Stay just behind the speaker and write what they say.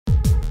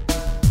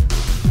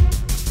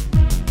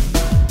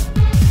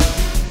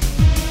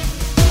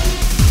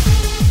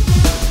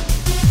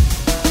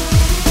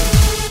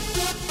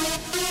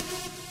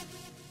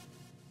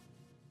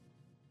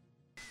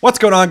What's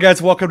going on,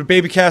 guys? Welcome to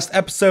BabyCast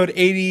episode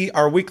 80,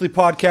 our weekly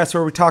podcast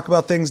where we talk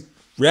about things,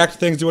 react to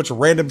things, do a bunch of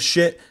random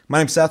shit. My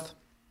name's Seth.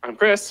 I'm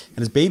Chris.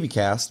 And it's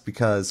BabyCast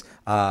because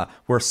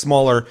we're a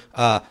smaller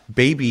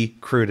baby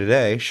crew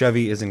today.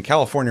 Chevy is in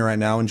California right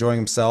now enjoying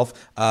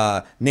himself,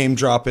 name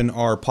dropping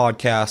our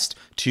podcast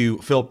to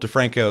Philip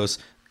DeFranco's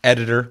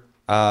editor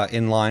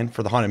in line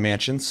for the Haunted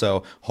Mansion.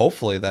 So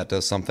hopefully that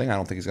does something. I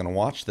don't think he's going to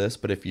watch this,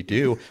 but if you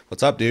do,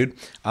 what's up, dude?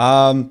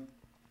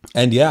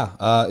 And yeah,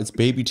 it's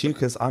baby too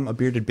because I'm a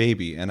bearded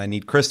baby and I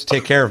need Chris to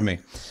take care of me.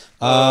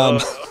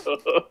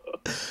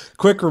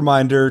 Quick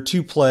reminder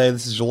to play.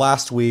 This is your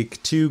last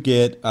week to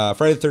get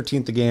Friday the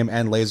 13th, the game,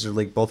 and Laser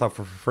League, both up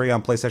for free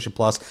on PlayStation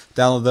Plus.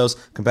 Download those.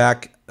 Come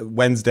back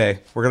Wednesday.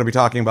 We're going to be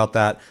talking about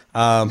that.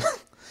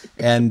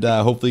 And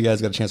hopefully you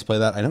guys got a chance to play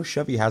that. I know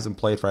Chevy hasn't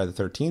played Friday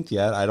the 13th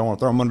yet. I don't want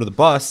to throw him under the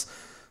bus.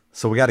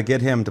 So we got to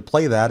get him to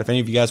play that. If any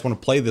of you guys want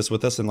to play this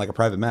with us in like a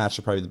private match,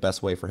 it's probably the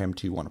best way for him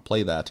to want to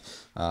play that.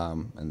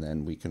 And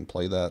then we can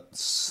play that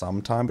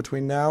sometime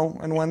between now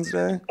and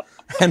Wednesday.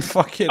 And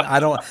fuck it,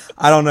 I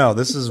don't know.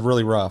 This is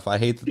really rough. I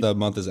hate that the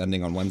month is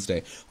ending on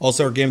Wednesday.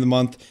 Also, our game of the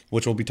month,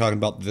 which we'll be talking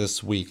about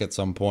this week at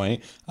some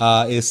point,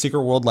 is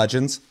Secret World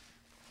Legends.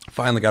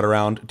 Finally got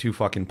around to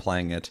fucking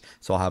playing it,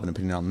 so I'll have an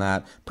opinion on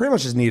that. Pretty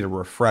much just need a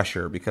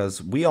refresher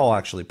because we all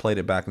actually played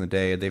it back in the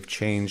day. They've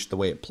changed the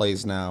way it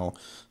plays now,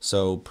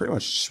 so pretty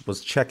much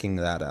was checking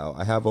that out.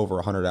 I have over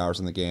 100 hours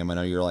in the game. I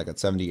know you're like at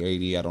 70,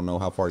 80. I don't know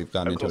how far you've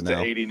gotten into it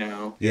now. To 80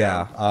 now.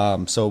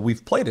 Yeah. So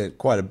we've played it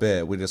quite a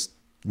bit. We just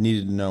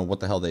needed to know what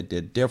the hell they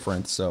did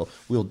different, so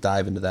we'll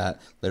dive into that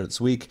later this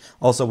week.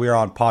 Also, we are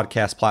on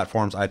podcast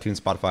platforms,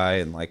 iTunes,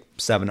 Spotify, and like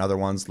 7 other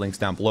ones. Links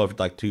down below if you'd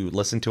like to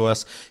listen to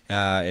us.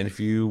 And if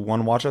you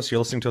want to watch us, you're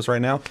listening to us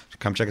right now,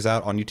 come check us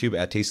out on YouTube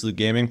at Tasty Loot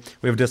Gaming.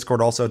 We have a Discord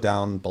also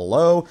down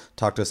below.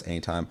 Talk to us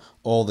anytime,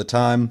 all the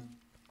time.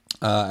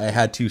 I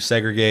had to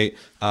segregate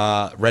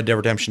Red Dead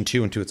Redemption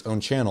 2 into its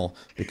own channel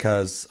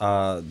because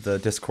the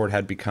Discord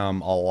had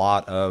become a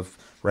lot of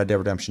Red Dead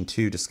Redemption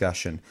 2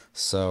 discussion.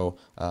 So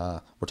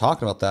we're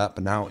talking about that,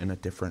 but now in a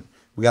different...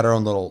 We got our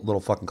own little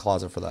fucking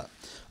closet for that.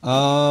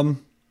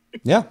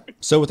 Yeah.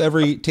 So with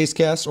every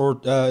Tastecast,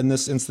 or in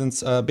this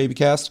instance,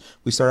 Babycast,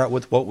 we start out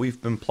with what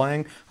we've been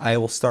playing. I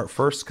will start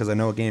first because I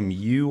know a game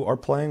you are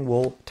playing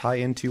will tie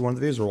into one of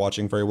the videos we're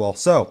watching very well.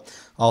 So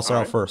I'll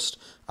start out first.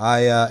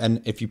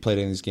 And if you played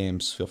any of these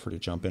games, feel free to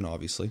jump in,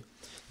 obviously.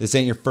 This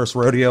ain't your first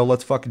rodeo.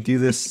 Let's fucking do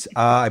this.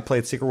 I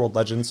played Secret World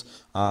Legends.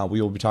 We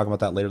will be talking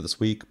about that later this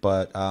week.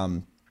 But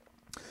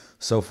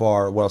so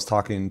far, what I was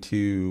talking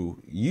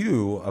to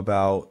you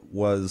about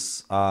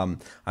was I'm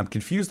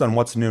confused on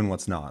what's new and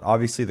what's not.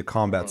 Obviously, the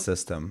combat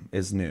system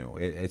is new.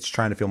 It's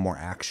trying to feel more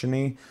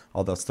action-y,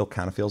 although it still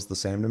kind of feels the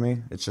same to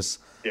me. It's just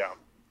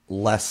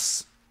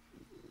less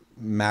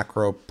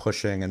macro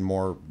pushing and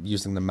more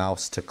using the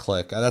mouse to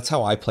click. That's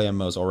how I play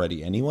MMOs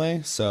already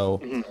anyway,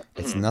 so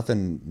it's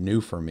nothing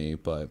new for me,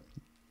 but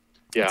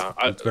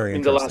it's very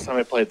interesting. The last time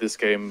I played this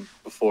game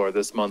before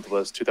this month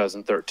was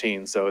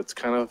 2013, so it's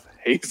kind of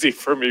hazy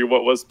for me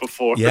what was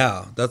before.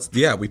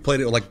 We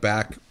played it like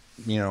back,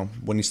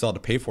 when you still had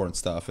to pay for it and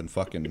stuff, and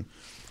fucking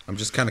I'm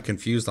just kind of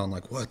confused on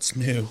like what's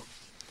new.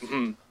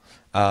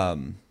 But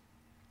and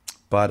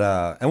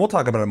we'll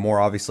talk about it more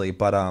obviously,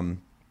 but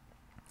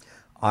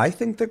I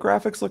think the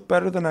graphics look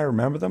better than I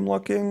remember them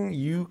looking.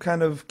 You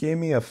kind of gave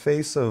me a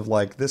face of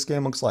like, this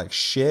game looks like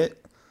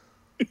shit.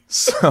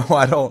 So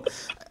I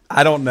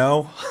don't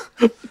know.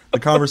 The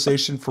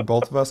conversation for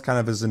both of us kind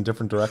of is in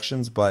different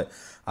directions, but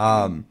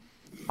I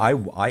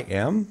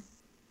am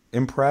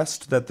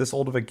impressed that this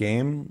old of a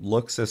game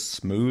looks as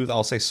smooth.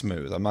 I'll say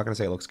smooth. I'm not going to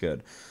say it looks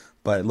good,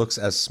 but it looks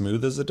as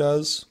smooth as it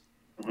does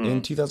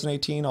in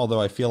 2018,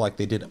 although I feel like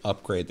they did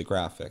upgrade the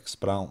graphics,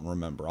 but I don't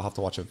remember. I'll have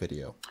to watch a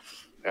video.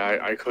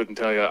 I couldn't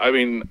tell you. I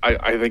mean,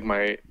 I think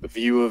my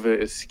view of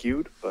it is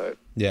skewed, but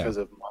because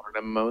of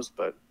modern MMOs,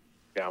 but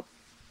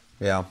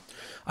yeah.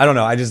 I don't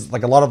know. I just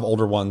like a lot of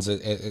older ones.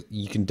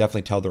 You can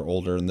definitely tell they're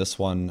older. And this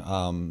one,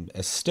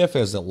 as stiff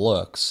as it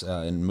looks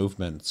in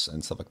movements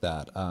and stuff like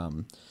that,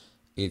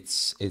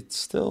 it's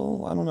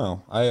still, I don't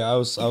know. I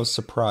was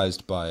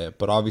surprised by it,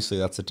 but obviously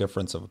that's a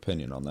difference of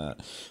opinion on that.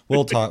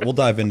 We'll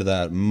dive into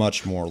that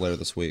much more later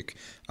this week.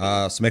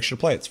 So make sure to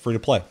play. It's free to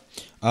play.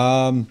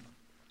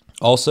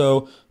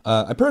 Also,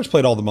 I pretty much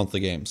played all the monthly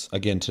games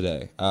again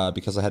today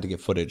because I had to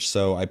get footage.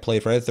 So I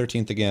played Friday the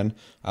 13th again.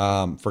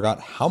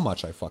 Forgot how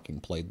much I fucking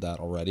played that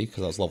already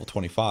because I was level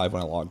 25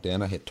 when I logged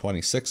in. I hit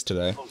 26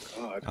 today.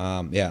 Oh,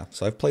 God.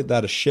 So I've played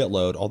that a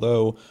shitload.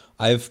 Although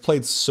I've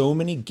played so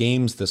many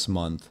games this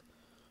month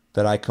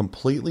that I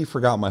completely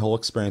forgot my whole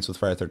experience with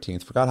Friday the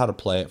 13th. Forgot how to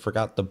play it.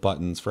 Forgot the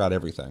buttons. Forgot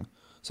everything.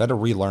 So I had to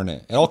relearn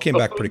it. It all came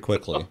back pretty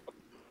quickly.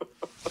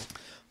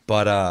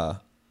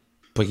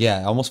 But yeah,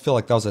 I almost feel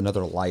like that was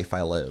another life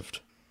I lived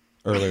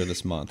earlier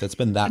this month. It's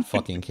been that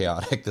fucking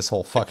chaotic this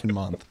whole fucking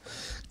month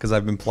because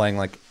I've been playing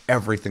like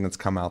everything that's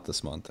come out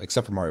this month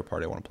except for Mario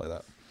Party. I want to play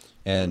that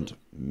and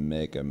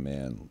Mega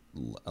Man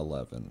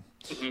 11.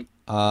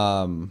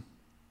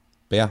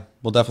 But yeah,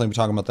 we'll definitely be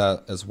talking about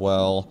that as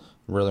well.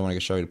 Really want to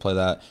show you to play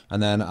that.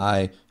 And then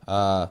I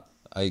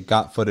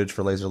got footage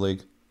for Laser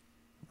League.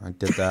 I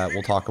did that.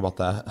 We'll talk about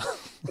that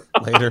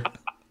later.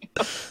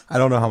 I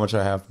don't know how much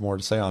I have more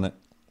to say on it.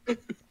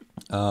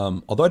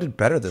 Although I did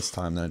better this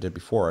time than I did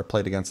before. I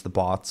played against the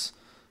bots.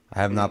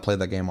 I have not played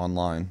that game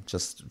online,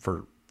 just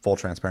for full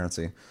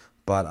transparency.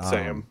 But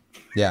Same.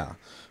 yeah.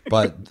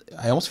 But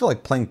I almost feel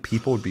like playing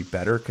people would be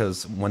better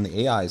because when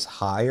the AI is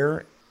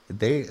higher,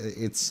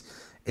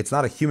 it's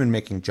not a human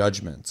making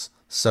judgments,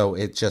 so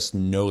it just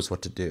knows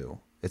what to do.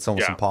 It's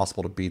almost Yeah.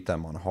 impossible to beat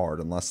them on hard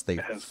unless they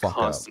It has fuck up.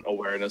 constant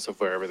awareness of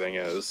where everything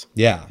is.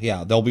 Yeah,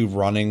 yeah. They'll be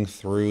running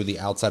through the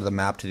outside of the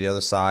map to the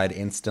other side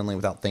instantly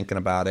without thinking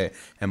about it.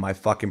 And my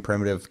fucking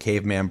primitive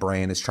caveman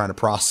brain is trying to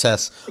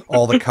process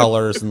all the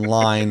colors and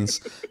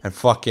lines and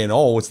fucking,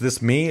 oh, is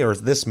this me or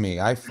is this me?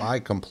 I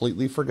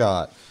completely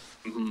forgot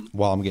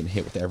while I'm getting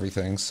hit with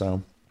everything.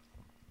 So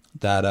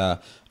that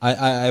I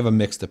have a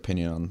mixed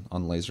opinion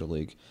on Laser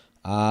League.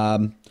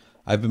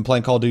 I've been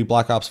playing Call of Duty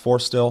Black Ops 4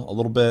 still a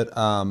little bit,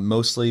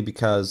 mostly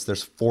because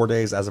there's 4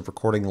 days as of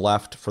recording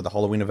left for the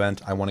Halloween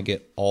event. I want to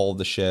get all of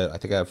the shit. I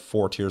think I have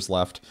 4 tiers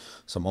left,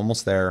 so I'm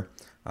almost there.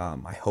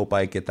 I hope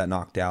I get that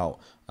knocked out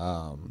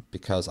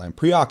because I'm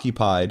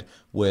preoccupied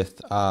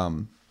with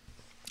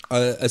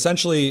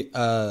essentially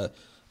an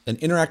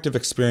interactive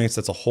experience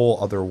that's a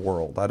whole other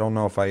world. I don't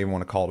know if I even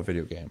want to call it a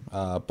video game,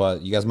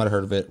 but you guys might have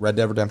heard of it, Red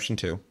Dead Redemption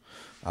 2.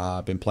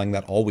 I've been playing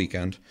that all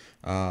weekend.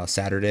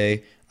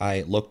 Saturday,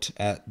 I looked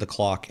at the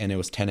clock and it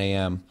was 10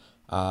 a.m.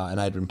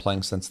 And I'd been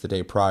playing since the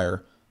day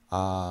prior.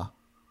 And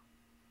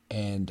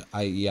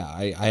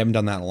I haven't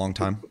done that in a long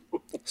time.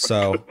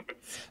 So a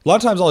lot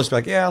of times I'll just be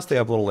like, yeah, I'll stay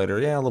up a little later.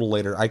 Yeah, a little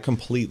later. I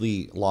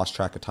completely lost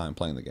track of time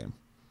playing the game.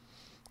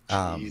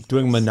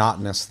 Doing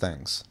monotonous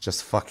things,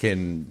 just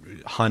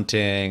fucking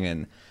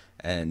hunting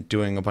and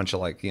doing a bunch of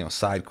like,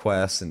 side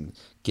quests and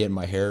getting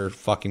my hair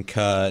fucking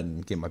cut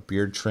and getting my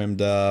beard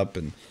trimmed up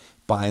and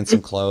buying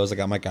some clothes. I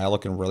got my guy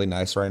looking really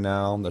nice right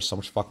now. There's so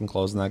much fucking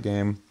clothes in that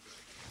game.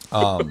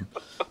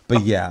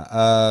 But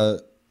yeah,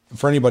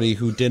 for anybody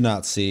who did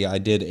not see, I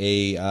did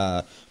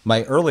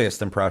my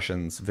earliest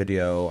impressions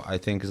video, I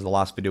think is the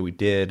last video we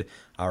did,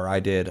 or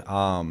I did.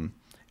 And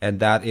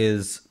that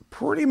is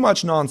pretty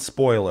much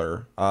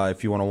non-spoiler,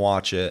 if you want to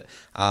watch it.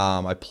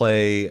 I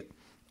play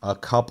a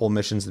couple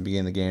missions at the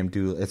beginning of the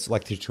game. It's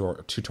like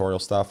tutorial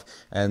stuff,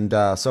 and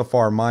so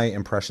far my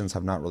impressions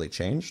have not really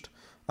changed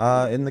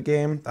in the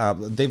game.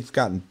 They've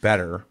gotten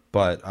better,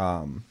 but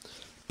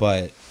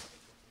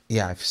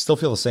yeah, I still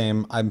feel the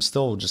same. I'm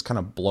still just kind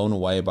of blown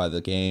away by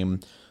the game,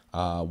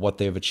 what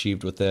they've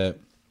achieved with it.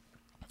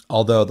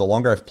 Although the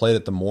longer I've played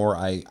it, the more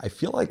I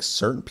feel like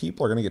certain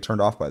people are going to get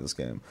turned off by this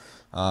game.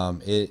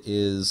 It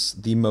is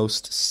the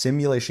most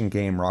simulation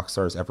game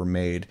Rockstar has ever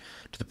made,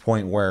 to the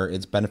point where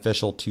it's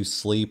beneficial to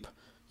sleep.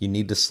 You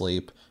need to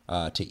sleep.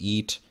 To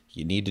eat,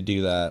 you need to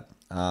do that.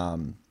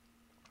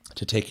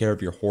 To take care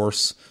of your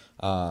horse.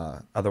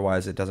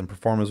 Otherwise, it doesn't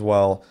perform as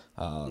well.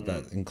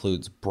 That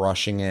includes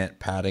brushing it,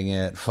 patting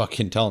it,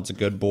 fucking telling it's a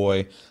good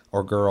boy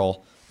or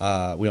girl.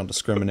 We don't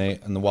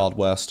discriminate in the Wild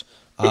West.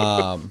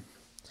 And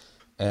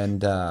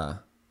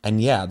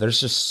yeah, there's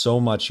just so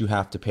much you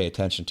have to pay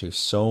attention to,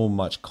 so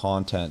much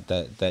content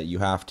that you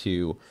have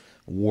to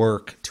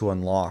work to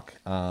unlock.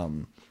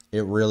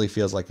 It really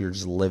feels like you're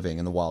just living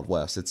in the Wild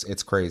West.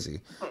 It's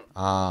crazy.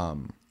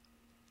 And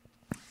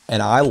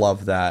I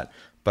love that,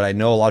 but I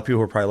know a lot of people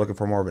who are probably looking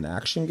for more of an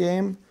action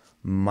game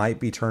might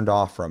be turned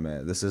off from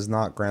it. This is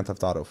not Grand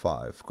Theft Auto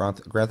 5.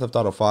 Grand Theft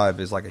Auto 5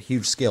 is like a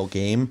huge scale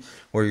game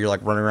where you're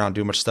like running around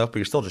doing much stuff, but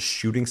you're still just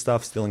shooting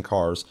stuff, stealing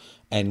cars,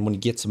 and when you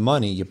get some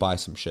money, you buy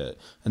some shit.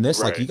 And this,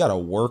 like, you got to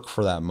work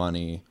for that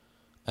money,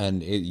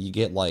 and you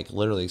get like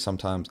literally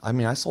sometimes. I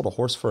mean, I sold a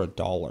horse for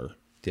 $1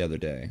 the other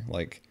day.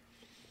 Like,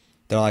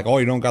 they're like, "Oh,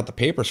 you don't got the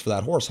papers for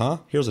that horse, huh?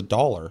 Here's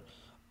 $1."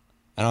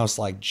 And I was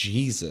like,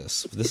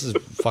 Jesus, this is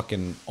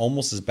fucking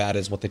almost as bad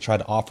as what they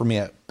tried to offer me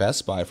at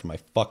Best Buy for my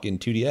fucking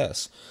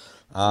 2DS.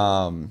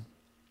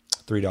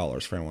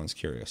 $3 for anyone's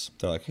curious.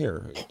 They're like,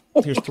 here's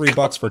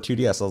 $3 for a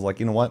 2DS. I was like,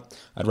 you know what?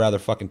 I'd rather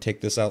fucking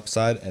take this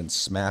outside and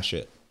smash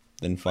it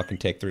than fucking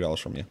take $3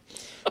 from you.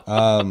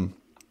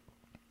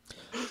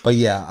 But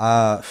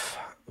yeah,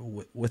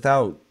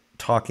 without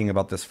talking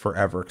about this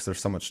forever, because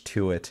there's so much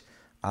to it,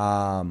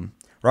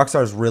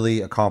 Rockstar's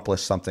really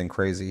accomplished something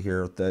crazy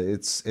here.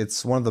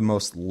 It's one of the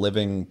most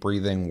living,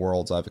 breathing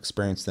worlds I've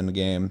experienced in the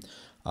game.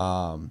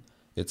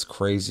 It's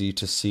crazy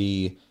to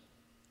see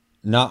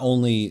not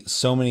only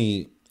so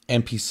many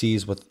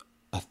NPCs with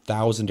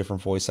 1,000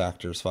 different voice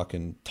actors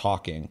fucking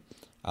talking,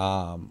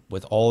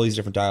 with all these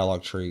different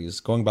dialogue trees,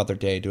 going about their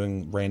day,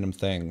 doing random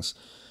things.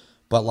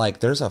 But like,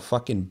 there's a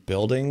fucking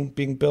building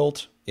being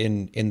built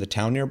in the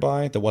town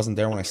nearby that wasn't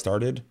there when I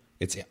started.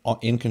 It's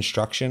in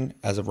construction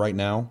as of right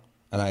now,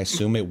 and I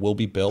assume it will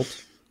be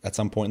built at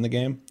some point in the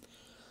game.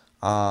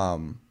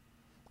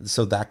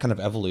 So that kind of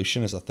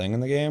evolution is a thing in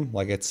the game.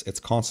 Like, it's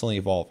constantly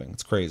evolving.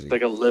 It's crazy.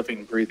 Like a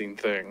living, breathing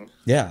thing.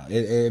 Yeah.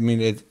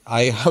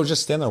 I was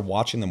just standing there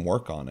watching them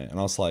work on it, and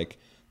I was like,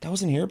 that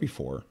wasn't here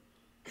before.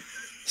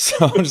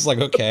 So I'm just like,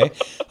 okay.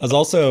 I was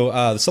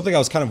also something I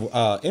was kind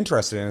of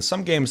interested in. Is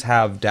some games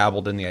have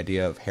dabbled in the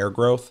idea of hair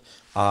growth.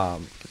 Get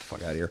the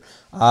fuck out of here.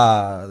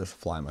 There's a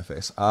fly in my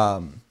face.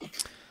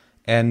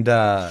 And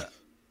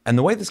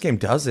the way this game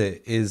does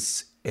it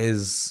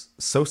is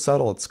so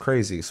subtle, it's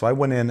crazy. So I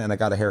went in and I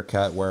got a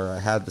haircut where I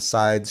had the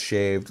sides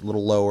shaved a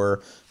little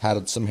lower,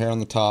 had some hair on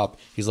the top.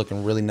 He's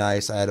looking really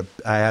nice. I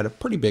had a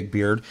pretty big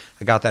beard.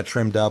 I got that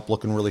trimmed up,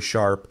 looking really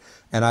sharp.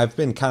 And I've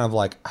been kind of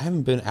like, I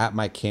haven't been at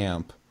my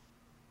camp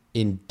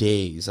in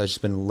days. I've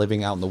just been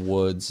living out in the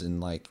woods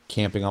and like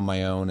camping on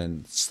my own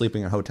and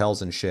sleeping in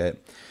hotels and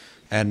shit.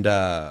 And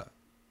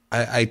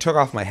I took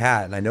off my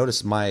hat and I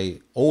noticed my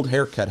old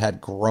haircut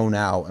had grown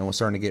out and was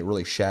starting to get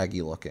really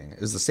shaggy looking.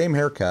 It was the same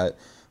haircut,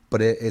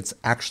 but it's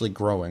actually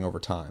growing over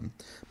time.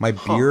 My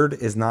beard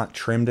is not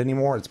trimmed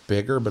anymore. It's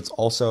bigger, but it's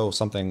also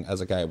something,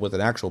 as a guy with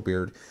an actual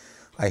beard,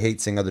 I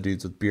hate seeing other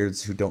dudes with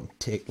beards who don't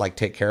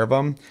take care of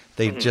them.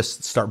 They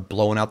just start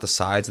blowing out the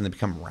sides and they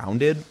become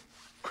rounded.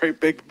 Great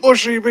big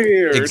bushy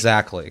beard.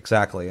 Exactly.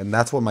 And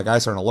that's what my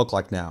guy's starting to look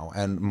like now.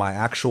 And my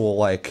actual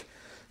like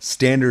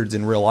standards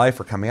in real life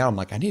are coming out. I'm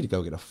like, I need to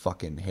go get a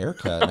fucking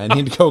haircut. I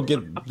need to go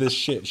get this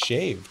shit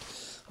shaved.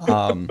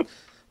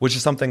 Which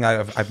is something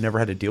I've never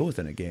had to deal with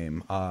in a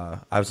game. I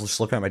was just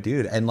looking at my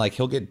dude, and like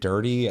he'll get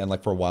dirty, and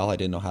like for a while I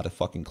didn't know how to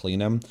fucking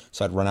clean him,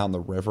 so I'd run out in the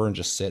river and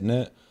just sit in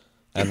it.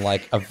 And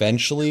like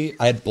eventually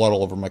I had blood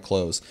all over my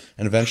clothes,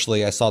 and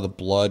eventually I saw the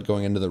blood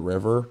going into the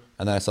river,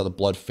 and then I saw the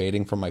blood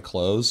fading from my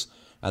clothes,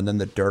 and then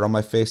the dirt on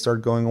my face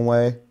started going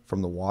away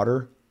from the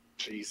water.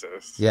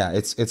 Jesus. Yeah,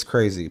 it's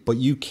crazy. But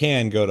you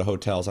can go to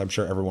hotels. I'm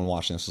sure everyone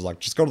watching this is like,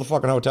 just go to the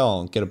fucking hotel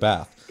and get a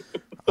bath.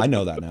 I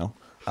know that now.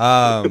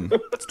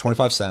 It's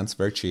 25 cents,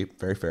 very cheap,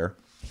 very fair.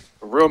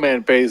 A real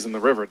man bathes in the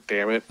river,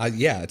 damn it.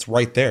 Yeah, it's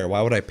right there.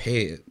 Why would I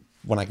pay it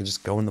when I can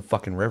just go in the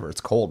fucking river?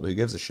 It's cold, but who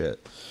gives a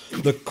shit?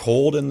 The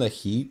cold and the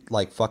heat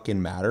like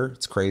fucking matter.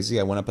 It's crazy.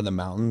 I went up in the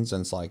mountains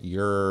and it's like,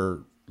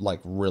 you're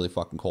like really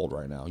fucking cold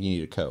right now. You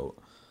need a coat.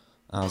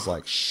 I was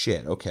like,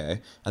 shit,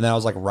 okay. And then I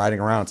was like riding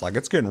around. It's like,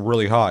 it's getting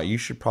really hot. You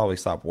should probably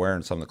stop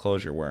wearing some of the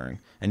clothes you're wearing.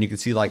 And you can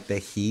see like the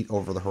heat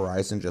over the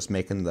horizon just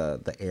making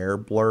the air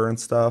blur and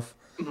stuff.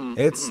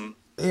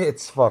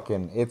 It's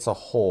fucking, it's a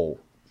whole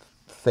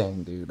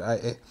thing, dude.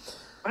 I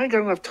ain't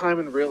got enough time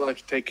in real life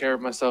to take care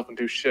of myself and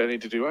do shit I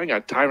need to do. I ain't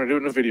got time to do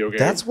it in a video game.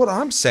 That's what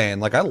I'm saying.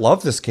 Like, I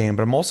love this game,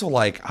 but I'm also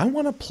like, I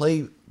want to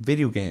play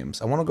video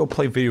games. I want to go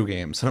play video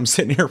games. And I'm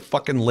sitting here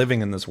fucking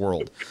living in this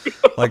world.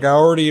 Like, I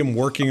already am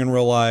working in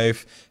real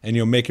life and,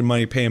 you know, making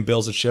money, paying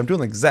bills and shit. I'm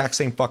doing the exact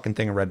same fucking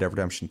thing in Red Dead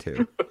Redemption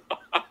 2.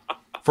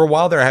 For a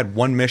while there, I had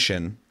one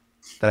mission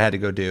that I had to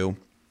go do.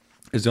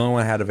 Is the only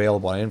one I had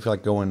available. I didn't feel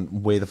like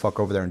going way the fuck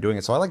over there and doing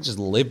it. So I like just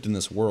lived in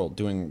this world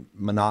doing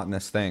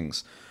monotonous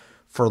things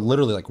for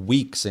literally like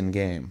weeks in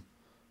game.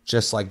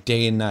 Just like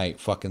day and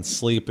night, fucking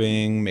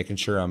sleeping, making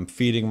sure I'm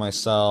feeding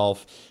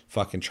myself,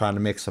 fucking trying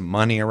to make some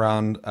money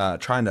around,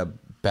 trying to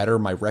better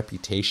my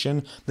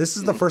reputation. This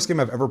is the first game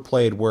I've ever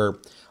played where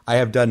I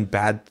have done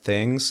bad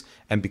things,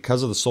 and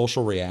because of the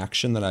social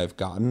reaction that I've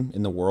gotten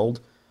in the world,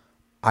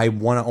 I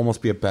want to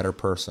almost be a better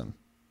person.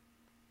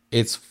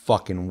 It's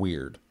fucking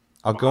weird.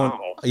 I'll go in,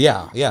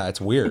 yeah,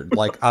 it's weird.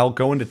 Like, I'll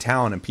go into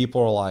town and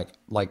people are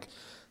like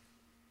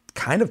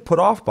kind of put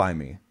off by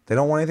me. They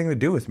don't want anything to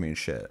do with me and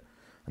shit.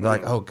 And they're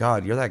like, oh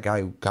God, you're that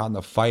guy who got in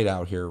the fight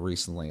out here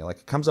recently. Like,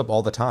 it comes up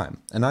all the time.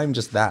 And not even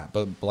just that,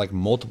 but like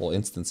multiple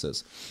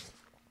instances.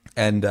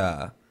 And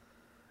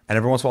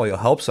every once in a while you'll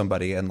help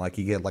somebody and like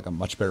you get like a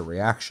much better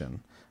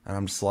reaction. And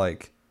I'm just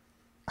like,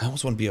 I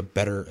almost want to be a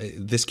better,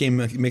 this game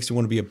makes me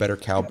want to be a better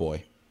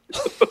cowboy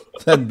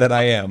than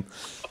I am.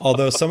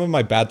 Although some of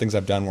my bad things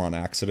I've done were on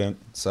accident.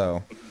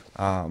 So,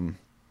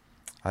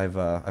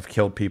 I've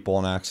killed people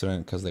on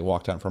accident because they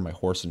walked out in front of my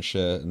horse and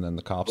shit, and then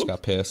the cops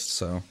got pissed.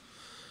 So,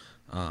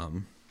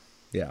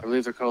 yeah. I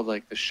believe they're called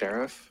like the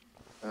sheriff,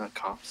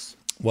 cops.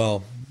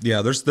 Well,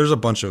 yeah. There's a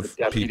bunch of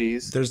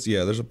deputies. There's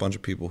a bunch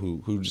of people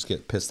who just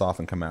get pissed off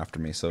and come after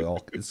me. So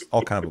it's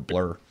all kind of a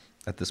blur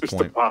at this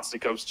point. The posse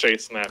comes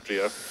chasing after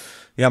you.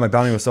 Yeah, my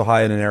bounty was so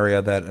high in an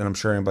area that, and I'm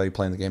sure anybody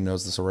playing the game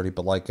knows this already,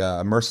 but like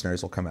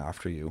mercenaries will come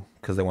after you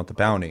because they want the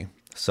bounty.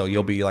 So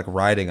you'll be like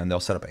riding and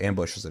they'll set up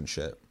ambushes and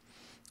shit.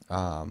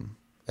 And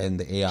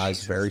the AI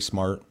is very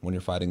smart when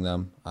you're fighting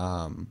them.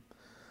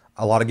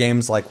 A lot of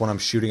games, like when I'm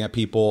shooting at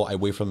people, I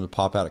wait for them to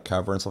pop out of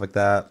cover and stuff like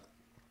that.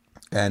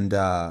 And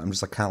I'm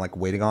just like kind of like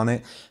waiting on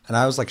it. And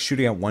I was like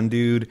shooting at one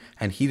dude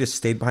and he just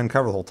stayed behind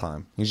cover the whole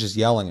time. He's just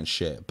yelling and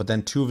shit. But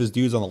then two of his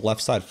dudes on the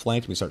left side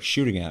flanked me, started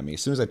shooting at me.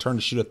 As soon as I turned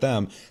to shoot at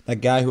them, that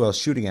guy who I was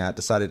shooting at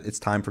decided it's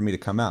time for me to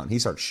come out. And he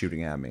starts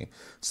shooting at me.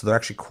 So they're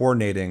actually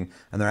coordinating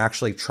and they're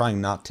actually trying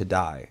not to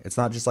die. It's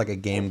not just like a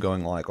game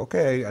going like,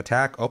 okay,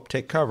 attack, oh,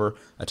 take cover,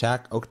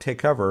 attack, oh, take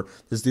cover.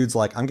 This dude's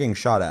like, I'm getting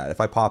shot at.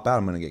 If I pop out,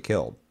 I'm going to get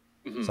killed.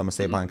 So I'm going to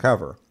stay behind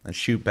cover and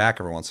shoot back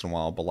every once in a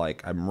while, but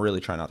like I'm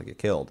really trying not to get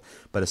killed.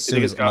 But as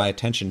soon as my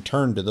attention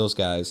turned to those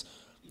guys,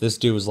 this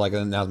dude was like,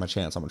 now's my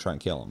chance. I'm going to try and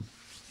kill him.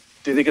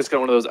 Do you think it's got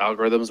one of those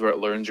algorithms where it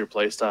learns your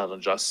playstyle and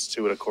adjusts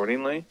to it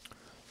accordingly?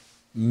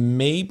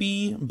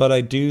 Maybe, but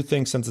I do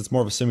think since it's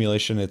more of a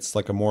simulation, it's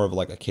like a more of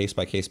like a case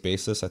by case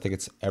basis. I think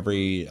it's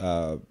every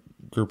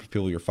group of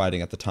people you're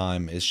fighting at the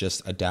time is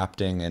just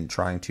adapting and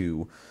trying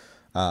to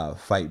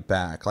fight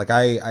back. Like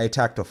I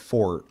attacked a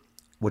fort,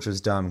 which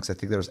was dumb because I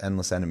think there was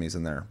endless enemies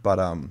in there. But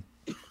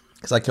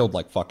because I killed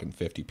like fucking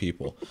 50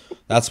 people.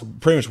 That's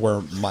pretty much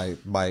where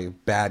my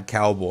bad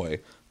cowboy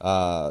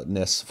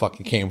ness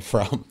fucking came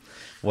from.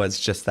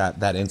 Was just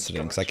that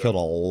incident because I killed a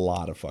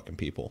lot of fucking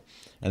people,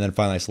 and then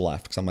finally I just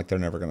left because I'm like they're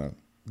never gonna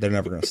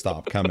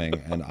stop coming,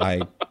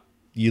 and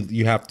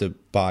you have to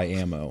buy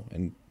ammo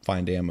and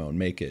find ammo and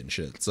make it and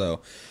shit.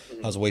 So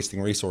I was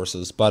wasting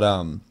resources, but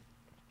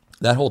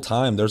that whole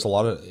time there's a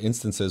lot of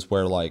instances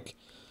where like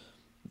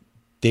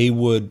they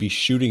would be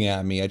shooting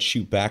at me, I'd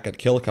shoot back, I'd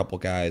kill a couple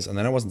guys, and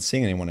then I wasn't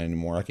seeing anyone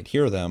anymore. I could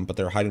hear them, but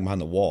they're hiding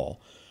behind the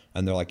wall.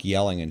 And they're like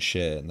yelling and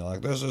shit. And they're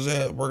like, this is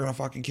it. We're going to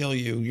fucking kill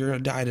you. You're going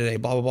to die today.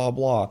 Blah, blah, blah,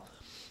 blah.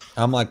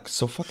 I'm like,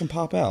 so fucking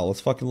pop out.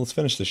 Let's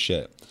finish this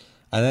shit.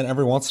 And then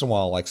every once in a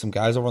while, like some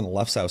guys over on the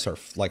left side start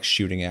like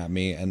shooting at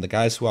me. And the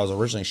guys who I was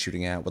originally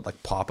shooting at would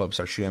like pop up,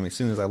 start shooting at me as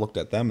soon as I looked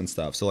at them and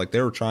stuff. So like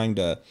they were trying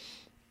to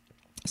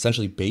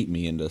essentially bait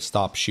me into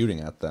stop shooting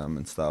at them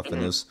and stuff.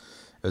 And it was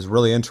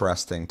really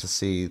interesting to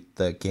see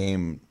the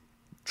game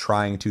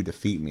trying to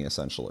defeat me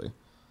essentially.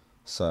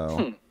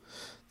 So...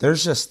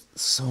 There's just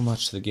so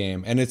much to the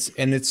game, and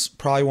it's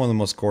probably one of the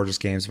most gorgeous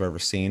games I've ever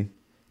seen.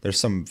 There's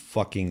some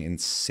fucking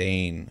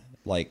insane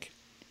like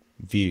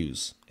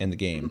views in the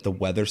game. The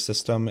weather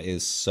system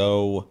is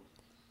so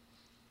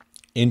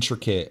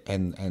intricate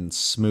and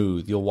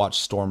smooth. You'll watch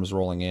storms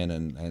rolling in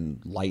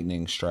and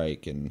lightning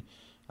strike and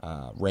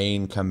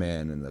rain come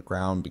in and the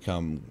ground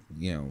become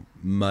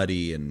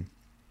muddy and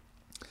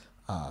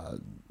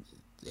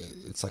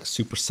it's like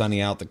super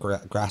sunny out. The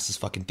grass is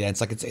fucking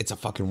dense. Like it's a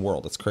fucking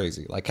world. It's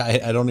crazy. Like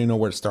I don't even know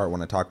where to start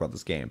when I talk about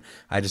this game.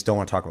 I just don't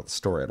want to talk about the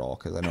story at all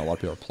because I know a lot of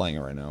people are playing it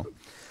right now.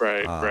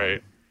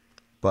 Right.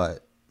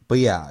 But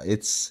yeah,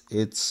 it's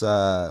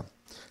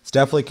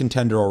definitely a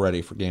contender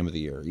already for Game of the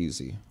Year.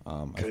 Easy.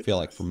 I feel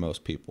like for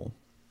most people.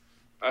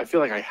 I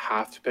feel like I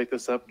have to pick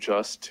this up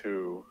just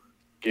to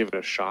give it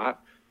a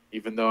shot.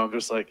 Even though I'm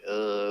just like,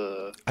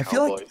 I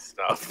feel like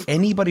stuff.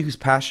 Anybody who's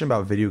passionate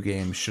about video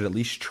games should at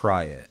least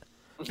try it.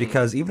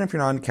 Because even if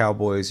you're not into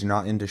cowboys, you're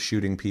not into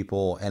shooting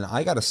people, and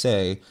I gotta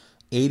say,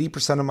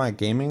 80% of my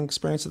gaming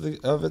experience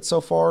of it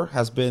so far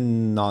has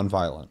been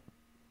non-violent.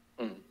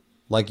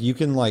 Like you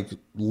can like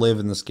live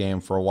in this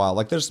game for a while.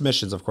 Like there's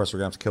missions, of course, we're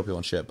gonna have to kill people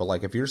and shit. But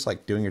like if you're just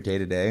like doing your day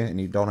to day and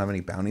you don't have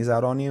any bounties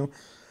out on you,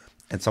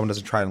 and someone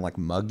doesn't try and like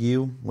mug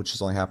you, which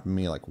has only happened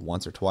to me like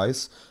once or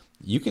twice,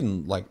 you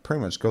can like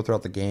pretty much go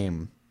throughout the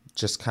game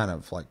just kind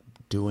of like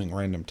doing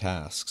random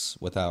tasks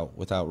without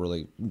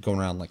really going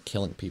around like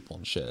killing people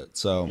and shit.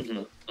 So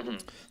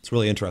it's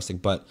really interesting.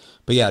 But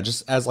yeah,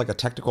 just as like a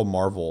technical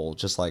marvel,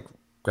 just like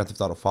Grand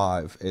Theft Auto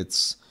 5,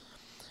 it's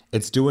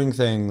doing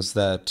things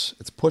that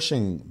it's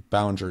pushing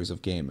boundaries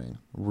of gaming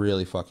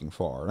really fucking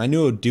far. And I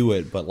knew it would do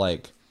it, but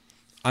like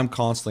I'm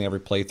constantly every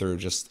playthrough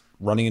just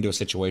running into a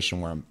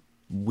situation where I'm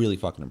really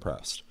fucking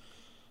impressed.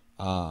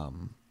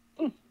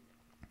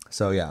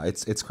 So yeah,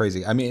 it's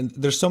crazy. I mean,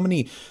 there's so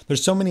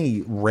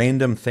many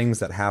random things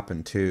that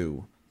happen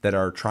too that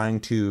are trying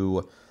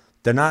to.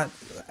 They're not.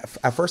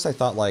 At first, I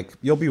thought like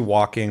you'll be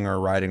walking or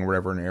riding or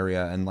whatever in an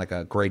area, and like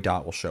a gray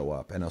dot will show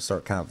up, and it'll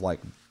start kind of like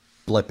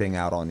blipping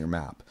out on your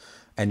map,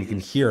 and you can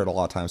hear it a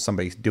lot of times.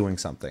 Somebody's doing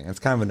something. It's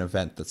kind of an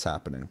event that's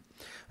happening,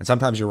 and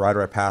sometimes you ride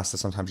right past it.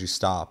 Sometimes you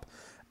stop,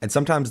 and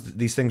sometimes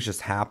these things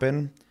just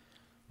happen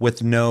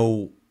with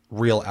no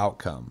real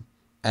outcome.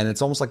 And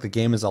it's almost like the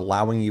game is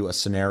allowing you a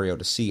scenario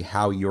to see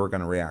how you're going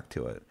to react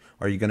to it.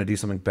 Are you going to do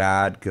something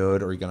bad,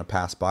 good, or are you going to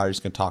pass by? Or are you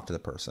just going to talk to the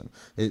person?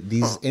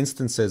 These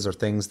instances are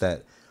things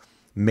that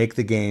make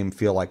the game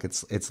feel like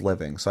it's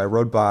living. So I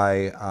rode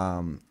by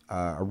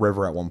a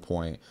river at one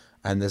point,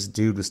 and this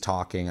dude was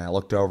talking, and I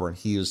looked over, and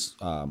he was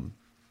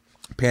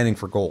panning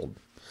for gold.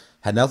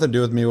 Had nothing to do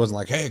with me. It wasn't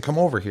like, hey, come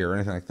over here or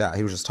anything like that.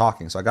 He was just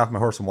talking. So I got off my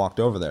horse and walked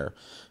over there.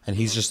 And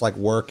he's just like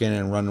working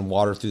and running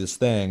water through this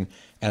thing.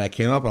 And I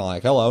came up and I'm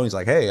like, hello. And he's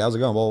like, hey, how's it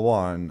going? Blah, blah,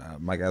 blah. And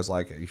my guy was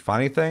like, you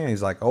find anything? And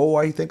he's like, oh,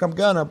 I think I'm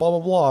gonna, blah,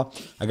 blah, blah.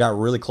 I got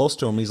really close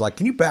to him. He's like,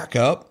 can you back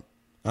up?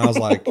 And I was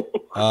like,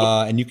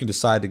 and you can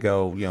decide to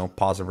go,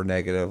 positive or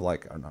negative,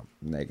 like, or not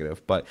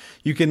negative, but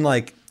you can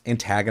like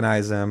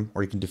antagonize him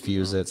or you can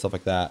diffuse it, stuff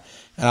like that.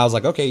 And I was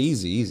like, okay,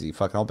 easy,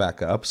 fucking I'll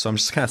back up. So I'm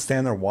just kind of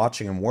standing there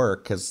watching him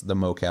work because the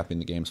mocap in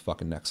the game's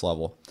fucking next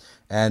level.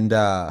 And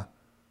I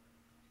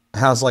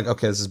was like,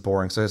 okay, this is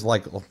boring. So I was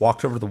like,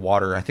 walked over to the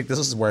water. I think this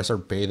is where I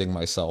started bathing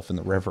myself in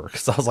the river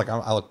because I was like,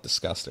 I look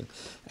disgusting.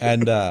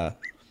 And I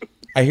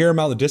hear him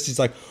out in the distance. He's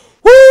like,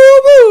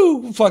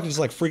 woo, woo, fucking just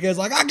like freaking. He's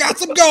like, I got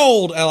some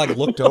gold. And I like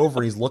looked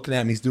over. He's looking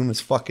at me. He's doing this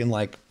fucking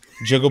like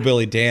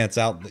jiggle-billy dance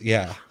out.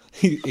 Yeah,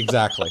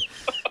 exactly.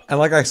 And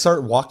like I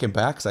start walking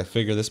back because I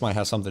figure this might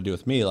have something to do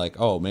with me. Like,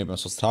 oh, maybe I'm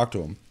supposed to talk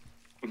to him.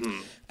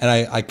 Mm-hmm. And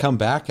I come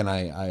back and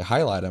I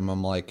highlight him.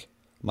 I'm like,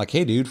 I'm like,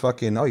 hey, dude,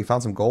 fucking, oh, you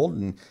found some gold?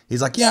 And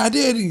he's like, yeah, I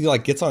did. And he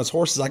like gets on his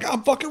horse. He's like,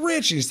 I'm fucking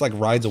rich. And he just like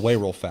rides away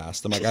real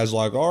fast. And my guy's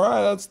like, all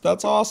right,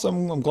 that's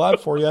awesome. I'm glad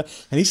for you. And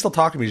he's still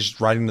talking to me,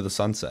 just riding to the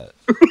sunset.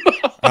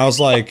 I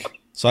was like,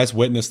 so I just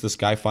witnessed this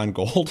guy find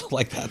gold.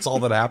 Like, that's all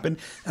that happened.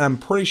 And I'm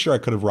pretty sure I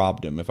could have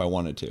robbed him if I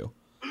wanted to.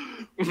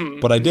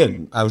 But I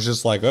didn't. I was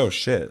just like, oh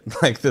shit.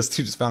 Like, this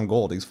dude just found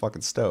gold. He's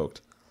fucking stoked.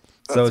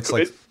 So it's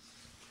like,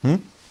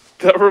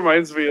 That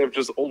reminds me of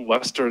just old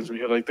westerns where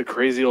you had like the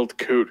crazy old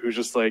coot who's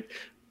just like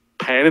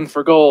panning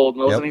for gold,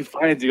 and all of a sudden he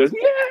finds, he goes,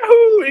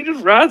 Yahoo! He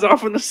just rides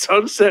off in the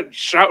sunset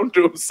shouting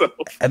to himself.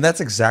 And that's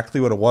exactly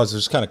what it was. It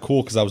was kind of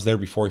cool because I was there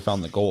before he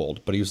found the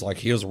gold. But he was like,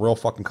 he was real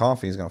fucking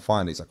confident he's gonna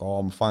find it. He's like, oh,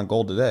 I'm gonna find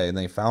gold today. And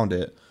then he found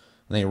it,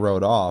 and then he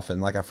rode off.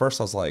 And like at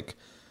first I was like,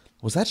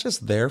 was that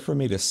just there for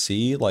me to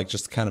see, like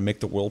just to kind of make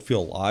the world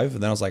feel alive?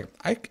 And then I was like,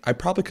 I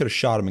probably could have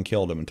shot him and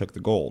killed him and took the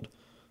gold.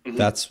 Mm-hmm.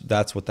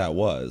 That's what that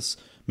was.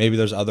 Maybe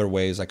there's other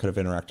ways I could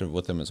have interacted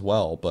with him as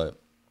well, but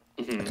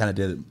I kind of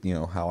did it, you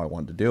know, how I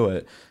wanted to do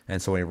it.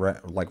 And so when he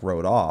like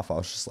rode off, I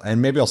was just,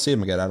 and maybe I'll see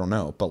him again, I don't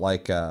know. But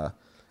like, it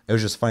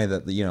was just funny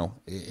that, you know,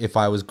 if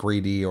I was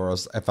greedy or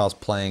if I was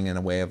playing in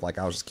a way of like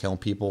I was just killing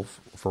people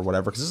for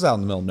whatever, because this is out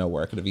in the middle of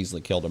nowhere, I could have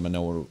easily killed him and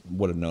no one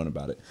would have known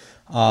about it.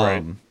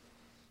 Right.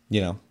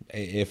 You know,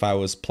 if I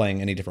was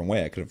playing any different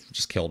way, I could have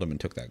just killed him and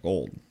took that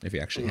gold if he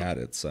actually had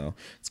it. So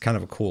it's kind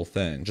of a cool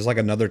thing. Just like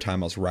another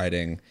time I was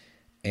riding,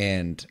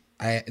 and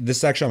this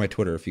is actually on my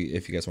Twitter if you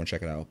guys want to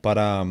check it out. But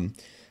I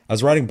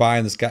was riding by,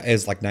 and this guy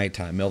is like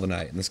nighttime, middle of the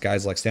night, and this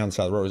guy's like standing on the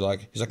side of the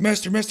road. He's like,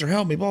 Mister,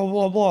 help me, blah blah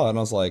blah blah. And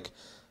I was like,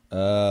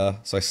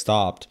 so I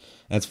stopped.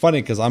 And it's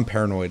funny because I'm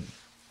paranoid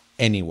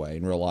anyway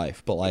in real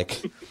life, but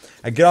like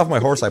I get off my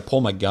horse, I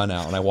pull my gun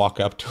out, and I walk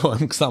up to him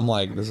because I'm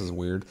like, this is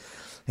weird.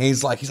 And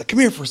he's like, come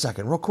here for a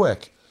second, real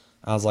quick.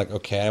 I was like,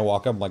 okay. I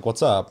walk up, I'm like,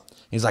 what's up?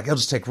 He's like, I'll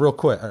just take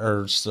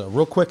just a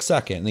real quick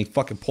second. And he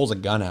fucking pulls a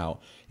gun out,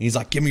 and he's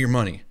like, give me your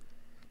money.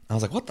 I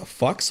was like, what the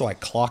fuck? So I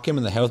clock him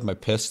in the head with my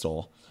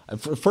pistol.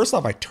 First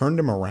off, I turned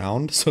him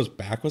around so his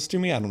back was to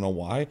me. I don't know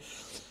why.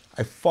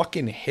 I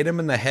fucking hit him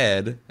in the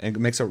head, and it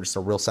makes it just a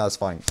real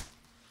satisfying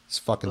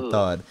fucking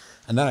thud.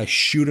 And then I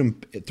shoot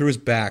him through his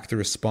back, through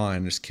his spine,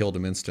 and just killed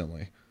him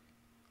instantly.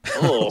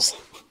 Oh.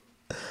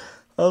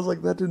 I was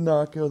like, that did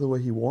not go the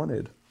way he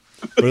wanted.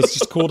 But it's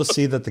just cool to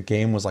see that the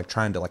game was like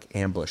trying to like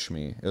ambush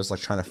me. It was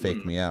like trying to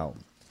fake me out.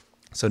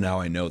 So now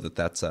I know that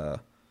that's a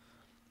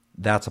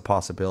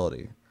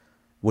possibility,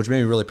 which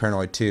made me really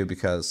paranoid too,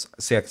 because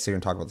see, I can sit here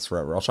and talk about this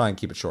forever. I'll try and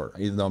keep it short,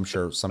 even though I'm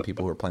sure some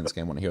people who are playing this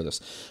game want to hear this.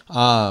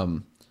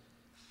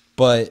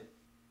 But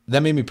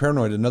that made me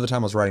paranoid. Another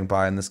time I was riding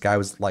by, and this guy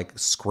was like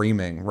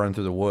screaming, running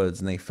through the woods,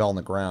 and they fell on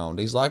the ground.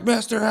 He's like,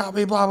 Mister, help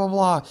me, blah, blah,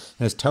 blah. And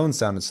his tone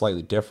sounded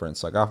slightly different.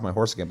 So I got off my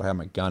horse again, but I had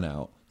my gun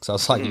out. So I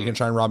was like, you can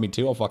try and rob me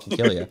too? I'll fucking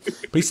kill you.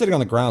 But he's sitting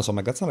on the ground, so I'm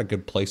like, that's not a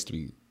good place to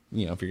be,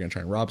 you know, if you're going to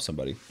try and rob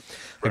somebody.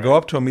 Right. I go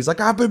up to him. He's like,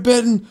 I've been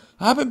bitten.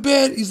 I've been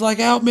bit. He's like,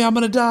 help me. I'm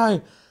going to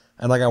die.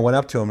 And like I went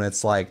up to him, and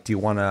it's like, do you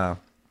want to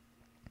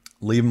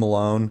leave him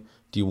alone?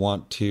 Do you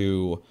want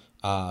to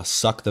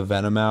suck the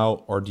venom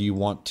out? Or do you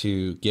want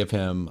to give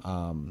him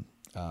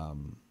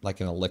like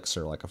an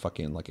elixir, like a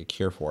fucking, like a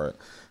cure for it?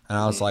 And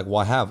I was like, well,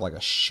 I have like a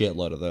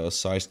shitload of those.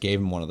 So I just gave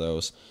him one of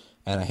those,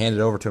 and I handed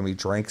it over to him. He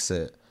drinks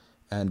it.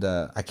 And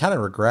I kind of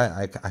regret,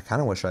 I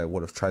kind of wish I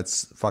would have tried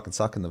fucking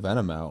sucking the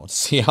venom out and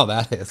see how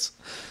that is.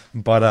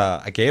 But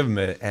I gave him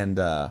it, and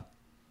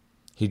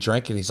he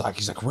drank it. He's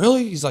like,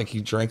 really? He's like,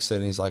 he drinks it,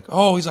 and he's like,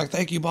 oh, he's like,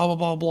 thank you, blah, blah,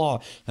 blah, blah.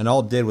 And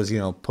all it did was, you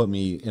know, put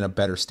me in a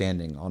better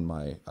standing on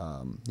my,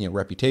 you know,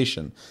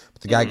 reputation.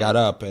 But the guy got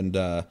up,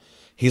 and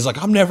he's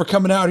like, I'm never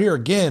coming out here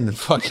again. And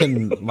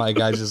fucking my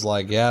guy's just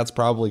like, yeah, it's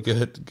probably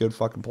good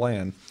fucking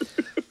plan.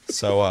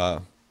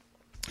 So,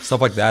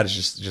 stuff like that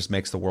is just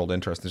makes the world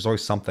interesting. There's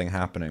always something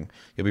happening.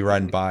 You'll be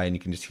riding by, and you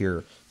can just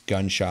hear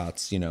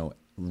gunshots, you know,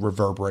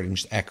 reverberating,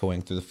 just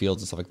echoing through the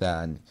fields and stuff like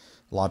that. And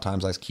a lot of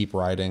times I just keep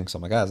riding, so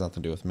I'm like, that has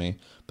nothing to do with me.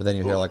 But then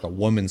you hear like a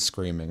woman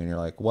screaming, and you're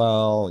like,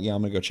 well, yeah,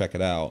 I'm gonna go check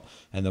it out.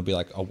 And there'll be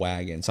like a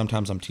wagon.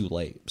 Sometimes I'm too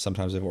late.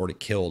 Sometimes they've already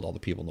killed all the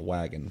people in the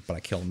wagon, but I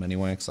kill them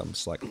anyway because I'm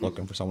just like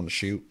looking for someone to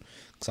shoot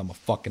because I'm a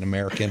fucking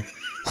American.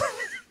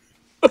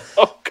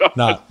 Oh God.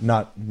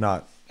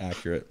 Not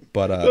accurate,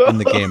 but in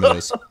the game it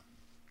is.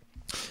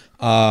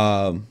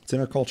 It's in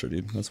our culture,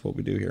 dude. That's what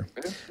we do here.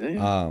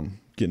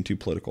 Getting too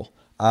political.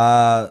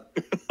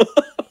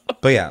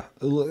 But yeah,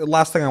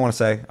 last thing I want to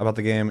say about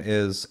the game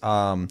is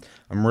I'm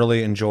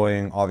really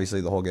enjoying,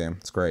 obviously, the whole game.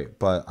 It's great.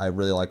 But I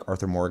really like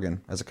Arthur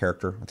Morgan as a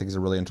character. I think he's a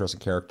really interesting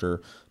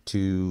character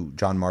to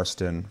John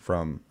Marston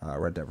from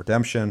Red Dead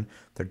Redemption.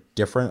 They're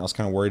different. I was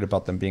kind of worried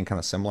about them being kind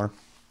of similar.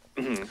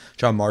 Mm-hmm.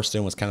 John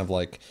Marston was kind of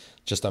like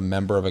just a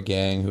member of a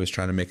gang who was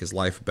trying to make his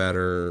life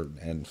better,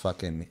 and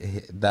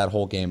fucking that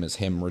whole game is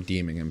him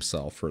redeeming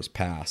himself for his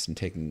past and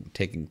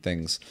taking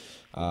things.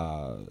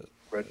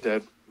 Red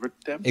Dead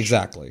Redemption.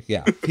 Exactly.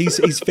 Yeah,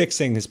 he's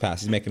fixing his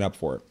past. He's making up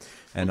for it.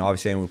 And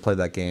obviously, anyone who played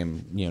that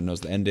game, you know, knows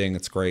the ending.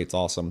 It's great. It's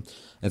awesome. And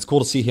it's cool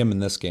to see him in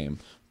this game.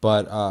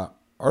 But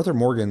Arthur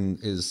Morgan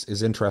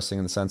is interesting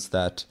in the sense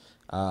that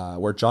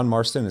where John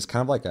Marston is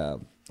kind of like a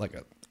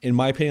in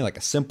my opinion like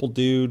a simple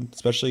dude,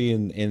 especially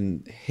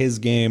in his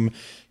game.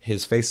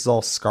 His face is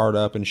all scarred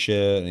up and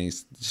shit, and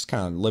he's just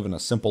kind of living a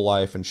simple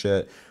life and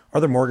shit.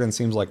 Arthur Morgan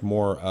seems like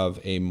more of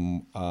a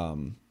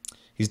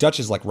he's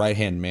Dutch's like right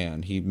hand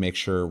man. He makes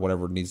sure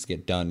whatever needs to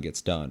get done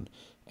gets done,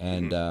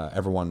 and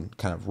everyone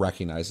kind of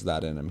recognizes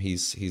that in him.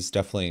 He's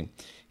definitely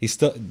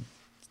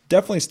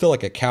still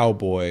like a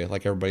cowboy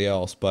like everybody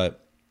else,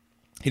 but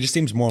he just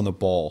seems more on the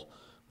ball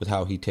with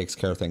how he takes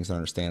care of things and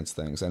understands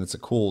things. And it's a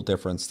cool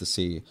difference to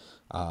see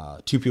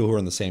two people who are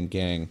in the same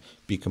gang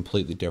be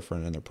completely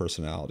different in their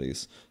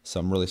personalities. So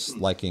I'm really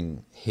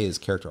liking his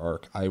character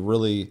arc. I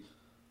really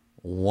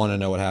want to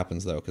know what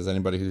happens though, because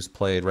anybody who's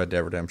played Red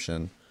Dead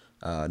Redemption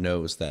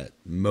knows that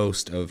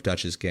most of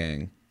Dutch's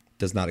gang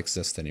does not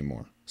exist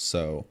anymore.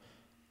 So,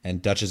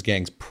 and Dutch's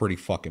gang's pretty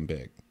fucking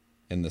big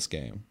in this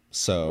game.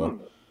 So,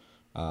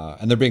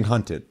 and they're being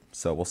hunted.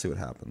 So we'll see what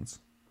happens.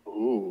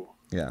 Ooh.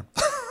 Yeah.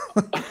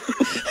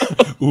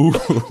 Ooh,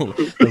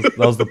 that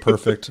was the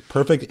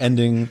perfect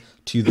ending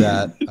to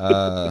that.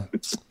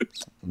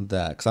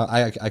 Because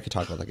I could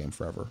talk about that game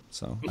forever.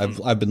 So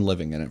I've been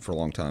living in it for a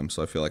long time.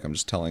 So I feel like I'm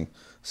just telling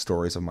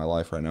stories of my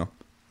life right now.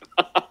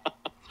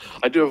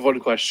 I do have one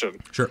question.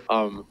 Sure.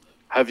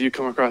 Have you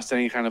come across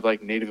any kind of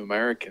like Native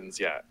Americans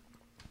yet?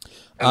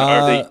 And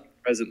are they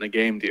present in the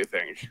game, do you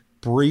think?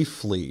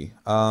 Briefly,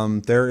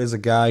 there is a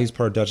guy, he's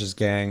part of Dutch's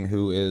gang,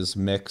 who is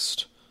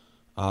mixed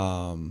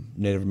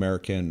Native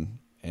American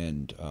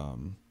and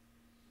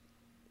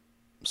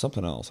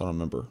something else, I don't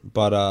remember.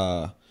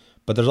 But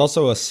there's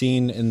also a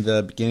scene in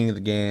the beginning of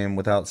the game,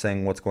 without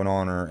saying what's going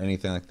on or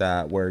anything like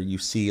that, where you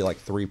see like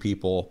three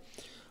people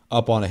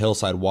up on a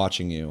hillside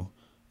watching you,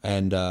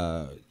 and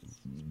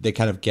they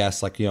kind of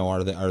guess like, you know,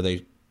 are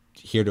they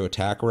here to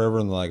attack or whatever,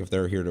 and like if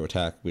they're here to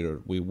attack,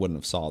 we wouldn't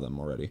have saw them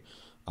already.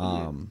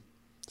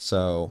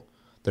 So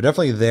they're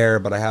definitely there,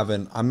 but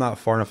I'm not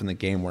far enough in the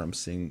game where I'm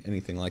seeing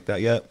anything like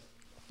that yet.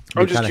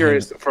 I'm just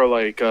curious for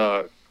like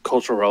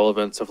cultural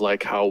relevance of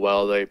like how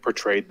well they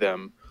portrayed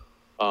them,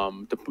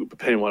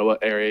 depending on what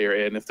area you're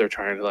in, if they're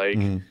trying to like,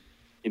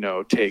 you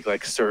know, take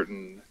like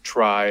certain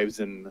tribes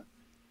and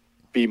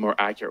be more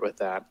accurate with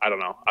that. I don't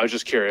know. I was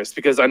just curious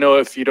because I know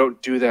if you don't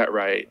do that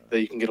right,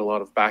 that you can get a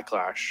lot of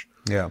backlash.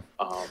 Yeah.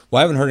 Well,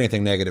 I haven't heard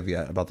anything negative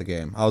yet about the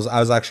game. I was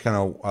actually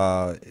kind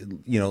of,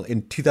 you know,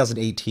 in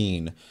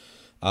 2018,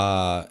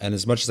 and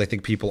as much as I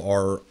think people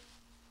are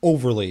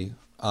overly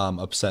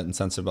upset and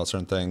sensitive about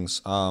certain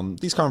things,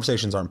 these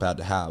conversations aren't bad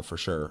to have for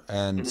sure.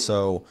 And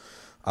so,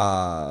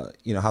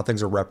 you know, how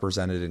things are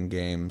represented in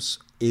games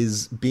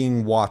is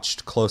being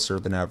watched closer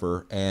than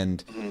ever.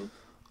 And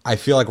I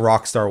feel like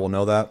Rockstar will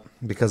know that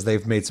because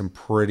they've made some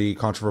pretty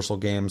controversial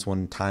games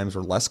when times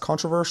were less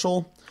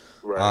controversial.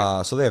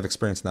 Right. So they have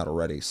experience in that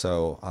already.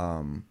 So,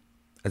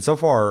 and so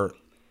far,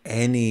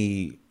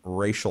 any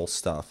racial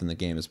stuff in the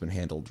game has been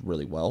handled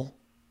really well,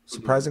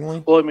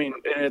 surprisingly. Well, I mean,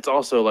 and it's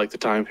also like the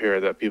time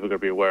period that people are gonna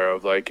be aware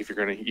of. Like, if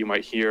you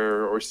might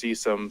hear or see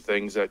some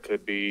things that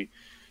could be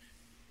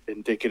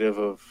indicative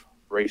of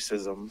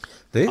racism.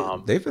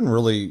 They've been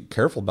really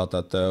careful about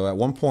that, though. At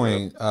one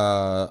point,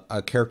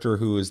 a character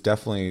who is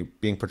definitely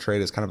being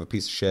portrayed as kind of a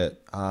piece of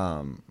shit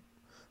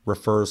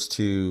refers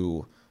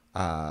to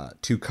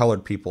two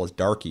colored people as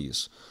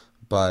darkies,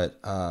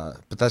 but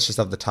that's just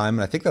of the time,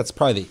 and I think that's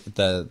probably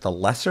the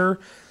lesser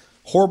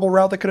horrible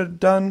route they could have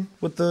done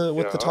with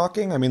the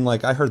talking. I mean,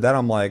 like I heard that,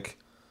 I'm like,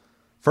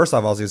 first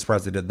off, I was even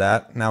surprised they did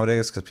that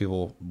nowadays because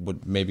people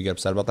would maybe get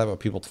upset about that, but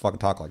people fucking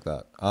talk like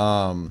that.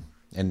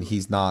 And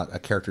he's not a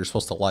character you're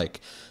supposed to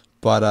like,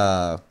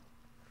 but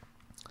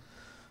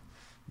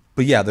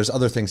yeah, there's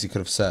other things he could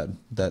have said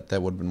that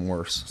would have been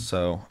worse.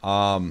 So,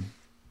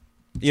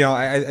 you know,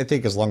 I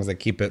think as long as they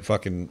keep it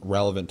fucking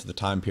relevant to the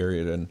time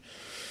period and,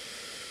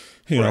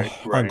 you know,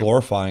 aren't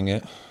glorifying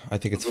it, I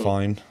think it's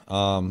fine.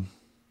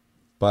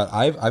 But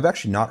I've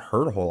actually not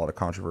heard a whole lot of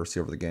controversy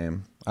over the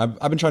game. I've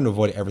been trying to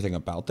avoid everything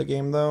about the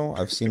game, though.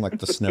 I've seen like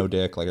the snow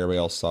dick like everybody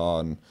else saw,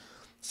 and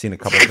seen a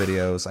couple of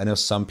videos. I know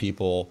some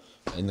people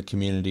in the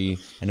community,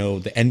 I know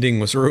the ending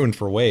was ruined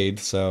for Wade,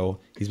 so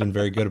he's been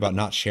very good about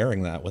not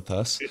sharing that with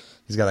us.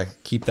 He's got to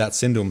keep that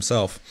sin to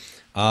himself.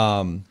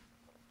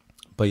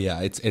 But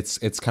yeah,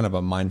 it's kind of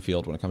a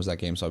minefield when it comes to that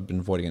game, so I've been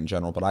avoiding it in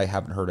general, but I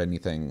haven't heard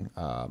anything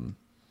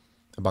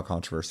about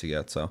controversy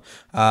yet. So,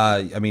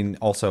 I mean,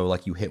 also,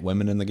 like, you hit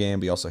women in the game,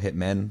 but you also hit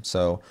men,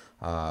 so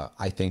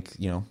I think,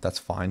 you know, that's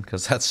fine,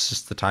 because that's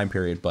just the time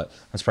period, but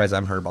I'm surprised I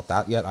haven't heard about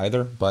that yet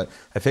either. But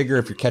I figure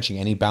if you're catching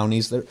any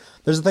bounties,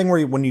 there's a thing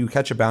where when you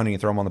catch a bounty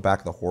and throw them on the back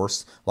of the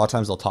horse, a lot of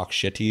times they'll talk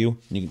shit to you,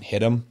 and you can hit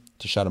them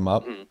to shut them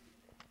up.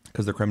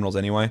 Because they're criminals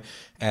anyway,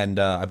 and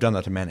I've done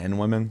that to men and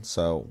women.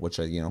 So, which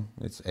you know,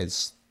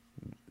 it's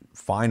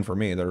fine for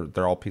me.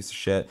 They're all piece of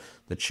shit.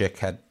 The chick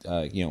had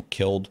you know,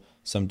 killed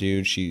some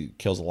dude. She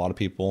kills a lot of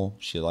people.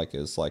 She like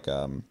is like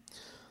a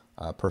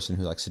person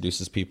who like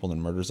seduces people and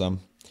then murders them.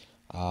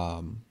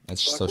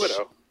 It's just like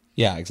so.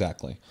 Yeah,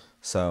 exactly.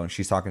 So and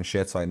she's talking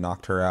shit. So I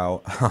knocked her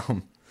out,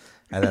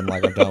 and then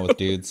like I'm done with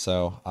dudes.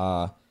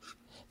 So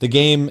The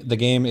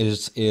game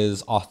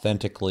is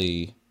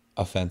authentically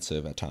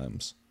offensive at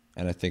times,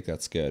 and I think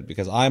that's good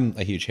because I'm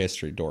a huge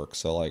history dork.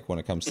 So like when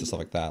it comes to stuff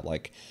like that,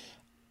 like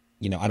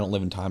I don't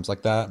live in times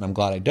like that, and I'm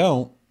glad I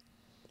don't.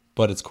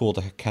 But it's cool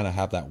to kind of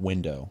have that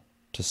window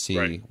to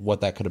see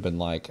what that could have been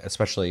like,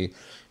 especially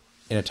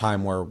in a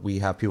time where we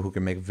have people who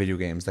can make video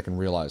games that can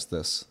realize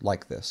this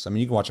like this. I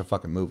mean, you can watch a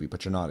fucking movie,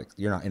 but you're not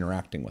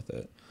interacting with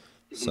it.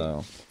 So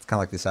it's kind of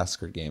like the Assassin's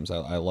Creed games.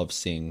 I love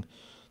seeing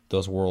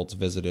those worlds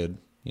visited,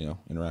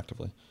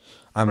 interactively.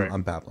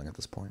 I'm babbling at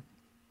this point.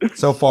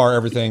 So far,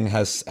 everything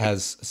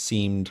has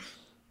seemed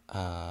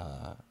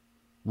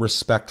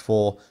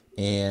respectful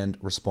and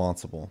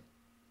responsible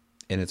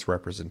in its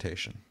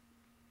representation.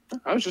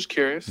 I was just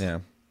curious. Yeah.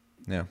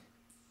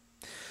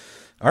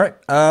 All right.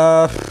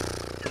 Got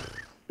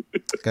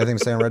anything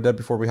to say on Red Dead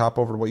before we hop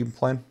over to what you've been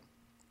playing?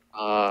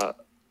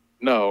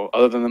 No,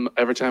 other than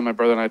every time my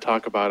brother and I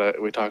talk about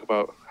it, we talk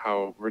about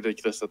how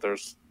ridiculous that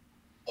there's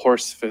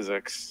horse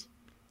physics,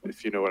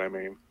 if you know what I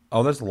mean.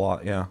 Oh, there's a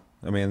lot. Yeah.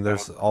 I mean,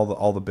 there's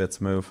all the bits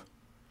move.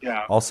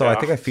 Yeah. Also, I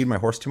think I feed my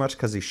horse too much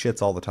because he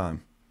shits all the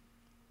time.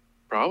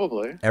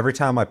 Probably. Every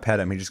time I pet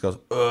him, he just goes,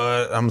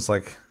 ugh. I'm just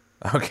like,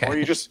 okay. Or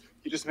you just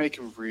make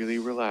him really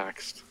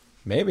relaxed.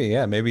 Maybe,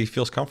 yeah. Maybe he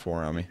feels comfortable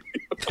around me.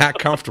 That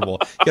comfortable.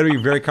 You gotta be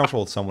very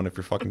comfortable with someone if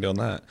you're fucking doing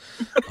that.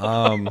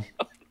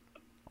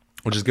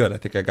 Which is good. I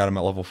think I got him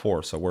at level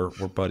 4, so we're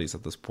buddies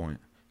at this point.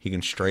 He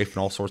can strafe and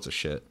all sorts of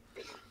shit.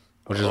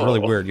 Which is really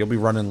weird. You'll be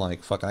running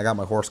like fucking, I got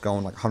my horse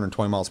going like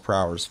 120 miles per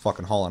hour, just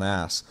fucking hauling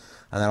ass.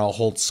 And then I'll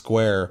hold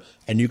square,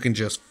 and you can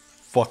just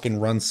fucking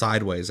run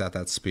sideways at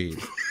that speed.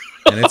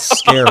 And it's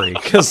scary,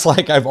 because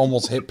like I've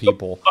almost hit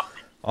people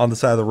on the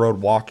side of the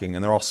road walking,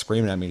 and they're all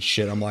screaming at me and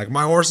shit. I'm like,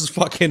 my horse is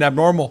fucking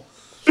abnormal.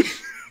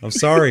 I'm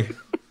sorry.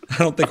 I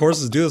don't think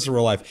horses do this in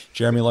real life.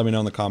 Jeremy, let me know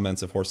in the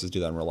comments if horses do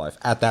that in real life.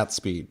 At that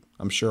speed.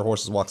 I'm sure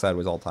horses walk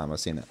sideways all the time. I've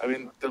seen it. I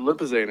mean, the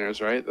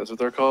Lipizzaners, right? That's what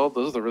they're called.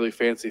 Those are the really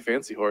fancy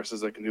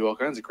horses that can do all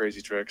kinds of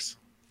crazy tricks.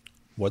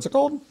 What's it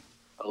called?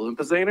 A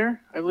Lipizzanner,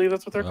 I believe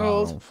that's what they're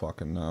called. I don't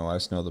fucking know. I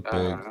just know the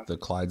the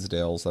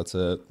Clydesdales. That's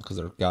it. Because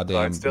they're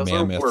goddamn Clydesdales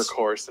mammoths. are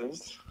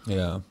workhorses.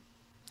 Yeah.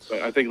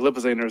 But I think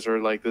Lipizzaners are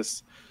like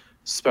this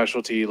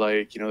specialty,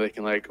 like, they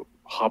can like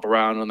hop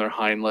around on their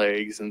hind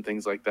legs and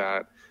things like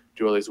that.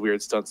 Do all these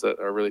weird stunts that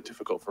are really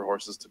difficult for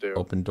horses to do.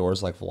 Open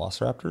doors like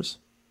velociraptors?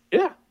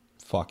 Yeah.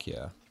 Fuck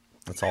yeah.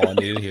 That's all I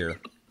needed to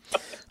hear.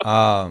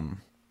 Yeah,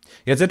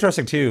 it's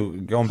interesting too,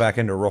 going back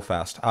into it real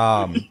fast.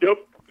 Yep.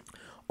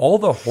 All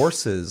the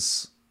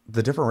horses,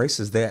 the different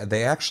races,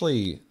 they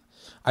actually,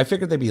 I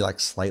figured they'd be like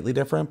slightly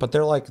different, but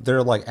they're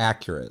like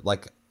accurate.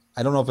 Like,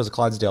 I don't know if it was a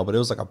Clydesdale, but it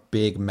was like a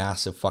big,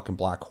 massive fucking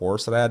black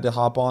horse that I had to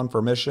hop on for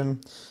a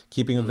mission,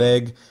 keeping it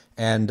vague.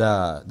 And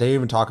they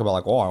even talk about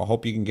like, oh, I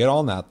hope you can get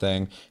on that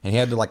thing. And he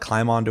had to like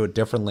climb onto it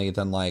differently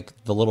than like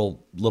the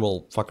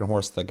little fucking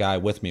horse the guy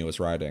with me was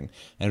riding. And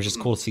it was just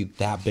cool to see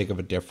that big of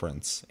a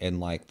difference in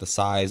like the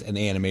size and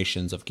the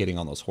animations of getting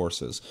on those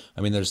horses.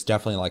 I mean, there's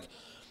definitely like,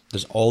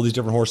 there's all these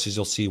different horses.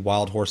 You'll see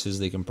wild horses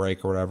they can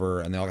break or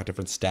whatever, and they all got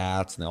different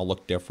stats, and they all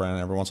look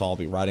different. Every once in a while I'll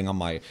be riding on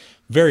my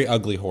very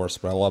ugly horse,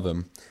 but I love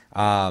him.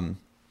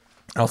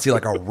 I'll see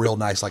like a real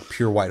nice, like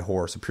pure white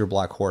horse, a pure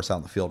black horse out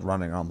in the field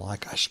running. And I'm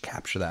like, I should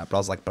capture that. But I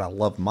was like, but I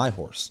love my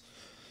horse.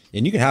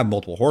 And you can have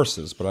multiple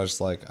horses, but I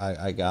just like,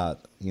 I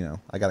got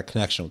a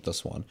connection with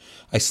this one.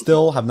 I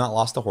still have not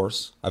lost a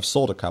horse. I've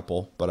sold a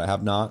couple, but I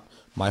have not.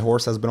 My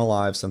horse has been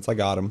alive since I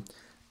got him,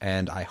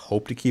 and I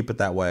hope to keep it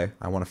that way.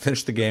 I want to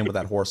finish the game with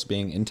that horse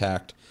being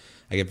intact.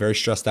 I get very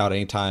stressed out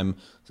anytime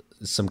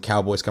some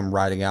cowboys come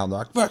riding out and they're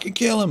like, fucking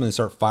kill him, and they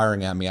start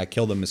firing at me. I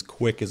kill them as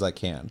quick as I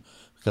can,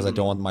 because I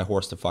don't want my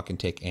horse to fucking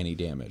take any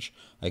damage.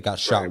 I got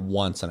shot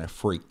once and I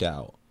freaked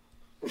out.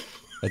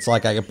 It's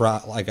like I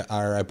bought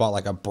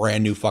like a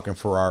brand new fucking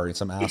Ferrari, and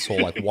some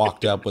asshole like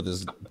walked up with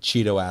his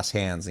Cheeto ass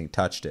hands and he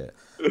touched it.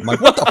 I'm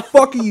like, what the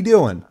fuck are you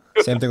doing?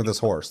 Same thing with this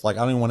horse. Like, I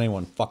don't even want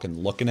anyone fucking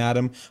looking at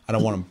him. I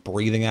don't want him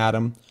breathing at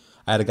him.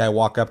 I had a guy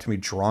walk up to me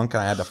drunk,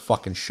 and I had to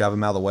fucking shove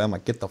him out of the way. I'm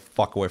like, get the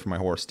fuck away from my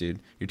horse, dude.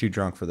 You're too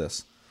drunk for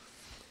this.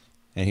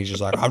 And he's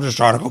just like, I'm just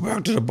trying to go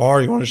back to the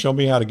bar. You want to show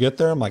me how to get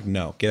there? I'm like,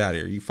 no, get out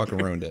of here. You fucking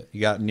ruined it. You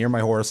got near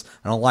my horse.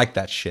 I don't like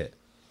that shit.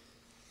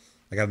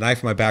 I got a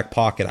knife in my back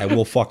pocket. I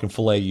will fucking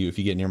fillet you if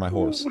you get near my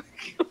horse.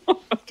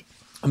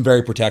 I'm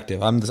very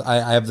protective.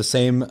 I have the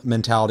same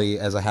mentality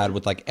as I had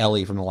with like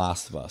Ellie from The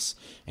Last of Us.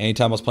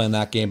 Anytime I was playing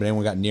that game, but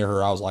anyone got near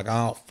her, I was like,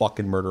 I'll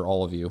fucking murder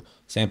all of you.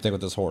 Same thing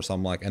with this horse.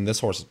 I'm like, and this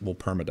horse will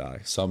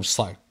perma-die. So I'm just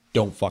like,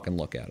 don't fucking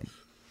look at him.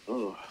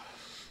 Ugh.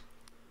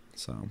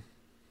 So,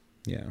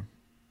 yeah.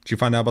 Did you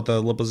find out about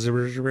the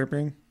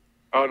Lipizzanner?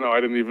 Oh no,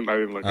 I didn't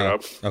look it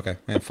up. Okay,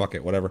 man, fuck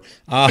it, whatever.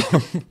 Let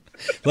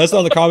us know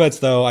in the comments,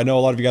 though. I know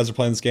a lot of you guys are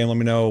playing this game. Let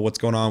me know what's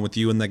going on with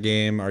you in the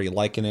game. Are you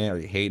liking it? Are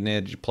you hating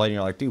it? Did you play and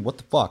you're like, dude, what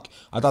the fuck?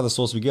 I thought this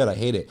was supposed to be good. I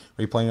hate it.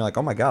 Are you playing and you're like,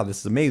 oh my god, this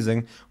is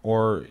amazing?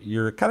 Or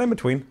you're kind of in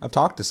between. I've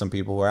talked to some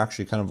people who are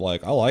actually kind of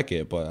like, I like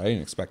it, but I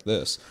didn't expect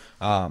this.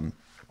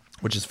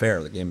 Which is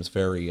fair. The game is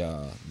very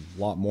a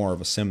lot more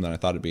of a sim than I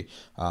thought it'd be.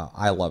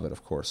 I love it,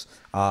 of course.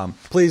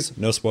 Please,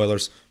 no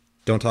spoilers.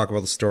 Don't talk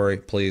about the story,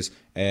 please.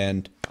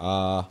 And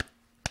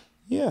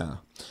yeah,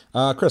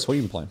 Chris, what have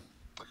you been playing?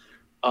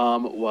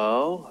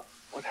 Well,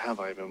 what have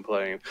I been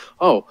playing?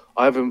 Oh,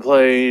 I've been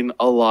playing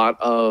a lot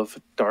of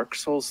Dark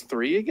Souls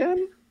 3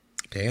 again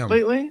Damn.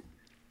 lately.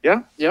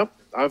 Yeah, yep.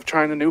 I'm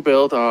trying a new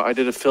build. I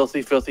did a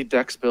filthy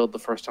Dex build the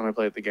first time I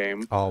played the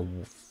game. Oh,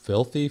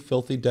 filthy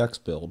Dex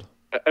build.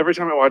 Every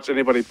time I watch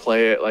anybody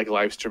play it, like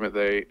live stream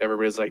it,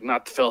 everybody's like,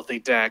 not filthy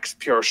Dex,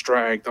 pure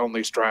strength,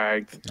 only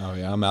strength. Oh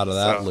yeah, I'm out of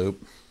that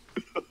loop.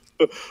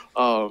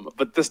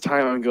 But this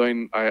time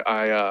I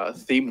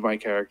themed my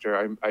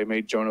character. I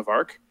made Joan of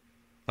Arc.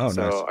 Oh,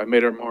 So nice. I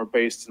made her more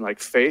based in like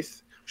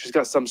faith. She's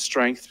got some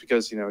strength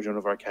because Joan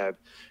of Arc had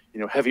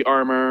heavy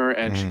armor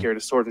and she carried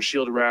a sword and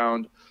shield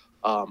around.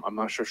 I'm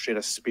not sure if she had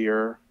a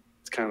spear.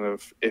 It's kind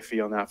of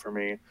iffy on that for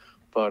me,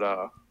 but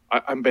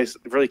I'm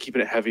basically really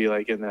keeping it heavy,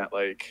 like in that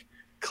like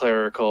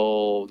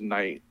clerical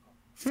knight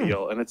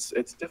feel, and it's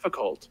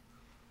difficult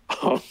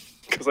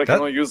because I can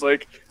only use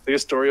like the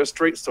Astoria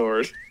straight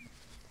sword.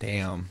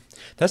 Damn.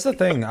 That's the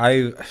thing.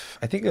 I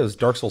think it was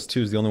Dark Souls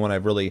 2 is the only one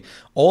I've really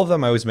all of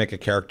them I always make a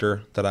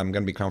character that I'm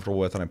gonna be comfortable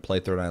with and I play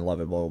through it and I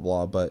love it, blah blah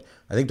blah. But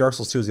I think Dark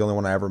Souls 2 is the only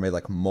one I ever made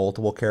like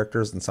multiple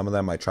characters, and some of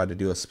them I tried to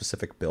do a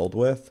specific build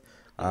with.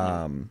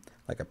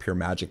 Like a pure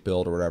magic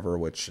build or whatever,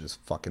 which is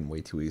fucking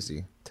way too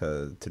easy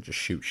to just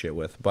shoot shit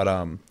with.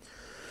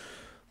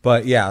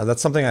 But yeah,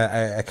 that's something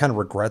I kind of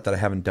regret that I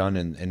haven't done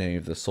in any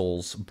of the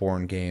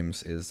Soulsborne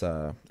games is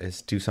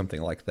do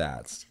something like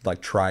that.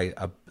 Like try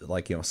a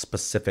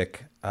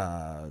specific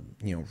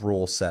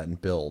rule set and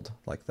build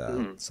like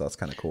that. So that's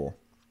kind of cool.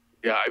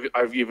 Yeah,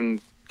 I've even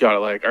got it.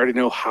 Like I already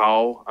know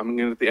how I'm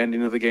gonna at the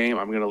ending of the game.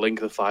 I'm gonna link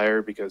the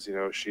fire because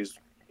she's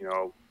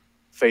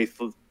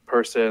faithful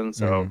person,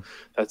 so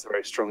that's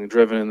very strongly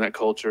driven in that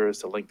culture is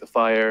to link the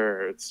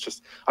fire. It's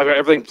just I've got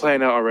everything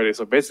planned out already.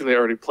 So basically, I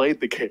already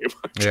played the game.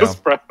 I'm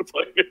just proud of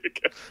playing it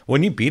again.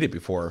 When you beat it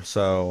before,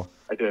 so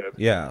I did.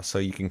 Yeah, so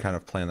you can kind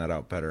of plan that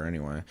out better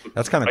anyway.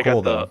 That's kind of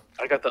cool though.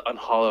 I got the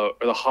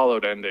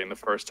hollowed ending the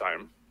first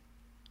time.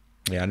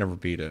 Yeah, I never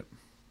beat it.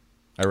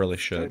 I really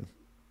should.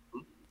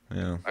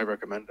 Yeah, I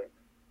recommend it.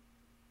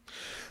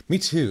 Me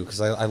too,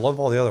 because I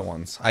love all the other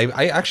ones.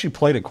 I actually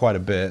played it quite a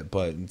bit,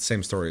 but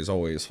same story as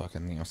always.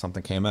 Fucking,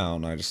 something came out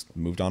and I just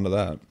moved on to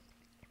that.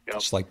 Yep.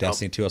 Just like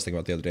Destiny 2, I was thinking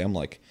about the other day. I'm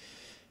like,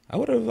 I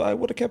would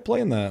have kept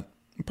playing that.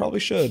 I probably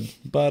should,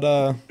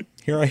 but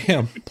here I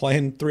am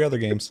playing 3 other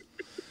games.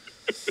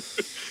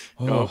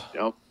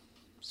 Yep.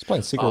 Just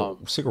playing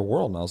Secret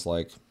World, and I was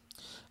like,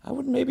 I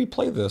would maybe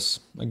play this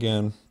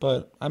again,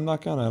 but I'm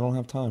not gonna. I don't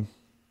have time.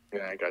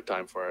 Yeah, I got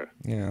time for it.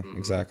 Yeah,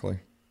 exactly.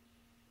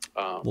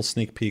 Little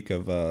sneak peek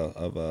of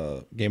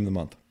game of the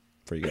month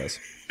for you guys.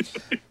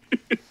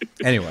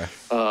 Anyway,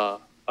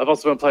 I've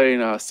also been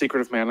playing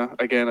Secret of Mana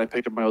again. I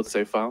picked up my old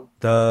save file.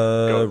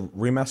 The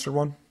remastered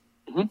one,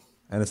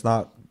 and it's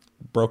not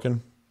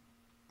broken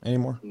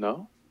anymore.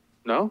 No,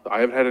 I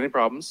haven't had any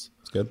problems.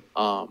 It's good.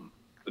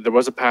 There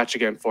was a patch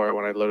again for it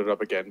when I loaded it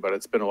up again, but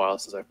it's been a while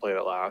since I played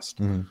it last.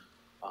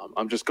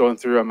 I'm just going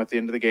through. I'm at the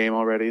end of the game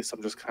already, so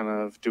I'm just kind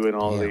of doing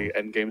all the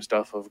end game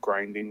stuff of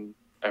grinding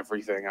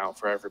everything out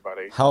for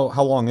everybody. How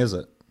long is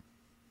it?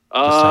 This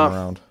time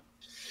around,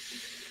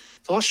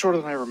 it's a lot shorter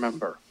than I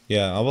remember.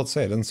 Yeah, I will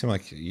say it doesn't seem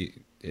like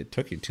it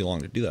took you too long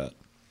to do that.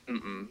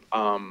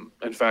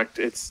 In fact,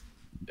 it's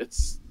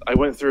I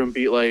went through and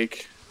beat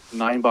like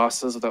 9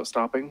 bosses without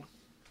stopping.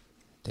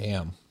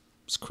 Damn,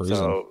 it's crazy.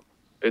 So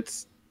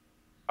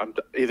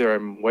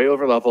I'm way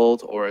over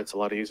leveled or it's a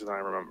lot easier than I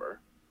remember.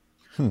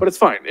 But it's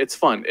fine. It's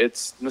fun.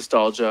 It's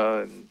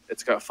nostalgia and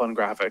it's got fun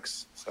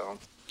graphics. So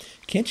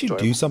can't you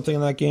do something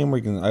in that game where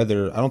you can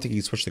either? I don't think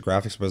you can switch the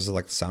graphics, but is it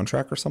like the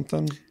soundtrack or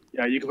something?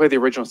 Yeah, you can play the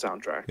original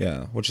soundtrack.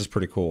 Yeah, which is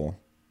pretty cool.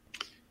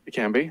 It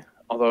can be,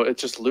 although it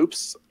just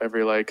loops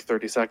every like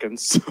 30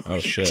 seconds. Oh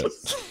shit!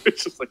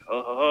 It's just like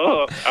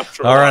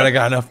after. All right, I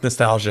got enough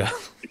nostalgia.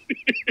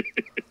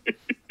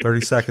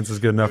 30 seconds is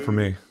good enough for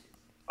me.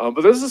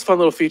 But there's this fun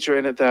little feature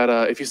in it that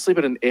if you sleep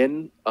at an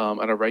inn,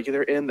 at a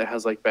regular inn that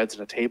has like beds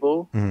and a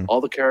table, all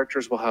the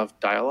characters will have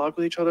dialogue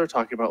with each other,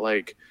 talking about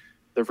like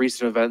the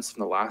recent events from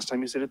the last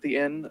time you stayed at the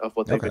inn, of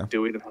what they've been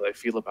doing and how they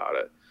feel about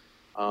it.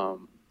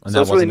 And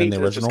so it's really neat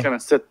to just kind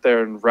of sit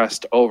there and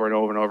rest over and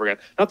over and over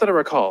again. Not that I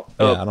recall.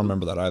 Yeah, I don't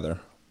remember that either.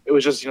 It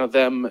was just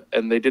them,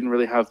 and they didn't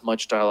really have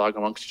much dialogue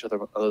amongst each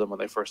other other than when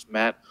they first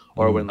met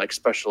or when like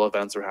special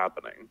events are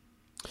happening.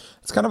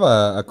 It's kind of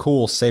a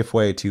cool, safe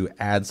way to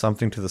add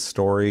something to the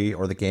story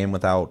or the game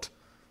without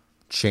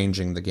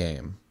changing the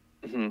game.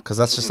 Because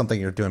that's just something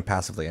you're doing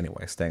passively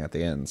anyway, staying at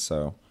the end.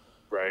 So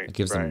it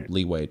gives them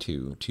leeway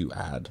to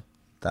add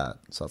that.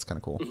 So that's kind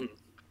of cool.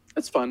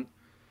 It's fun.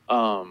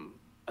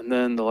 And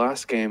then the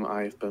last game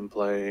I've been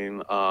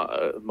playing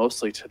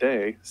mostly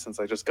today, since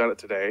I just got it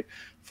today,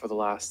 for the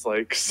last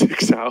like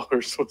 6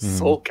 hours was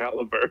Soul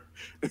Calibur.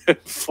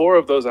 4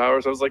 of those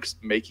hours I was like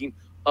making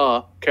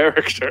a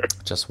character.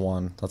 Just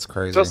one. That's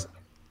crazy. Just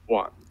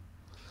one.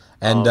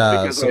 And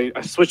because I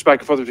switched back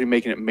and forth between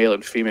making it male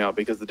and female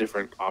because of the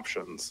different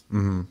options.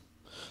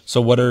 So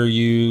what are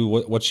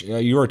you?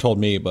 You already told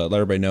me, but let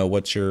everybody know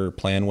what's your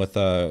plan with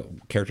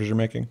characters you're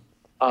making.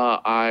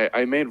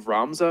 I made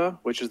Ramza,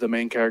 which is the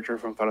main character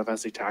from Final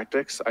Fantasy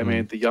Tactics. I Mm.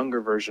 made the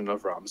younger version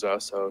of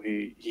Ramza, so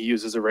he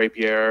uses a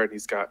rapier and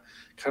he's got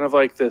kind of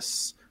like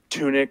this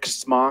tunic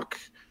smock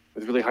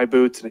with really high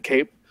boots and a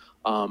cape.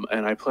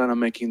 And I plan on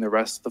making the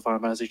rest of the Final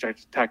Fantasy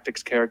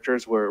Tactics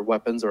characters where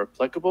weapons are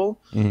applicable.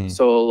 Mm.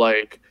 So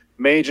like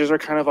mages are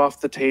kind of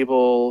off the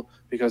table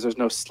because there's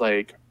no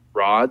like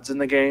rods in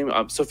the game.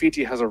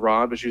 Sofiti has a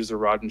rod, but she uses a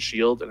rod and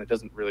shield, and it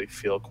doesn't really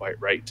feel quite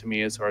right to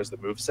me as far as the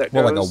moveset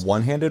What, goes. like a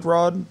one-handed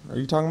rod? Are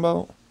you talking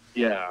about?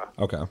 Yeah,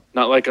 Okay.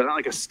 not like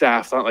a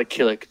staff, not like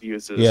Killick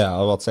uses. Yeah, I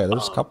was about to say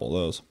there's a couple of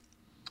those.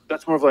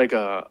 That's more of like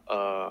a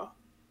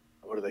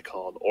what are they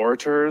called?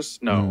 Orators?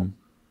 No,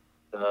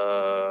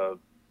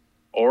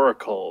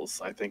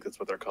 oracles. I think that's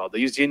what they're called. They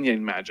use yin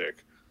yang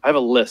magic. I have a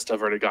list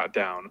I've already got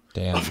down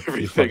Damn, of you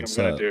everything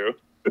fucking I'm gonna do.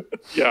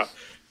 Yeah.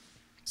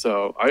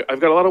 So I've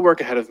got a lot of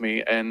work ahead of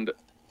me, and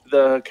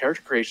the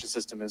character creation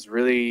system is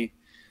really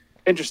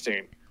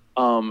interesting.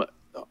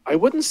 I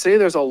wouldn't say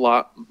there's a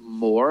lot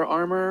more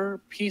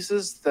armor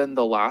pieces than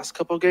the last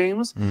couple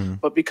games, Mm.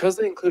 but because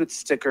they included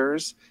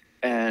stickers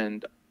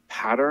and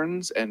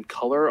patterns and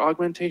color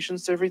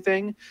augmentations to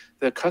everything,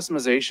 the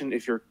customization,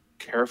 if you're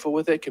careful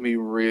with it, can be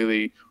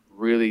really,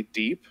 really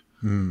deep.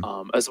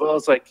 Mm. As well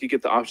as like you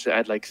get the option to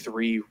add like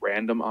 3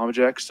 random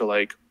objects. So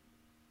like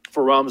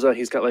for Ramza,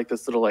 he's got like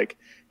this little like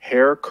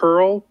hair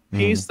curl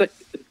piece that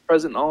is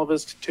present in all of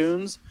his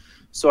tunes.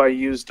 So I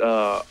used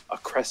a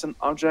crescent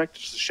object,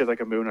 just shaped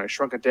like a moon. And I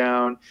shrunk it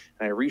down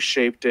and I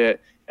reshaped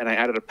it and I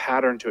added a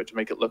pattern to it to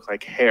make it look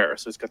like hair.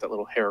 So it's got that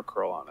little hair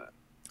curl on it.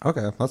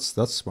 Okay,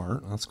 that's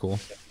smart. That's cool.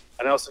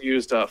 And I also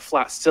used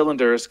flat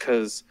cylinders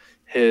because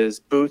his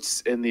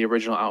boots in the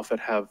original outfit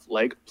have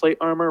leg plate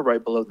armor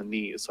right below the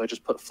knees. So I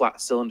just put flat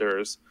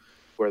cylinders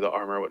where the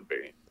armor would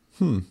be.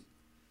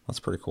 That's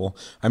pretty cool.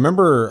 I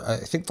remember, I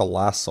think the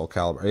last Soul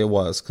Calibur, it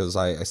was, because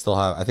I still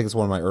have, I think it's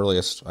one of my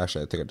earliest,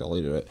 actually, I think I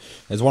deleted it.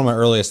 It's one of my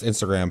earliest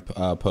Instagram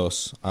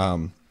posts.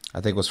 I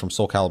think it was from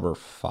Soul Calibur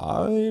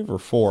 5 or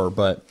 4,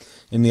 but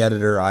in the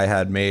editor, I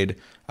had made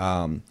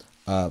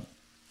a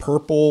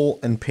purple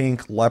and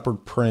pink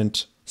leopard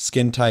print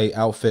skin tight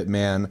outfit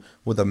man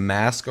with a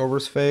mask over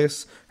his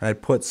face, and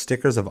I'd put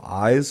stickers of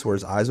eyes where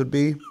his eyes would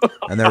be,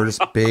 and they were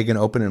just big and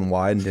open and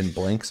wide and didn't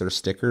blink, so they're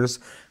stickers.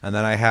 And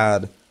then I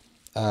had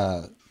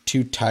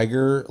 2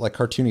 tiger, like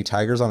cartoony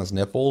tigers on his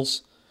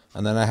nipples,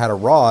 and then I had a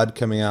rod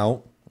coming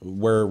out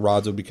where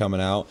rods would be coming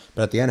out,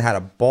 but at the end had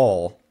a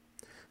ball,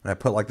 and I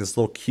put like this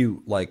little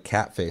cute like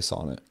cat face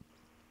on it.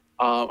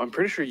 I'm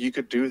pretty sure you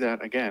could do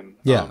that again.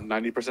 Yeah.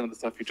 90% of the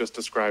stuff you just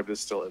described is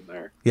still in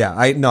there. Yeah,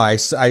 I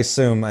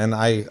assume, and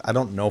I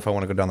don't know if I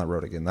want to go down that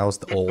road again. That was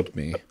the old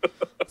me.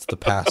 It's the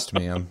past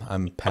me.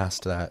 I'm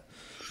past that.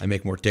 I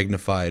make more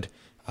dignified,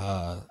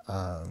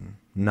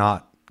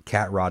 not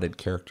cat rotted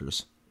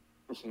characters.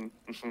 I'm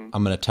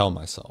gonna tell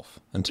myself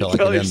until I Tell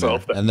get in there,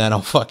 yourself that. and then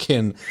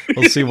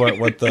we'll see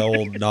what the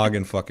old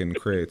noggin fucking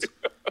creates.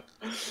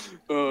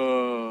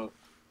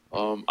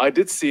 I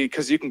did see,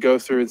 because you can go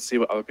through and see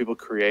what other people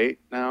create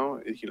now.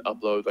 You can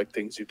upload like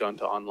things you've done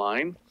to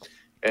online.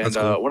 And That's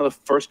cool. one of the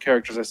first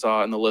characters I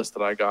saw in the list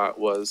that I got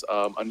was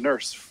a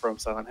nurse from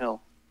Silent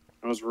Hill.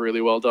 It was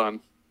really well done.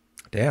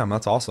 Damn,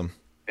 that's awesome.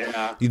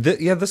 Yeah.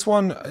 Yeah, this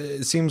one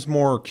it seems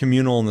more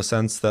communal in the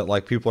sense that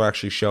like people are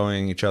actually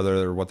showing each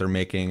other what they're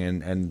making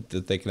and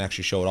that they can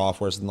actually show it off.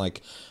 Whereas in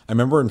like I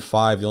remember in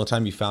 5, the only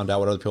time you found out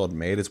what other people had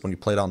made is when you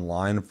played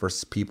online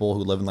versus people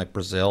who live in like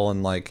Brazil,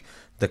 and like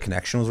the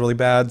connection was really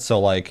bad. So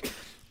like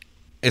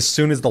as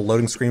soon as the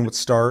loading screen would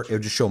start, it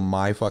would just show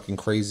my fucking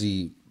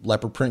crazy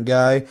leopard print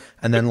guy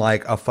and then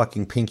like a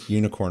fucking pink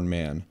unicorn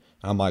man.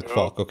 I'm like,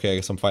 fuck, okay, I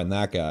guess I'm fighting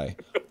that guy.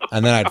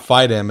 And then I'd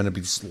fight him, and it'd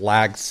be just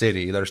lag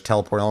city. There's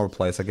teleporting all over the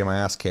place. I'd get my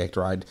ass kicked,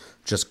 or I'd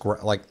just,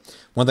 like,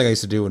 one thing I used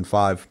to do in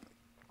 5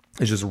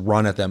 is just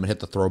run at them and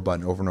hit the throw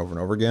button over and over and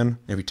over again.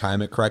 If you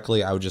time it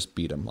correctly, I would just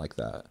beat them like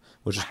that,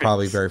 which is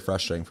probably very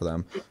frustrating for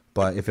them.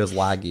 But if it was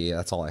laggy,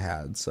 that's all I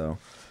had, so.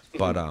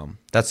 But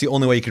that's the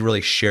only way you could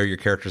really share your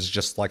characters, is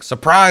just like,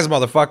 surprise,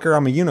 motherfucker,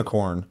 I'm a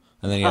unicorn.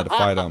 And then you had to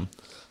fight them.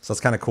 So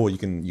that's kind of cool. You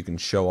can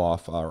show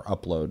off or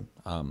upload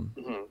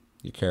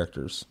your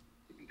characters.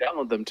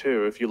 Download them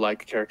too if you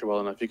like a character well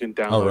enough. You can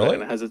download really? it,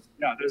 and it has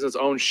there's its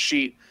own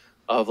sheet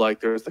of like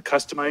there's the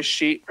customized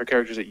sheet for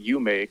characters that you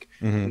make,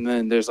 and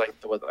then there's like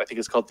what I think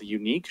is called the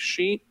unique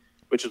sheet,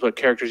 which is what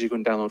characters you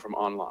can download from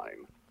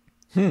online.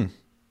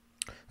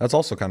 That's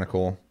also kind of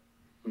cool.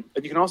 And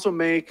you can also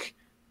make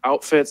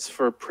outfits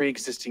for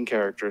pre-existing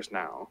characters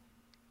now.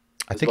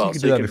 I as think well. you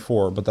could So do you that can-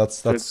 before, but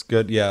that's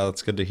good. Yeah,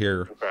 that's good to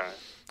hear. Okay.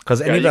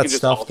 Because Yeah, any of you that can just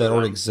stuff alter that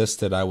already them.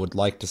 existed, I would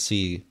like to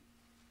see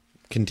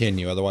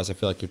continue. Otherwise, I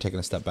feel like you're taking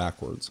a step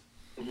backwards.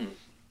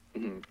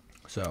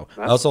 So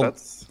I also,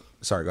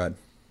 sorry, go ahead.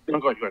 No,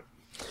 go ahead.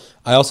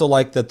 I also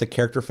like that the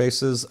character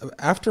faces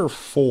after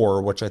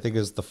 4, which I think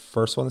is the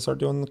first one they started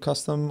doing the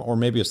custom, or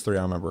maybe it's 3.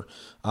 I don't remember.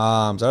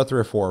 It's either 3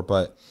 or 4,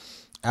 but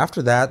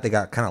After that, they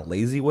got kind of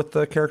lazy with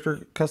the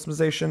character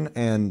customization,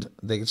 and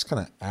they just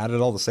kind of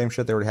added all the same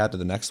shit they already had to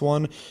the next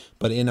one.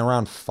 But in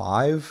around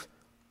 5,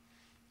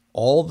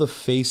 all the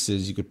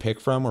faces you could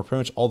pick from were pretty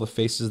much all the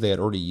faces they had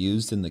already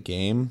used in the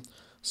game.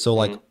 So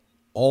like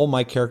all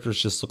my characters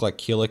just look like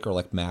Keelik or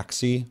like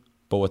Maxi,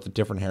 but with a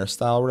different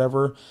hairstyle or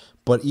whatever.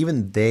 But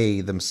even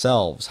they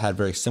themselves had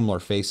very similar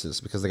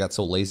faces because they got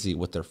so lazy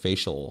with their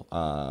facial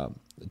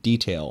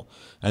detail.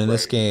 And in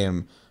this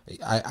game,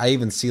 I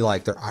even see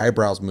like their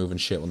eyebrows move and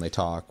shit when they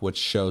talk, which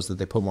shows that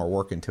they put more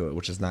work into it,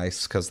 which is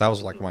nice because that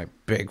was like my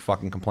big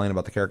fucking complaint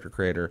about the character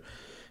creator.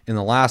 In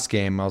the last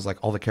game, I was like,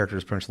 all the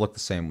characters pretty much look the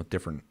same with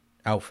different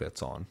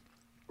outfits on.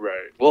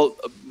 Right. Well,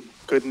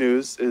 good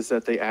news is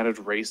that they added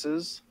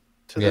races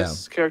to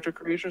this character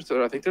creation.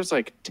 So I think there's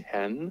like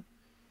 10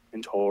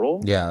 in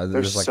total. Yeah,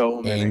 there's like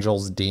so many.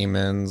 angels,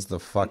 demons, the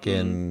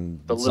fucking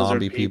The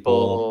zombie lizard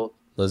people,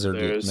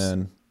 lizard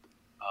men.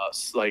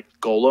 Like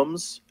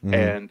golems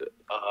and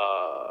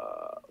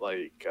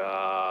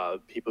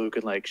people who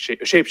can like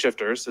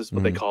shapeshifters is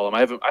what they call them. I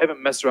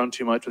haven't messed around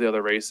too much with the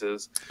other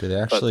races. Do they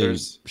actually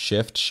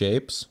shift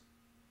shapes?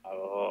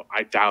 Oh,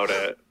 I doubt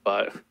it,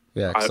 but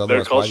yeah,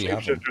 they're called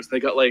shapeshifters.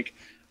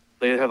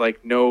 They have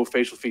like no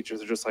facial features.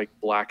 They're just like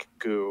black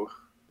goo.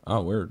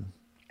 Oh, weird.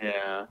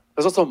 Yeah,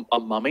 there's also a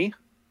mummy.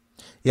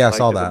 Yeah, I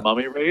saw that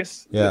mummy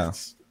race. Yeah,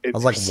 I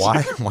was like,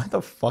 why? Why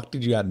the fuck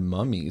did you add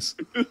mummies?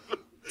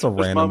 It's a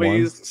random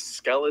mummies, one.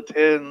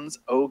 Skeletons,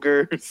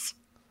 ogres.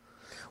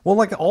 Well,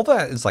 like all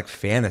that is like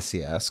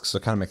fantasy-esque, so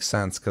it kind of makes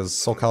sense because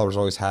Soul Calibur's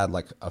always had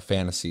like a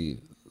fantasy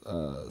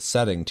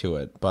setting to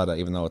it, but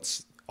even though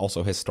it's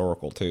also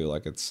historical too,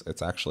 like it's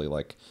actually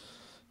like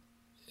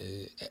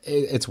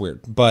it's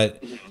weird.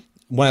 But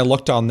when I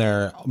looked on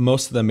there,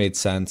 most of them made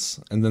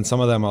sense, and then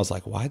some of them I was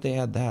like, why'd they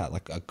add that?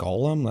 Like a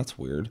golem? That's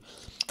weird.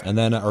 And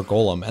then or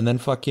golem, and then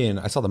fucking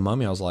I saw the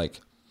mummy. I was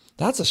like,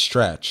 that's a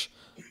stretch.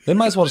 They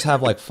might as well just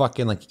have like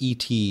fucking like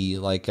E.T.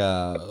 like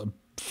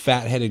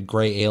fat-headed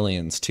gray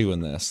aliens too in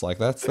this. Like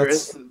there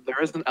is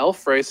an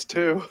elf race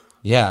too.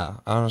 Yeah,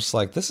 I was just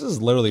like, this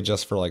is literally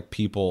just for like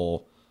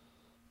people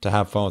to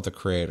have fun with the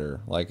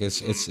creator. Like it's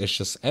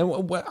just, and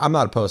I'm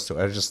not opposed to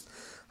it.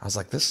 I was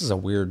like, this is a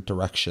weird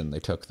direction they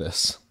took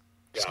this.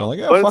 Just going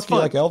like, yeah, fuck you,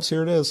 like elves.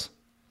 Here it is.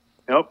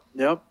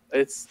 Yep.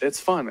 It's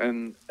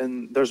fun,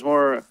 and there's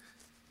more.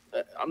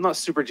 I'm not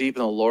super deep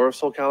in the lore of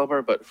Soul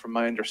Calibur, but from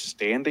my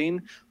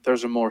understanding,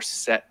 there's a more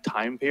set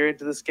time period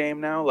to this game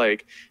now.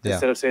 Like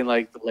instead of saying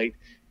like the late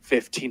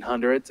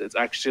 1500s, it's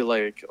actually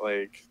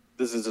like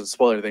this isn't a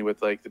spoiler thing,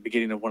 but like the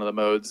beginning of one of the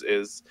modes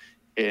is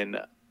in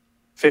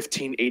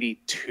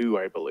 1582,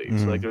 I believe.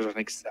 So like there's an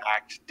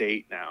exact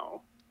date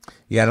now.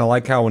 Yeah, and I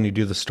like how when you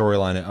do the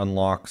storyline, it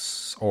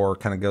unlocks or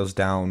kind of goes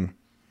down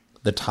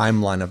the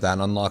timeline of that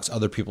and unlocks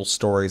other people's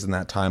stories in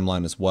that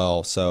timeline as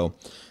well. So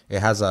it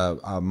has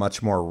a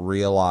much more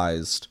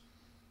realized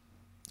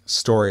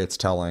story it's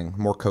telling,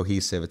 more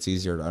cohesive. It's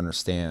easier to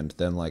understand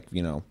than like,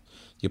 you know,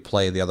 you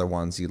play the other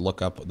ones, you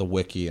look up the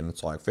wiki and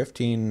it's like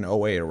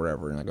 1508 or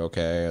whatever. And like,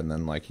 okay. And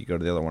then like you go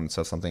to the other one and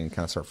says something and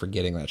kind of start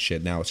forgetting that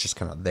shit. Now it's just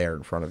kind of there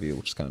in front of you,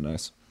 which is kind of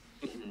nice.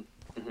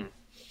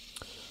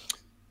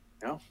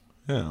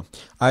 Yeah.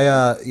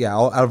 Yeah.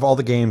 Out of all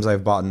the games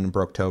I've bought in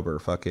Brooktober,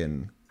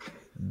 fucking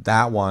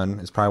that one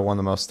is probably one of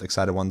the most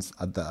excited ones.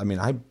 I mean,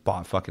 I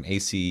bought fucking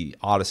AC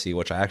Odyssey,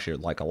 which I actually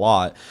like a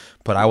lot,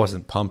 but I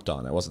wasn't pumped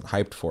on it. I wasn't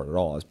hyped for it at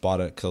all. I just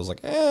bought it because I was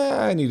like,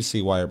 I need to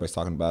see why everybody's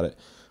talking about it.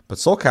 But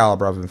Soul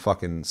Calibur I've been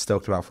fucking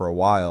stoked about for a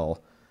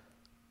while,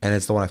 and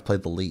it's the one I've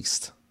played the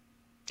least.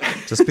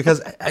 Just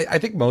because I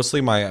think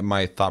mostly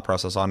my thought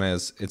process on it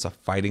is it's a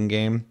fighting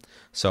game.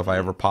 So if I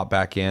ever pop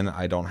back in,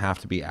 I don't have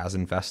to be as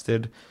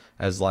invested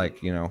as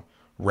like, you know,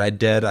 Red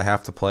Dead I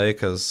have to play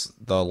because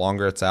the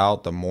longer it's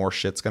out, the more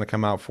shit's going to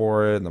come out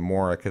for it and the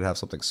more I could have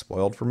something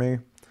spoiled for me.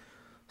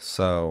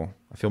 So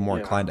I feel more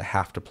inclined to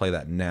have to play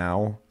that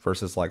now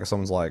versus like if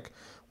someone's like,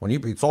 when you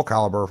beat Soul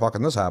Calibur,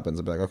 fucking this happens.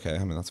 I'd be like, okay, I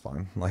mean, that's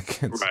fine.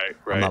 Like, it's, right.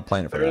 I'm not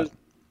playing it for that.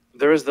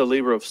 There is the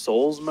Libra of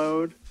Souls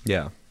mode.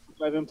 Yeah.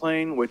 I've been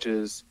playing, which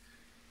is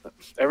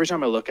every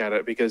time I look at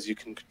it, because you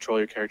can control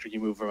your character, you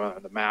move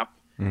around the map.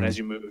 And as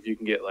you move, you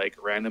can get like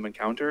random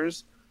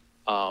encounters.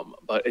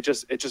 But it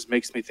just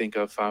makes me think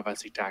of Final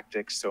Fantasy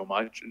Tactics so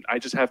much, and I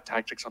just have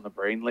Tactics on the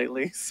brain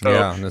lately. So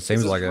yeah, and it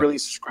seems like really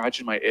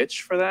scratching my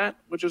itch for that,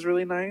 which is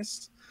really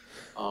nice.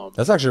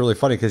 That's actually really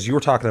funny because you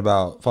were talking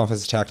about Final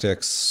Fantasy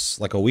Tactics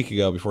like a week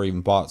ago before you even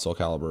bought Soul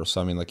Calibur.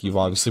 So I mean, like you've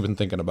obviously been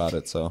thinking about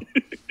it. So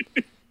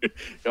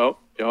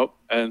yep.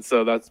 And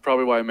so that's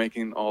probably why I'm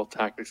making all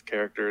Tactics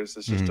characters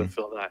is just to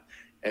fill that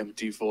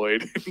empty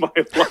void in my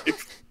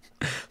life.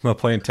 I'm not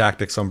playing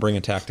Tactics, so I'm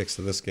bringing Tactics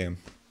to this game.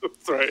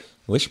 That's right.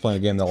 At least you're playing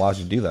a game that allows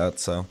you to do that.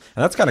 So, and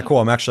that's kind of cool.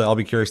 I'll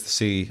be curious to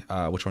see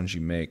which ones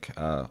you make.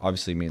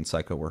 Obviously, me and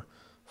Psycho were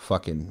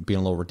fucking being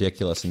a little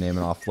ridiculous and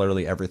naming off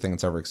literally everything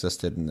that's ever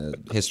existed in the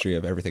history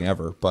of everything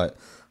ever. But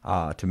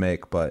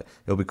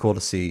it'll be cool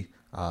to see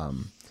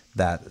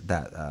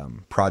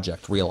that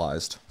project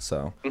realized.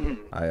 So,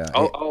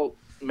 I'll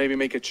maybe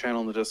make a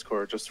channel in the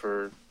Discord just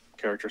for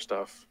character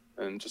stuff.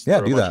 and just Yeah,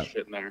 throw do a bunch that. of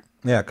shit in there.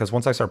 Yeah, because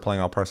once I start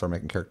playing, I'll probably start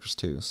making characters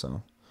too.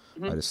 So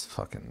Mm-hmm. I just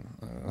fucking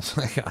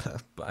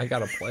I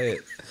gotta play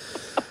it.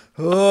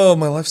 Oh,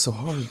 my life's so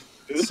hard.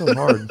 It's so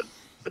hard.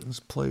 I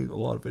just play a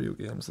lot of video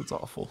games. It's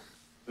awful.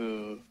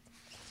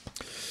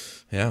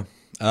 Yeah.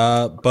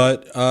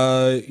 But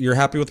you're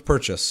happy with the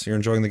purchase. You're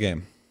enjoying the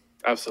game.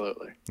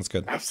 Absolutely. That's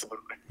good.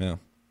 Absolutely. Yeah.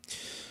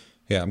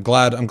 Yeah, I'm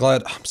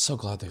so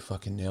glad they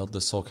fucking nailed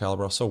the Soul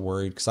Calibur. I was so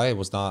worried because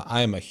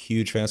I am a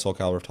huge fan of Soul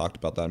Calibur. I've talked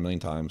about that a million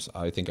times.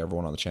 I think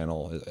everyone on the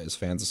channel is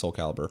fans of Soul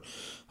Calibur.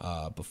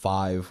 But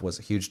 5 was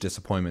a huge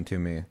disappointment to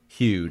me.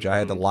 Huge. I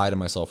had to lie to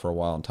myself for a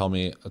while and tell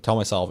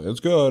myself, it's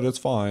good, it's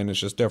fine, it's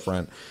just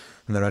different.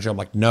 And then eventually I'm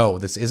like, no,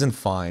 this isn't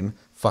fine.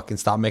 Fucking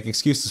stop making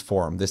excuses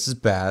for them. This is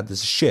bad. This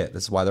is shit.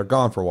 This is why they're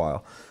gone for a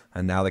while.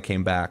 And now they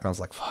came back and I was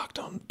like, fuck,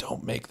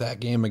 don't make that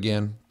game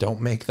again. Don't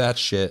make that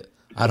shit.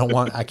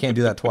 I can't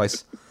do that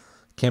twice.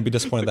 Can't be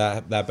disappointed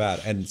that bad.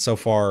 And so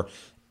far,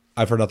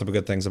 I've heard nothing but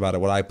good things about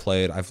it. What I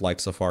played, I've liked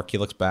so far.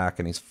 Keelik's back,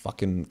 and he's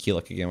fucking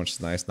Keelik again, which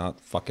is nice.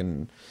 Not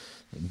fucking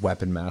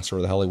Weapon Master,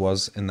 where the hell he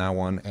was in that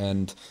one.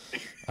 And,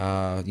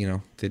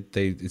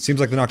 it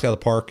seems like they knocked it out of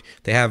the park.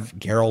 They have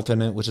Geralt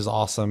in it, which is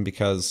awesome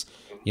because,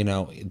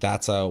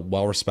 that's a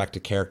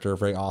well-respected character, a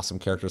very awesome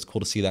character. It's cool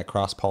to see that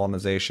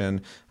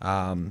cross-pollination.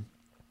 And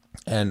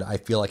I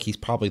feel like he's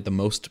probably the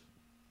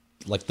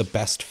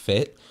best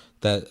fit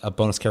that a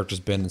bonus character's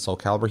been in Soul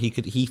Calibur.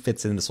 He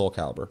fits into Soul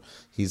Calibur.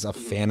 He's a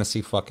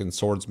fantasy fucking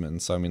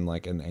swordsman. So I mean,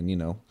 like,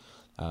 and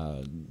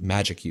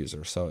magic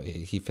user. So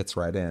he fits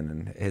right in,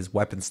 and his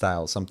weapon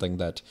style is something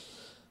that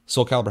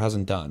Soul Calibur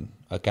hasn't done.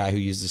 A guy who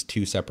uses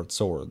 2 separate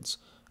swords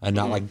and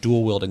not like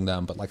dual wielding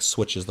them, but like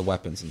switches the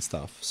weapons and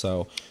stuff.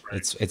 So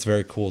it's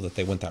very cool that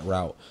they went that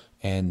route.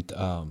 And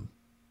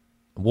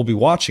we'll be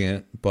watching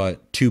it,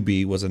 but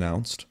 2B was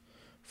announced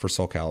for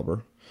Soul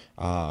Calibur.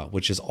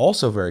 Which is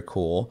also very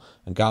cool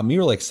and got me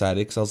really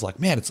excited because I was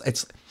like, man,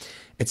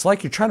 it's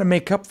like you're trying to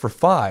make up for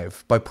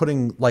 5 by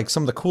putting like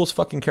some of the coolest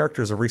fucking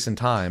characters of recent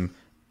time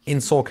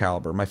in Soul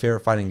Calibur, my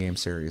favorite fighting game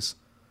series.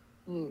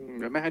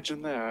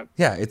 Imagine that.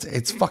 Yeah,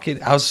 it's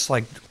fucking. I was just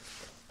like,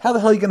 how the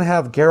hell are you gonna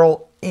have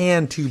Geralt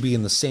and 2B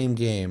in the same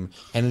game,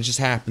 and it just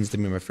happens to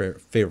be my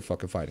favorite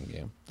fucking fighting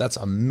game? That's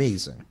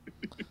amazing.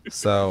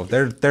 So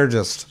they're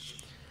just.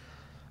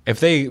 If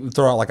they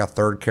throw out like a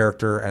third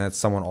character and it's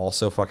someone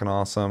also fucking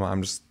awesome,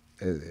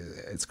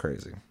 it's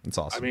crazy. It's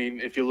awesome. I mean,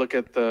 if you look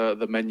at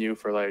the menu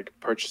for like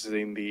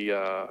purchasing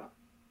the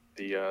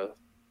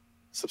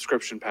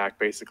subscription pack,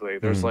 basically,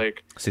 there's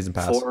like Season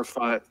Pass. 4 or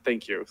 5.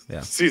 Thank you.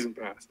 Yeah. Season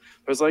Pass.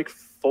 There's like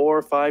 4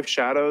 or 5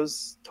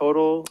 shadows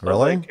total.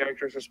 Really? Of, like,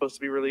 characters are supposed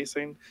to be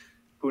releasing.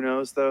 Who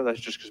knows though? That's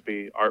just going to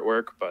be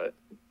artwork, but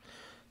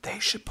they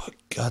should put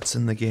Guts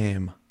in the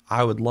game.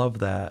 I would love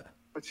that.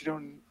 But you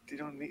don't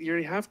need, you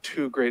already have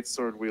 2 great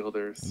sword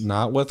wielders.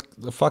 Not with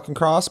the fucking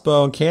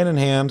crossbow and cannon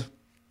hand.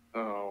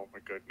 Oh my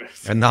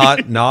goodness. And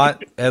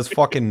not as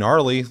fucking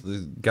gnarly.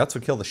 The Guts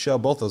would kill the show,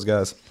 both those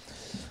guys.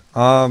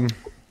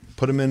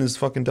 Put him in his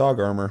fucking dog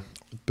armor.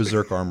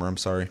 Berserk armor, I'm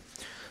sorry.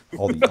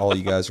 All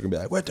you guys are gonna be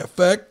like, what the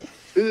fuck?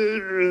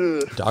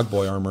 Dog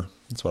boy armor.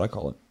 That's what I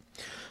call it.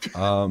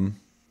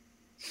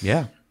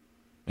 Yeah.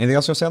 Anything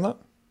else you want to say on that?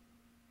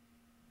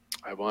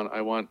 I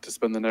want to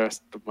spend the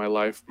rest of my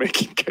life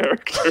making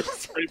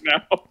characters right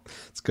now.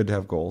 It's good to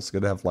have goals.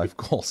 Good to have life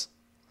goals.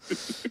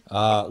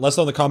 Let us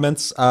know in the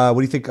comments. What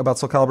do you think about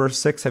Soul Calibur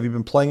 6? Have you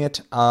been playing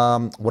it?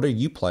 What are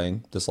you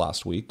playing this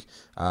last week?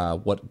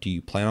 What do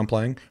you plan on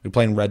playing? Are you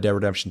playing Red Dead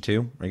Redemption 2?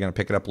 Are you going to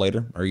pick it up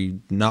later? Are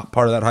you not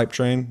part of that hype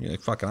train? You're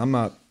like, fucking, I'm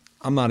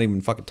not even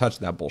fucking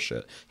touching that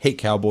bullshit. Hate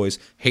cowboys,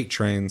 hate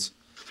trains,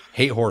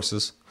 hate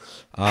horses.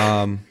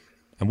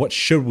 And what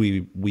should we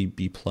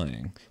be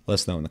playing? Let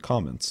us know in the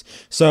comments.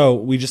 So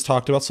we just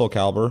talked about Soul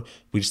Calibur.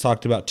 We just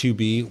talked about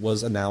 2B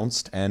was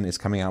announced and is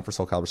coming out for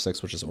Soul Calibur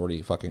 6, which is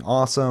already fucking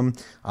awesome.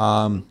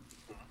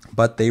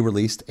 But they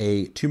released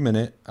a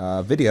 2-minute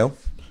video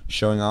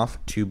showing off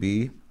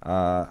 2B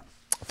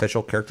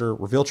official character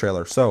reveal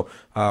trailer. So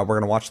we're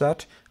going to watch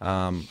that.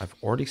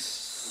 I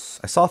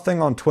saw a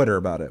thing on Twitter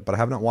about it, but I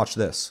have not watched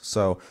this.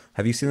 So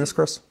have you seen this,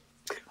 Chris?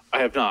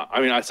 I have not.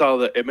 I mean, I saw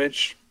the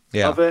image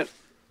of it.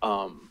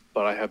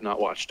 But I have not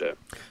watched it.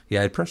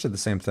 Yeah, I pretty much did the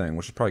same thing,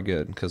 which is probably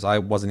good because I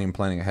wasn't even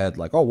planning ahead.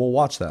 Like, oh, we'll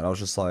watch that. I was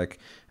just like,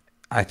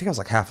 I think I was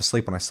like half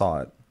asleep when I saw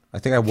it. I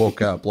think I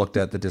woke up, looked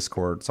at the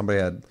Discord. Somebody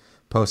had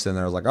posted in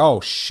there. I was like, oh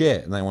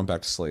shit, and then I went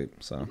back to sleep.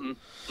 So,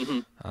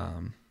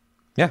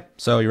 yeah.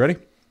 So you ready?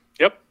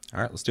 Yep.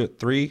 All right, let's do it.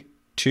 3,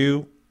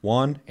 2,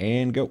 1,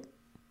 and go.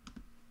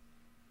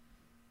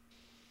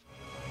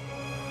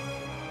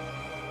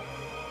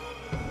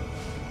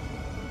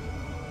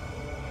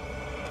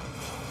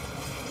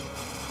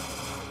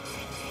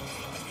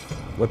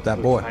 Whip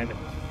that boy.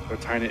 They're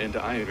tying it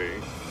into Ivy.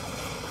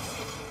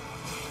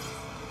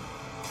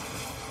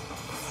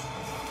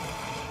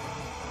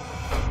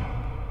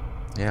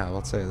 Yeah,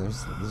 let's say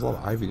there's a lot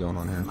of Ivy going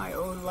on here. My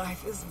own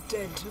life is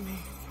dead to me.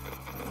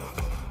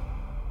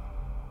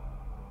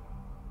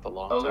 The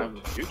long time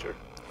in the future.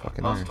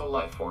 Fucking Hostile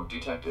life form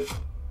detected.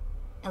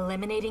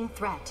 Eliminating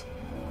threat.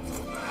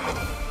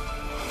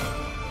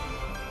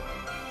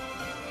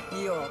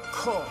 Your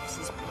corpse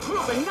is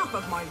proof enough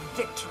of my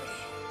victory.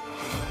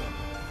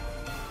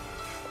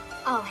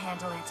 I'll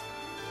handle it.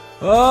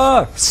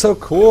 Ah, so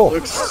cool.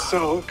 Looks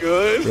so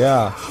good.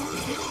 Yeah.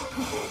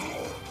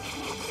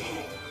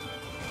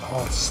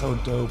 Oh, it's so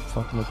dope.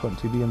 Fucking look putting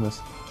 2D in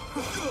this.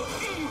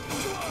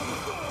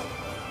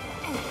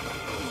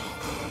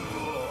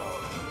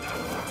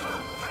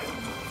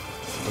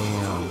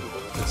 Damn.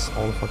 It's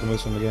all the fucking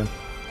moves from the game.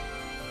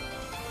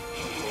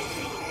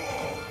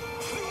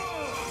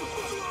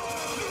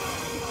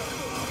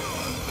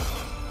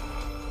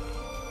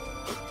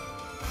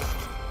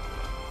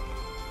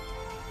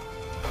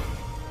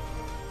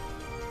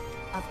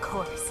 Of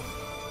course.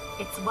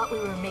 It's what we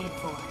were made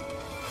for.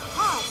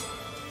 Pause!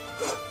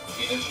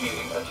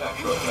 Initiating attack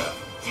roadmap.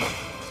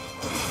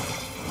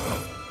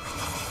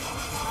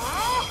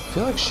 I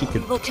feel like she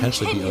could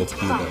potentially be OP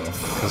though,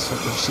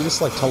 because she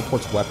just like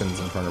teleports weapons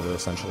in front of her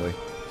essentially.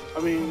 I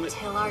mean,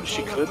 Until our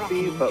she day of could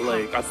be, reckoning but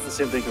like comes. that's the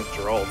same thing with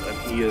Geralt,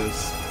 and he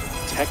is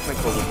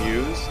technical to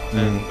use,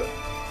 and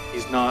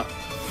he's not.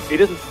 He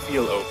doesn't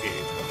feel OP,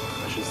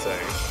 I should say.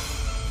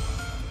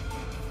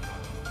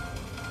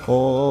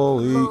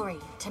 Holy Glory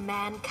to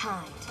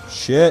mankind.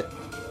 shit!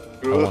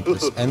 I want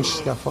this, and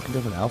she's got fucking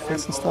different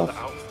outfits and all the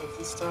stuff. outfits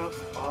and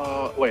stuff.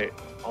 Oh wait,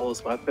 all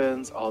those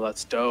weapons. Oh,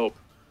 that's dope.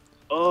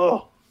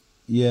 Oh,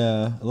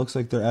 Yeah, it looks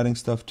like they're adding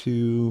stuff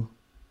to.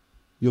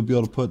 You'll be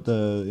able to put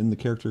in the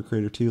character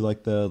creator too,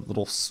 like the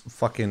little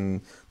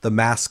fucking the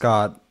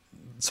mascot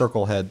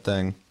circle head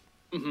thing.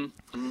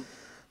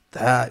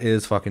 That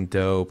is fucking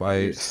dope.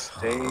 new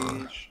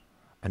stage.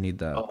 I need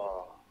that.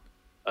 Oh,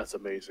 that's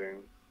amazing.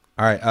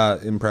 All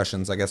right,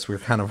 impressions. I guess we're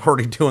kind of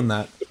already doing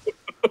that.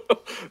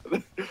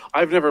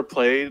 I've never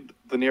played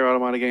the Nier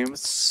Automata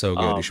games. So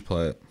good, you should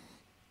play it.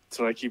 That's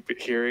what I keep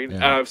hearing.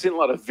 Yeah. I've seen a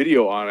lot of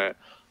video on it,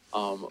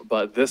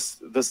 but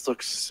this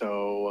looks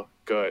so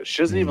good.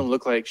 She doesn't even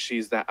look like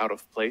she's that out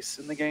of place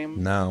in the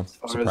game. No, As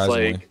far as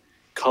surprisingly. like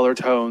color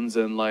tones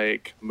and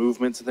like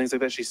movements and things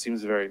like that, she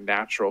seems very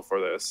natural for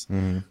this,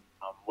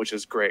 which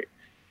is great.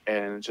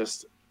 And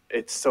just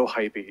it's so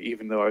hypey.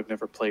 Even though I've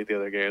never played the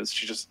other games,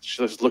 she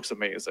just looks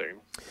amazing.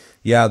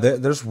 Yeah,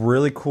 there's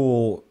really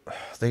cool.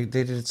 They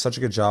did such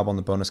a good job on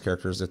the bonus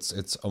characters.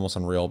 It's almost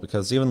unreal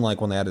because even like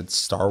when they added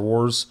Star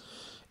Wars,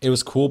 it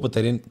was cool, but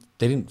they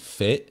didn't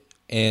fit.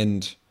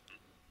 And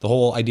the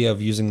whole idea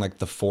of using like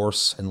the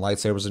Force and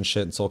lightsabers and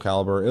shit in Soul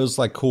Calibur, it was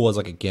like cool as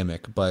like a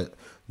gimmick. But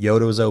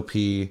Yoda was OP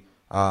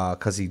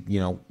because he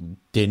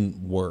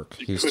didn't work.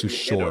 He was too couldn't hit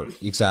short. him.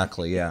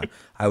 Exactly. Yeah,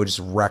 I would just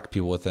wreck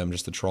people with him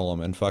just to troll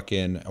him and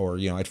fucking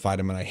I'd fight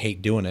him and I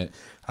hate doing it.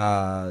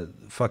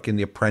 Fucking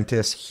the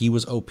Apprentice, he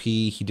was OP.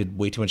 He did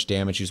way too much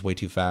damage. He was way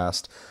too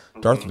fast.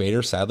 Darth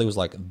Vader, sadly, was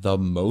like the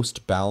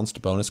most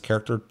balanced bonus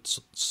character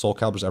Soul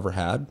Calibur's ever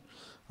had.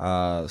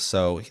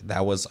 So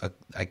that was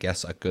I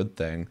guess a good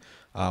thing.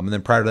 And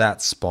then prior to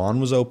that, Spawn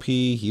was OP.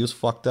 He was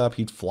fucked up.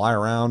 He'd fly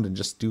around and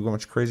just do a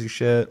bunch of crazy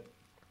shit.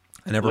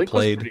 I never Link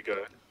played. was pretty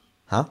good.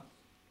 Huh?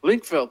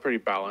 Link felt pretty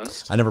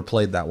balanced. I never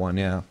played that one.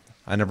 Yeah,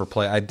 I never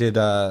played. I did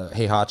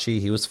Heihachi.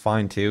 He was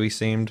fine too. He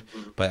seemed,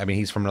 but I mean,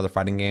 he's from another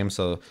fighting game,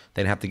 so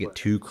they didn't have to get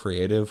too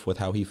creative with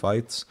how he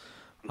fights.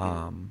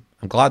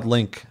 I'm glad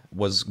Link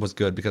was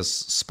good because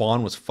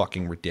Spawn was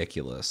fucking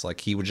ridiculous.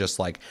 Like he would just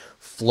like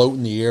float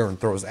in the air and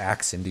throw his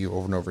axe into you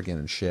over and over again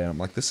and shit. I'm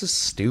like, this is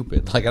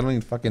stupid. Like I don't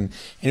even fucking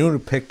anyone who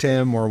picked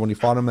him or when he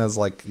fought him as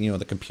like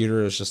the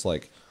computer is just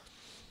like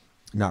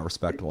not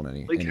respectable in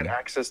any. Link had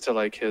access to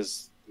like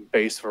his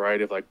base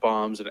variety of like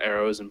bombs and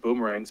arrows and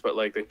boomerangs, but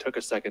like they took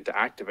a second to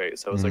activate,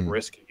 so it was like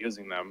risky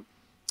using them.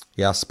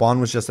 Yeah, Spawn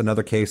was just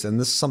another case, and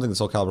this is something that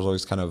Soul Calibur's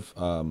always kind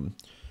of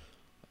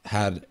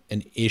had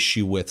an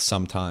issue with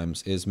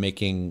sometimes, is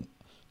making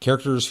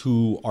characters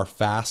who are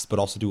fast but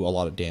also do a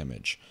lot of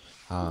damage.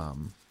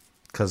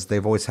 Because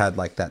they've always had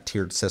like that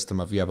tiered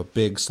system of you have a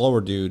big, slower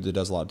dude that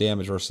does a lot of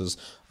damage versus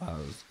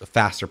a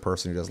faster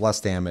person who does less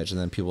damage, and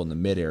then people in the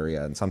mid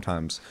area. And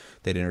sometimes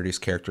they'd introduce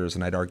characters,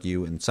 and I'd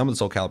argue in some of the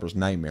Soul Calibur's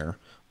Nightmare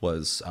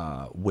was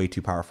way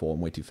too powerful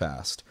and way too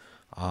fast.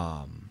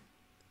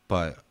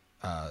 But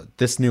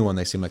this new one,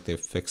 they seem like they've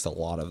fixed a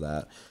lot of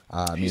that.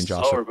 Me He's and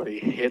Josh. slower, but he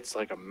hits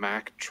like a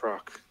Mack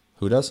truck.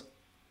 Who does?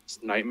 It's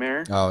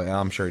Nightmare. Oh, yeah,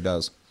 I'm sure he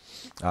does.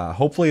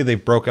 Hopefully they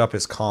broke up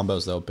his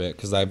combos though a bit,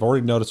 because I've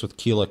already noticed with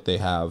Keelik they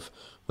have,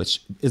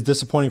 which is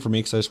disappointing for me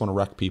because I just want to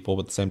wreck people,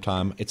 but at the same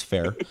time it's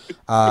fair.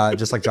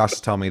 Just like Josh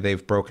was telling me,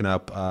 they've broken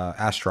up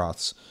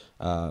Astroth's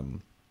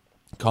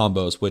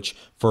combos, which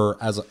for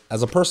as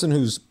a person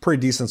who's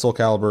pretty decent Soul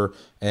Calibur,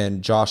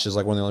 and Josh is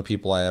like one of the only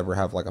people I ever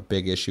have like a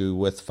big issue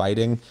with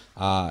fighting.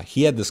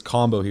 He had this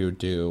combo he would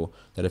do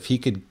that if he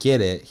could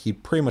get it, he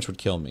pretty much would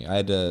kill me. I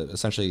had to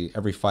essentially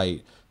every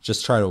fight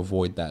just try to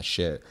avoid that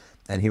shit.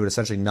 And he would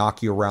essentially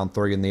knock you around,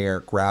 throw you in the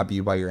air, grab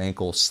you by your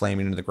ankle, slam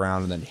you into the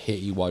ground, and then hit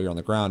you while you're on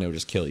the ground. And it would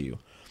just kill you.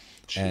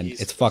 And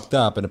Jesus. it's fucked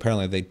up. And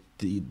apparently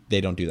they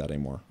don't do that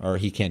anymore, or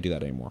he can't do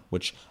that anymore,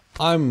 which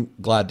I'm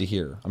glad to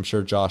hear. I'm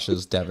sure Josh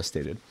is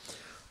devastated.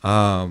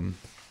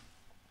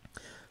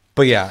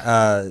 But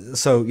yeah,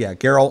 so yeah,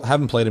 Geralt,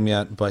 haven't played him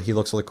yet, but he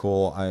looks really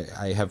cool.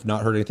 I have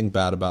not heard anything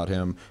bad about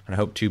him, and I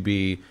hope to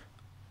be.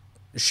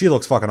 She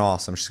looks fucking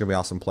awesome. She's gonna be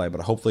awesome to play,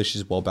 but hopefully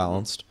she's well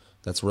balanced.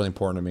 That's really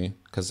important to me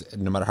because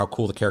no matter how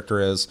cool the character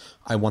is,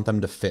 I want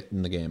them to fit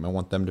in the game. I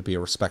want them to be a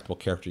respectable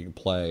character you can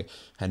play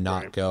and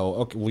not go,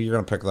 okay, well, you're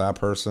gonna pick that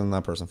person.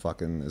 That person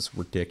fucking is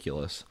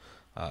ridiculous.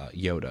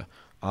 Yoda.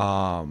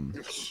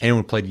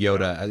 Anyone played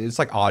Yoda? It's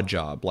like Odd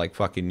Job. Like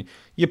fucking,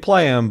 you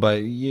play him, but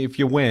if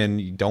you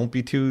win, don't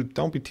be too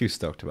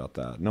stoked about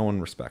that. No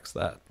one respects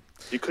that.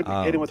 You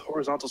couldn't hit him with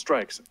horizontal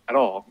strikes at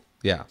all.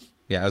 Yeah,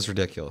 it was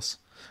ridiculous.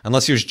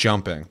 Unless he was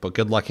jumping, but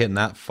good luck hitting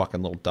that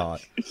fucking little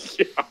dot.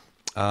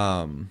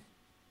 Yeah.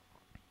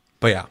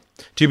 But yeah,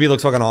 2B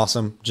looks fucking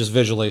awesome. Just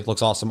visually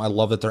looks awesome. I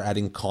love that they're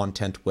adding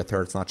content with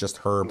her. It's not just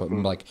her, but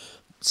like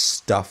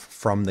stuff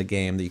from the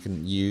game that you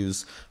can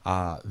use.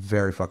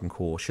 Very fucking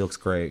cool. She looks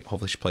great.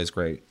 Hopefully she plays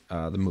great.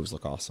 The moves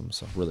look awesome.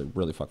 So really,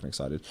 really fucking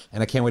excited.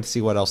 And I can't wait to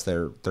see what else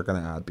they're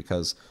gonna add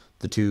because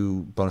the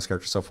 2 bonus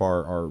characters so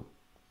far are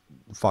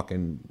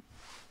fucking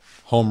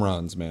home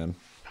runs, man.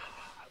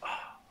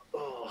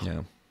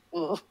 Yeah.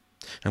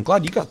 I'm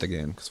glad you got the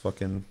game because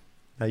fucking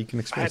now you can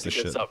I had experience to this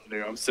get shit. something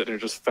new. I'm sitting here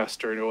just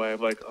festering away.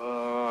 I'm like,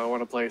 oh, I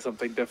want to play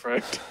something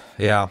different.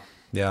 Yeah.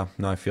 No,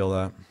 I feel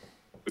that.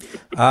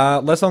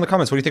 Let us know in the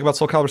comments. What do you think about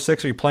Soul Calibur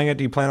 6? Are you playing it?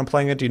 Do you plan on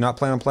playing it? Do you not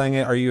plan on playing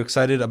it? Are you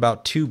excited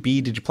about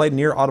 2B? Did you play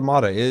Nier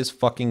Automata? It is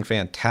fucking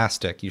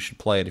fantastic. You should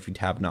play it if you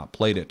have not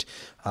played it.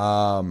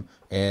 Yeah,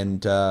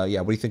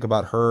 what do you think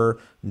about her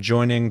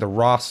joining the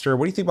roster?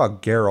 What do you think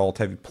about Geralt?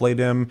 Have you played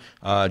him?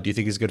 Do you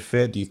think he's a good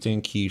fit? Do you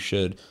think he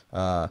should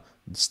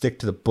stick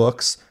to the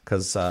books?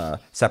 Because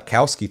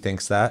Sapkowski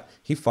thinks that.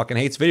 He fucking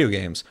hates video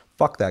games.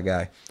 Fuck that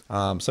guy.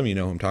 Some of you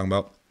know who I'm talking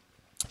about.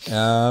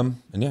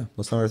 And yeah,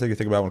 let's know everything you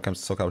think about when it comes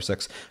to Soul Calibur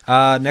 6.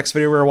 Next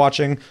video we're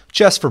watching,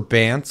 just for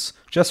bants,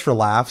 just for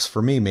laughs,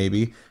 for me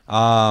maybe.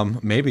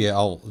 Maybe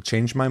I'll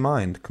change my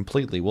mind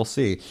completely. We'll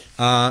see.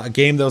 A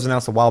game that was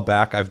announced a while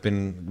back. I've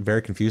been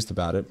very confused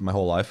about it my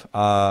whole life.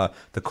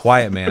 The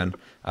Quiet Man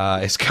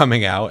is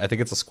coming out. I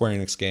think it's a Square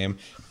Enix game.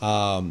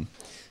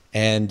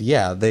 And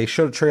yeah, they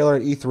showed a trailer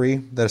at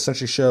E3 that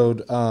essentially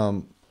showed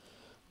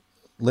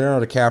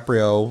Leonardo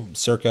DiCaprio,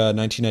 circa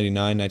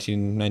 1999,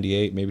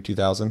 1998, maybe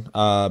 2000,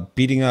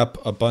 beating up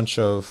a bunch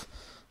of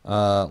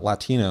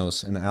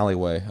Latinos in the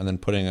alleyway and then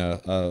putting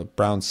a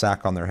brown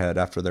sack on their head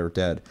after they were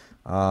dead.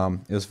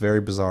 It was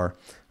very bizarre.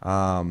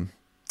 That's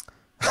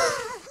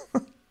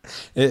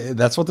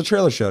what the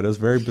trailer showed. It was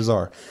very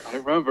bizarre. I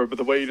remember, but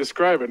the way you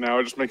describe it now,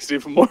 it just makes it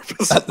even more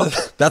bizarre.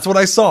 That's what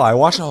I saw. I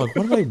watched it. I was like,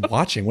 what am I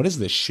watching? What is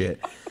this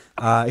shit?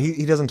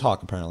 He doesn't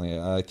talk, apparently.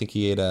 I think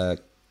he ate a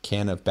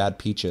can of bad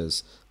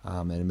peaches.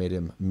 And it made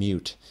him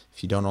mute.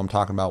 If you don't know what I'm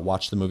talking about,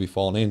 watch the movie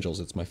Fallen Angels.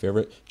 It's my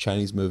favorite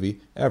Chinese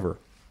movie ever.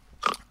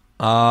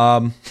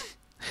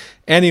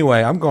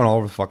 Anyway, I'm going all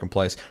over the fucking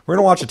place. We're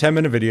going to watch a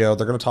 10-minute video.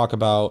 They're going to talk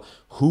about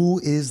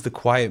who is the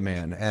Quiet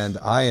Man. And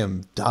I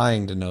am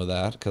dying to know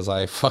that because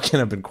I fucking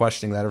have been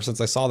questioning that ever since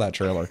I saw that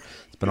trailer.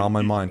 It's been on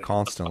my mind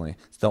constantly.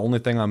 It's the only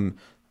thing I'm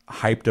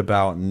hyped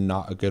about in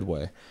not a good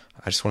way.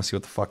 I just want to see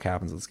what the fuck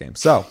happens in this game.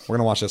 So, we're going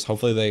to watch this.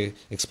 Hopefully they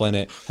explain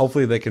it.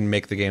 Hopefully they can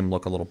make the game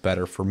look a little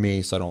better for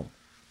me so I don't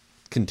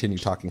continue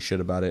talking shit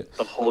about it.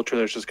 The whole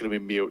trailer is just going to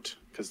be mute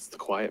because it's the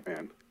Quiet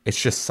Man.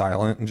 It's just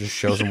silent and just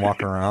shows him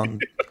walking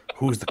around.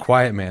 Who's the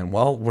Quiet Man?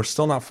 Well, we're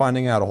still not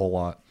finding out a whole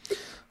lot.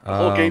 The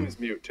whole game is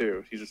mute,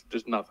 too. He's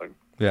just nothing.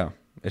 Yeah.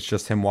 It's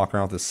just him walking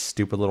around with this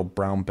stupid little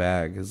brown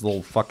bag. His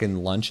little fucking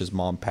lunch his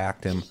mom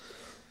packed him.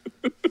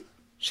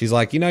 She's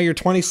like, you're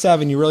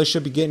 27. You really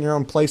should be getting your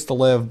own place to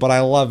live, but I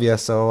love you.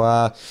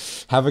 So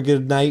have a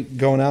good night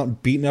going out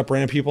and beating up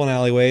random people in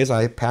alleyways.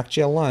 I packed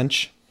you a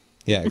lunch.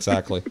 Yeah,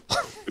 exactly.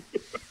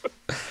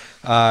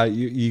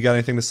 You got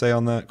anything to say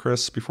on that,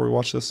 Chris, before we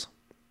watch this?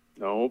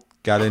 Nope.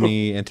 Got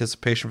any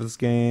anticipation for this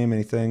game?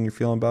 Anything you're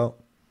feeling about?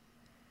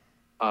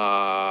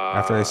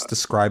 After I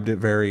described it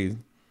very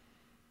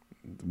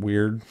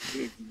weird.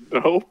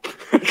 Nope.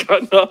 I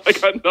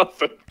got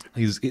nothing.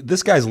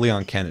 This guy's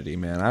Leon Kennedy,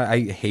 man.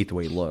 I hate the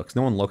way he looks.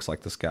 No one looks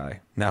like this guy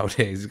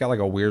nowadays. He's got like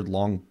a weird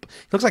long.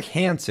 He looks like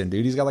Hanson,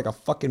 dude. He's got like a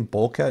fucking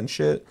bowl cut and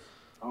shit.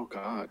 Oh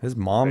god. His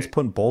mom's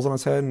putting bowls on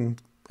his head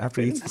and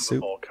after he eats the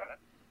soup. Bowl cut.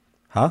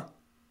 Huh?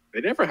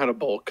 They never had a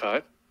bowl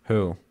cut.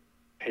 Who?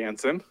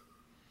 Hanson.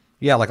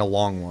 Yeah, like a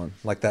long one,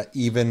 like that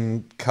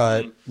even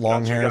cut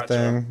long hair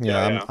thing.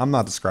 Yeah, I'm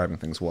not describing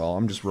things well.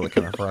 I'm just really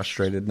kind of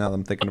frustrated now that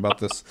I'm thinking about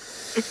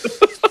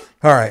this.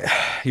 All right,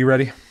 you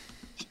ready?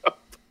 All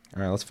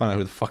right, let's find out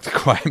who the fuck the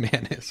Quiet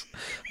Man is.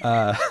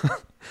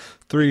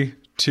 3,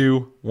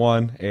 2,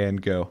 1, and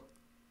go.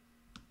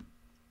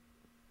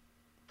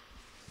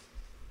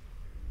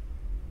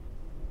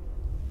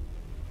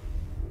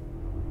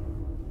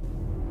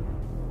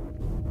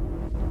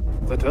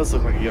 That does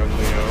look like a young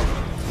Leo.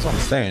 That's what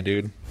I'm saying,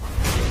 dude.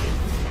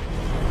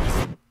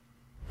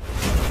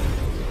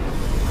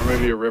 Or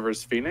maybe a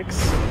Rivers Phoenix?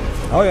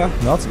 Oh yeah,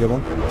 no, that's a good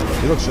one.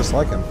 He looks just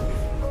like him.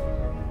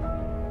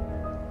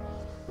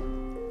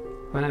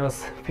 When I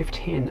was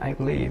 15, I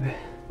believe,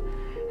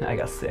 and I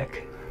got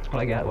sick.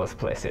 what I got was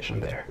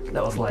PlayStation there.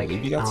 That was like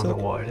you got the sick?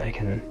 world I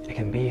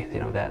can be, you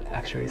know, that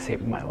actually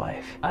saved my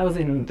life. I was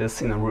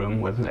in a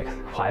room with like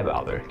 5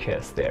 other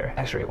kids there.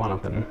 Actually, one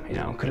of them, you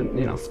know, couldn't,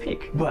 you know,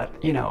 speak. But,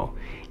 you know,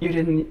 you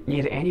didn't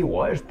need any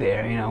words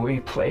there, you know, we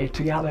played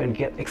together and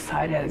get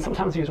excited, and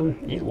sometimes you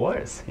don't need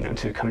words, you know,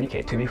 to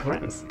communicate, to be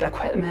friends. That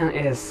Quiet Man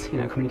is, you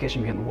know,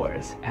 communication beyond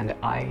words, and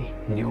I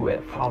knew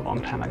it for a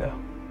long time ago.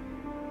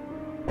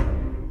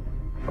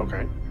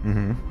 Okay.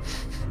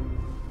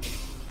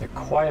 The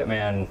Quiet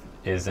Man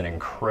is an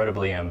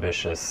incredibly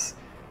ambitious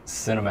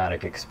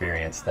cinematic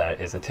experience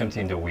that is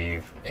attempting to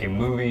weave a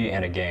movie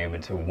and a game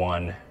into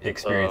one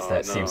experience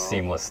that seems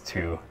seamless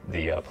to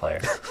the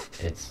player.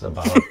 It's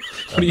about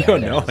What are you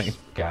knowing?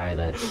 guy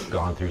that's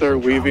gone through They're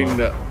some weaving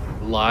trauma.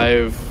 the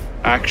live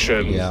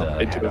action Yeah.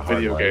 into Had a hard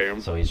video life,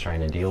 game. So he's trying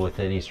to deal with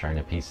it. He's trying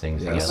to piece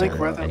things Yeah, together. it's like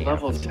we're at that and he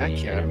level of happens to be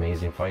tech yet. an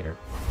amazing fighter.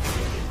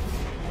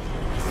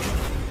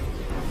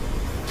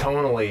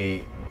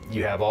 Tonally,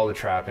 you have all the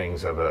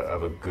trappings of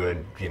a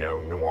good, you know,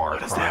 noir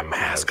What is crime that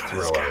mask kind on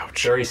of his thriller.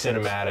 couch? Very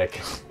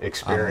cinematic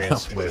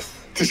experience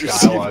with Did you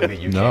see dialogue that? that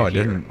you No, can't I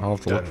didn't. hear, I'll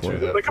have to done look for through it.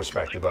 the Like a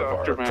perspective of our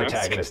doctor mask.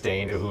 protagonist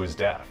Dane, who is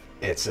deaf.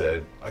 It's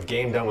a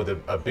game done with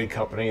a big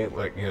company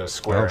like, you know,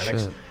 Square Oh, Enix,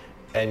 shit.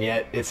 and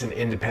yet it's an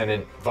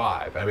independent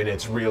vibe. I mean,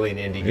 it's really an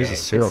indie He's game. a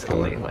serial It's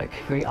only killer. like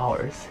 3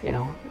 hours, you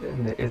know,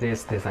 and it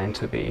is designed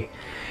to be,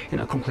 you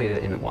know, completed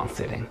in one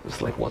sitting.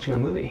 It's like watching a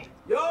movie.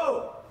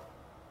 Yo!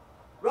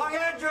 Wrong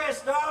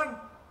address, dog!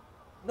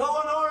 No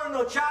one ordered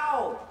no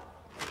chow!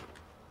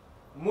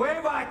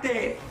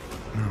 Muévate!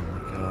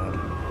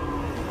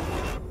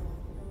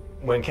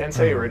 When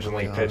Kensei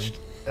originally pitched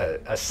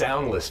a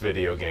soundless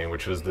video game,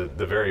 which was the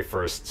very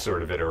first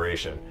sort of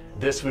iteration,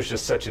 this was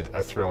just such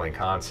a thrilling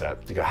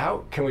concept. To go,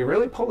 how can we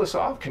really pull this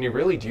off? Can you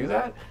really do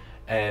that?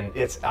 And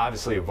it's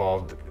obviously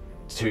evolved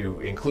to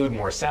include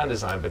more sound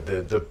design, but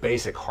the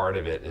basic heart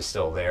of it is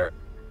still there.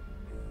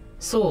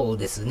 そう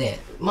ですね。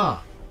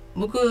まあ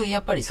僕や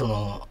っぱりそ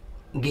の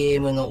ゲ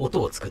ームの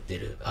音を作って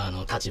る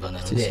立場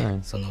なので、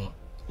その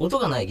音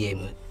がないゲー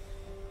ムっ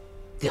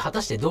て果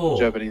たしてどう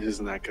Japanese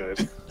isn't that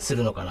good. す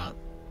るのかなっ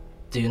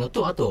ていうの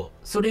と、あと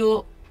それ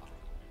を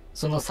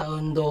そのサ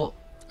ウンド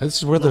This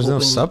is where there's no ど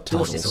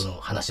うしてそ subtitles. の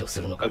話をす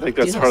るのか I っ think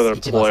ていう that's の part が of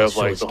the 一番 ploy 正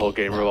of like the whole 直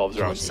game な revolves 気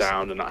持 around ちです。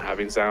 sound and not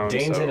having sound.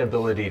 Dane's So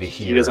inability to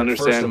hear, doesn't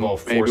first understand of all,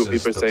 maybe what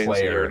forces people are the saying, so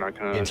player you're not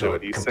gonna know into a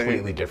what he's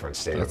completely saying. different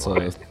state That's of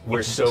mind. why-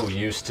 We're so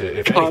used to,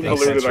 if Convoluted,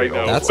 anything, sensory I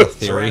know. That's a overload.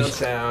 theory. Surround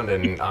sound,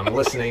 and I'm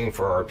listening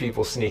for our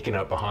people sneaking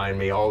up behind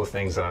me, all the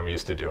things that I'm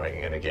used to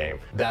doing in a game.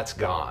 That's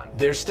gone.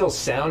 There's still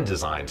sound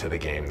design to the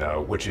game,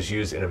 though, which is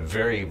used in a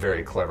very,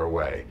 very clever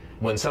way.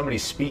 When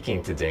somebody's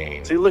speaking to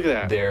Dane, See, look at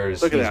that.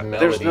 there's Look at these that.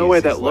 melodies, There's no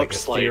way that these,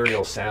 looks like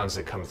ethereal sounds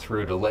that come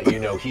through to let you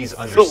know he's the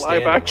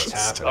understanding live action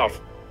what's happening.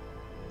 stuff.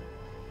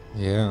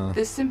 Yeah.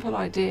 This simple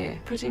idea,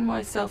 putting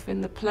myself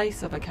in the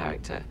place of a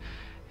character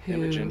who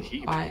Imogen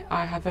Heap.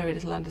 I have very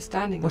little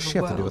understanding What's of she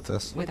the have to do world with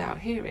this? without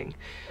hearing,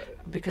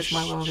 because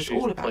my world is She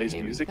all about plays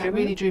hearing. music That in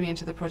really it? drew me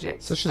into the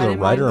project. So she's And a in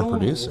my writer and normal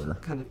producer.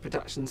 kind of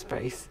production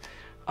space,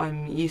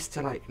 I'm used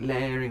to like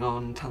layering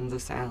on tons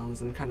of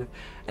sounds and kind of,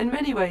 in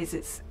many ways,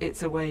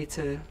 it's a way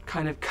to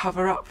kind of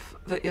cover up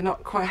that you're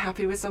not quite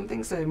happy with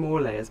something. So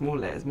more layers, more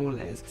layers, more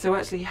layers. So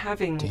actually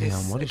having Damn,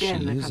 this what is she again,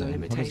 the kind using?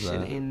 of What is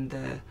limitation that? in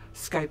the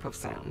scope of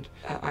sound,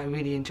 I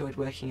really enjoyed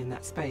working in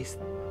that space.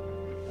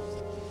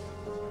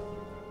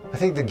 I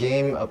think the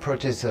game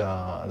approaches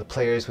the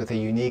players with a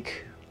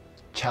unique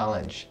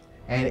challenge,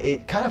 and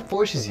it kind of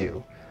forces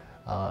you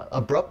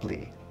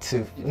abruptly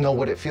to know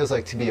what it feels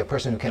like to be a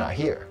person who cannot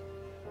hear.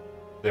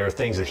 There are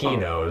things that he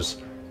knows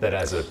that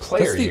as a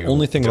player That's the you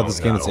only thing about don't this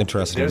game that's know.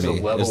 interesting There's to a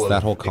me, level is that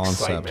of whole concept,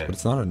 excitement but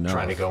it's not enough.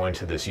 Trying to go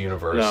into this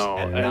universe No,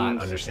 and and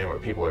not understand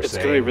what people are It's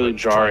saying. gonna be really but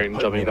try jarring to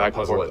put, jumping you know, back and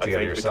puzzle forth, it I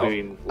together think, yourself.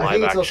 between I live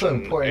think it's also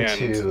action important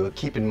and to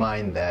keep in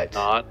mind that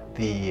not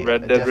the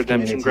Red Dead deaf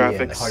Redemption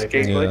community and the graphics hard of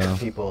gameplay. hearing Yeah.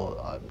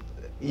 people,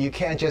 you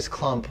can't just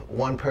clump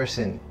one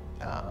person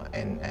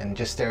and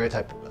just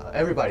stereotype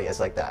everybody as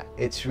like that.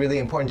 It's really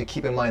important to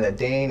keep in mind that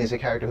Dane is a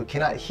character who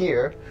cannot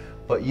hear,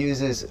 but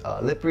uses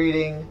lip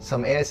reading,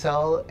 some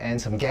ASL, and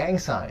some gang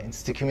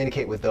signs to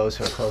communicate with those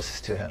who are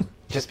closest to him.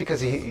 Just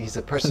because he's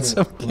a person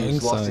Some gang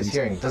who's lost his signs.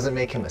 hearing doesn't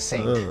make him a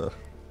saint. Ugh.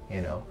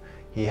 You know,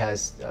 he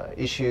has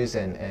issues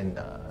and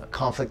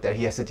conflict that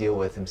he has to deal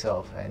with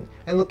himself, and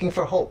looking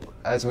for hope,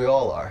 as we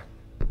all are.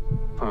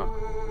 Huh.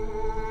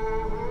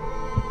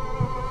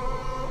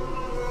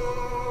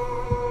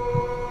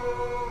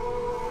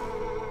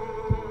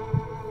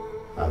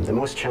 The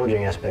most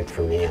challenging aspect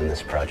for me in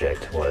this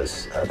project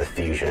was the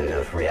fusion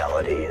of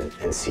reality and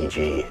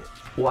CG.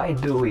 Why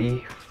do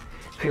we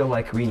feel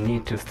like we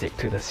need to stick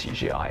to the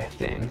CGI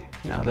thing?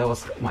 You know, that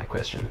was my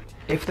question.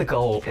 If the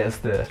goal is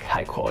the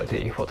high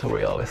quality,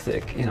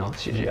 photorealistic, you know,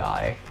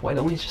 CGI, why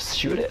don't we just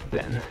shoot it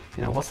then?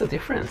 You know, what's the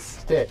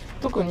difference? で、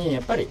特にや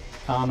っぱり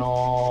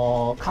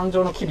感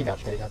情の機微だっ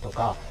たりだと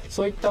か、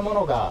そういったも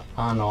のが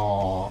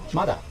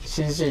まだ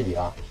CG で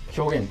は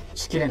表現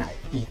しきれない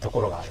いいと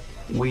ころがある。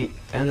We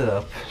ended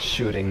up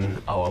shooting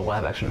our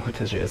live action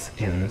footages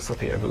in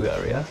Sofia,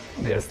 Bulgaria.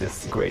 There's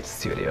this great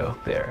studio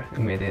there. It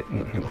made it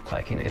look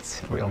like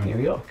it's real New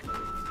York.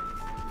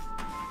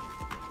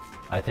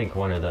 I think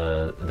one of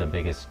the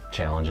biggest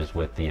challenges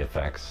with the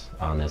effects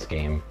on this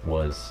game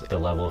was the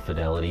level of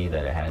fidelity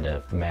that it had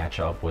to match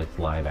up with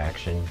live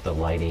action, the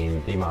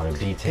lighting, the amount of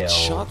detail. It's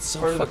shot so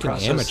Part of the fucking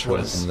process amateur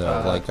was,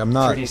 though. Like I'm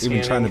not 3D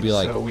even trying to be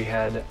like so we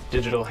had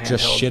digital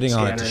just handheld shitting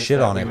on it to scanners shit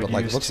that on we it, would but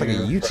like use looks like a to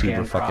YouTuber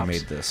scan fucking props.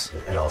 made this.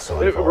 It also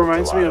It involved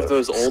reminds a me lot of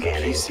those old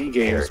scanning PC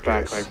games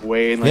back characters, like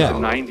way in like Yeah. the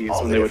 90s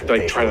all when the they would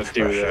like different try to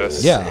facial do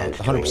this. expressions, Yeah, and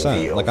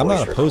 100%. doing Like I'm not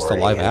voice opposed to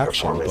live recording and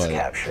action, performance but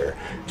capture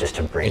just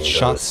to bring it's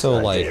shot those, so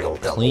like digital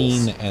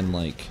clean doubles and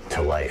like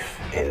to life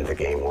in the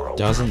game world.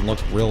 doesn't look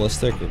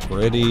realistic or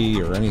gritty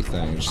or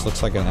anything. It just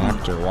looks like an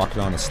actor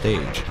walking on a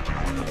stage.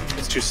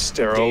 It's too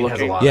sterile Dane has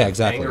a looking. lot Yeah, of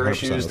exactly, anger 100%,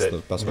 issues that's that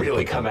the best way to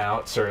really put come that.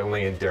 out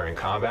certainly during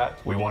combat.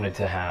 We wanted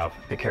to have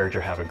the character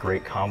have a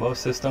great combo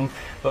system,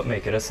 but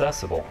make it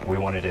accessible. We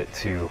wanted it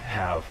to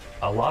have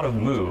a lot of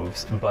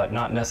moves, but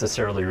not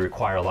necessarily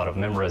require a lot of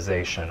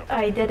memorization.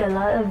 I did a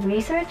lot of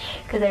research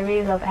because I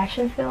really love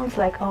action films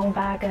like On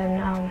Back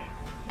and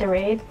The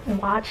Raid.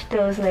 Watch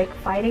those like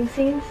fighting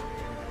scenes.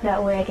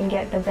 That way I can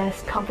get the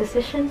best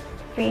composition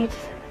for each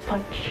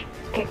punch,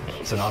 kick.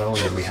 So not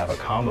only did we have a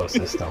combo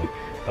system,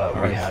 but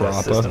we Alright, had a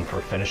Frappa. system for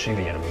finishing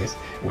the enemies.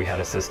 We had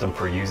a system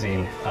for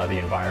using the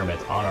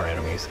environment on our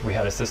enemies. We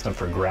had a system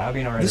for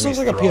grabbing our This enemies,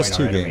 looks like a throwing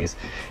PS2 our game. enemies,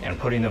 and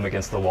putting them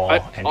against the wall I-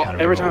 and kind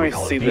of every doing time what I we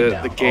call a see the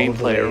beatdown.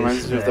 gameplay, it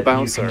reminds me of the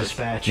Bouncer.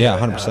 Yeah,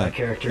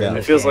 100%. Yeah.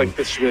 It feels like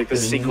this should be like the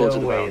There's sequel no to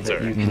the way Bouncer.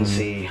 that you can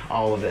see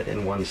all of it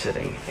in one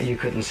sitting. You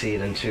couldn't see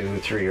it in 2,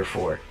 3, or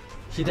 4.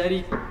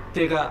 左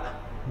手が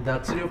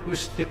脱力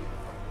してこ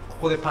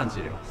こでパンチ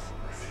入れます。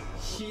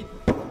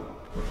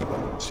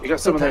 So you got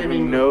someone that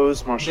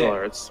knows martial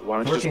arts. Why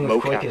don't you just Working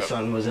with mocap him?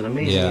 Koike-san was an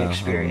amazing Yeah, I don't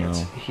experience.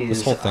 know. He's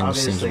This whole thing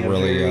just seems obviously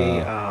really,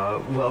 a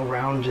very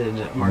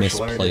well-rounded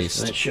martial artist, misplaced.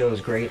 and it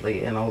shows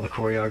greatly in all the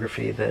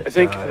choreography that I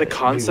think we the worked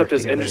concept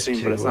is together interesting,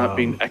 to, but it's not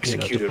being you know, to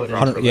executed put in.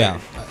 properly. Yeah,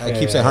 I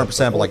keep saying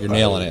 100%, but like you're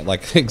nailing it.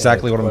 Like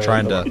exactly what I'm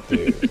trying to.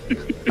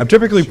 I'm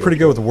typically pretty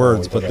good with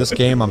words, but this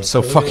game I'm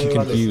so fucking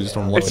confused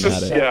when looking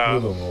at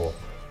it.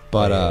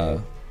 But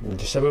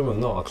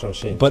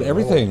but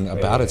everything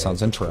about it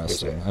sounds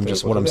interesting. I'm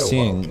just what I'm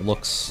seeing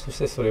looks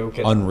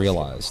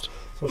unrealized.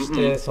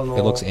 It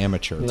looks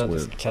amateur. It's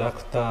weird. I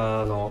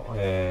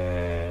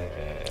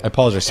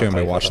apologize to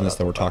anybody watching this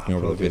that we're talking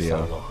over the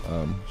video.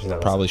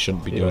 Probably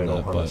shouldn't be doing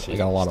that, but I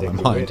got a lot on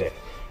my mind.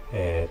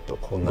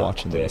 こんなこ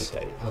とやりた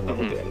い、あんな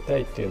ことやりた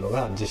いっていうの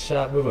が実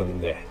写部分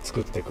で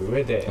作っていく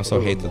上で I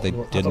also hate that they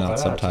did not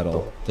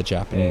subtitle the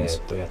Japanese.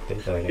 やってい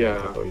ただけない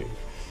かという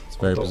It's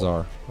very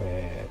bizarre.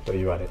 と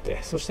言われて、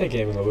そして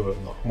ゲームの部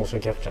分のモーショ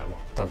ンキャプチャーも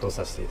担当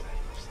させていただき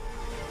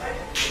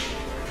ました。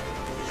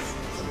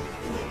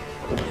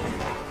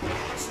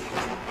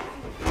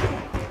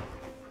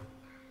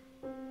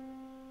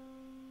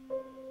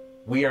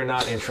 We are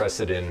not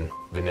interested in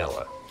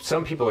vanilla.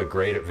 Some people are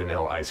great at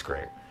vanilla ice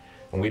cream,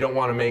 and we don't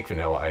want to make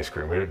vanilla ice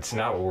cream. It's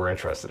not what we're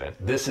interested in.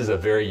 This is a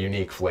very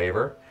unique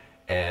flavor,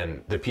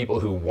 and the people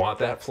who want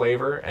that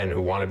flavor and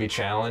who want to be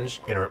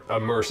challenged in an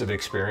immersive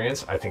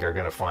experience, I think are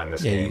going to find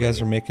this Yeah, game. you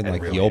guys are making and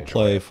like really you'll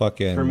play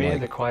fucking For me, the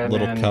like Quiet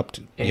little Man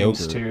cupped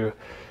aims yogurt,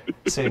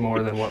 to say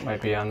more than what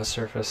might be on the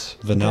surface.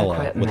 vanilla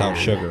Quiet without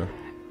Man. sugar,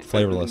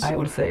 flavorless. I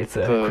would say it's a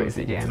The,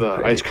 crazy game. the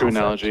crazy ice cream concept.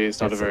 analogy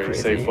is not a It's very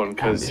crazy, safe one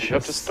because you have to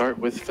ambitious start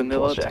with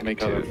vanilla to project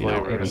make other you know,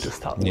 even flavors. to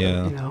start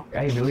Yeah. with, you know.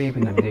 I believe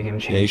in the video game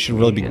Yeah, you should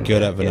really be change good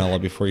me, at and vanilla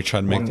if before you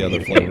try to make one the other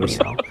video game, flavors.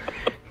 you know,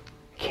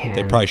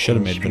 They can probably should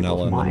have made change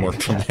vanilla people's and then minds,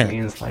 worked from that there.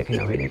 means like, you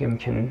know, video game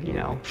can, you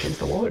know, change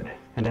the world.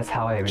 And that's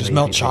how I Just believe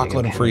melt video game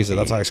chocolate and can freeze it. be,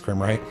 That's ice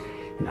cream, right?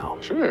 No.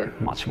 Sure.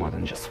 Much more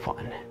than just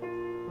fun.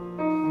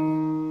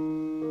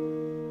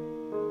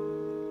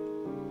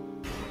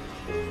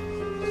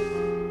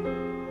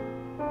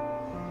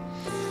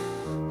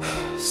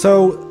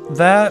 So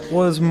that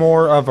was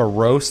more of a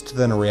roast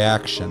than a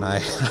reaction.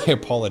 I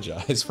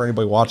apologize for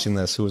anybody watching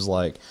this who was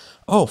like,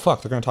 "Oh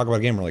fuck, they're gonna talk about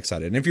a game." Really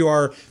excited. And if you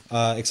are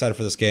excited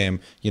for this game,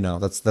 you know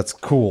that's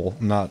cool.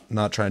 I'm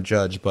not trying to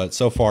judge, but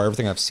so far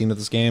everything I've seen of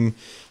this game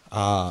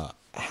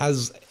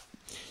has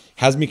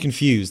me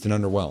confused and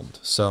underwhelmed.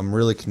 So I'm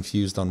really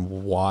confused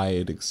on why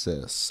it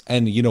exists.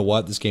 And you know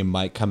what? This game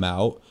might come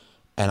out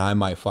and I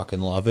might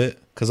fucking love it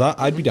because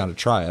I'd be down to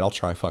try it. I'll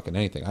try fucking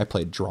anything. I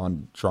played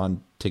Drawn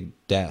to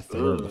Death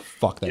or whatever the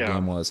fuck that Yeah,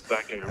 game was.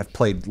 that game. I've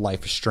played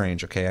Life is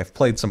Strange. Okay, I've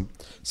played some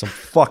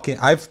fucking.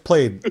 I've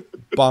played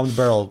bottom of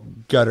the barrel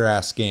gutter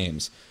ass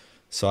games.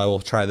 So I will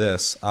try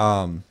this.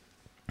 I don't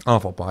know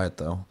if I'll buy it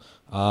though.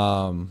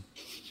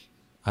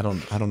 I don't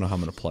know how I'm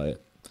gonna play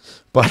it,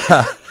 but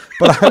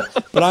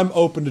I'm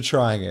open to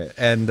trying it.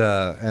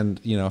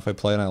 And you know, if I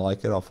play and I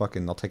like it, I'll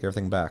take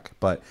everything back.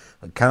 But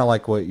kind of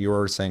like what you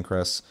were saying,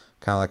 Chris.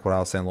 Kind of like what I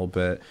was saying a little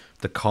bit.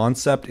 The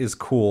concept is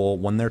cool.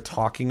 When they're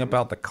talking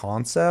about the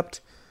concept,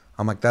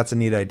 I'm like, that's a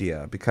neat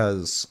idea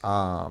because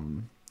oh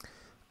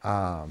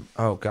god,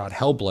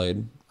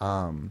 Hellblade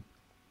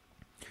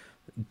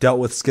dealt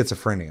with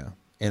schizophrenia.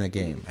 in a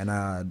game,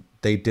 and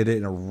they did it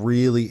in a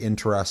really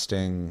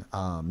interesting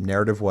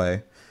narrative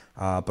way,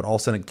 but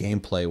also in a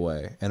gameplay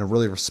way, and a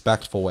really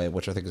respectful way,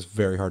 which I think is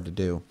very hard to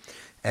do.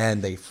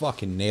 And they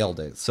fucking nailed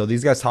it. So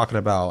these guys talking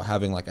about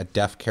having like a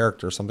deaf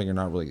character, something you're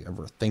not really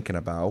ever thinking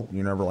about.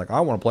 You're never like,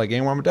 I want to play a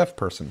game where I'm a deaf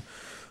person.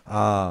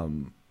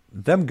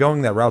 Them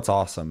going that route's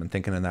awesome, and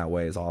thinking in that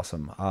way is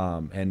awesome.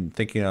 And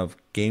thinking of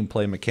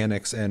gameplay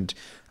mechanics and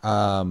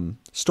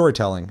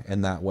storytelling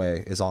in that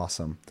way is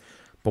awesome.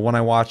 But when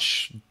I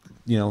watch,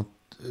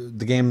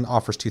 the game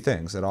offers two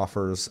things. It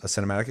offers a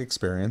cinematic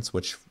experience,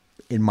 which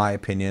in my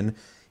opinion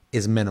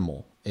is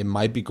minimal. It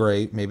might be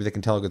great. Maybe they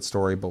can tell a good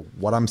story, but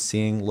what I'm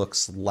seeing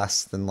looks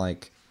less than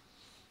like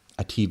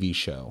a TV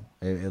show.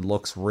 It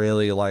looks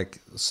really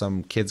like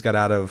some kids got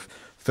out of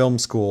film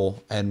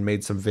school and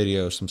made some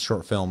videos, some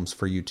short films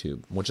for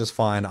YouTube, which is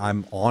fine.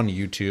 I'm on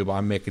YouTube.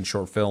 I'm making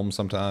short films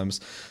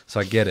sometimes, so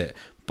I get it.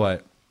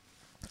 But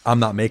I'm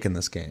not making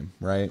this game,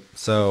 right?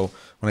 So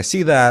when I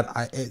see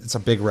that, it's a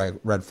big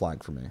red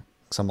flag for me.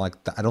 So I'm like,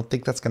 I don't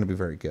think that's going to be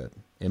very good.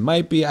 It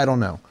might be. I don't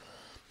know.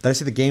 Then I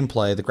see the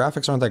gameplay. The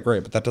graphics aren't that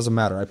great, but that doesn't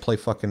matter. I play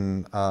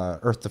fucking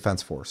Earth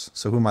Defense Force.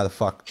 So who am I the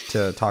fuck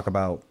to talk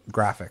about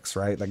graphics,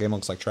 right? That game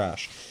looks like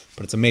trash,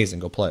 but it's amazing.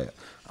 Go play it.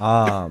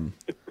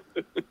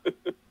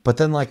 But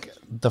then like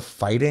the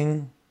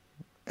fighting,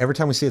 every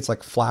time we see it's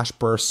like flash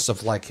bursts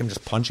of like him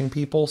just punching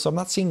people. So I'm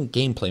not seeing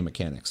gameplay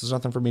mechanics. There's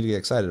nothing for me to get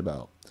excited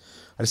about.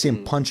 I just see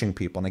him punching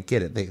people, and I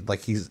get it.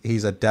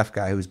 He's a deaf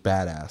guy who's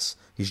badass.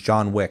 He's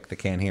John Wick that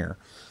can't hear.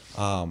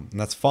 And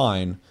that's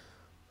fine.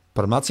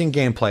 But I'm not seeing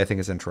gameplay I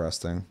think is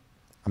interesting.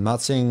 I'm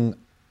not seeing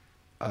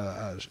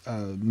a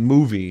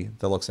movie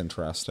that looks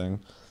interesting.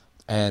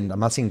 And I'm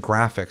not seeing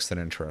graphics that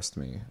interest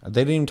me.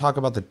 They didn't even talk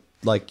about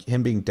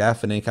him being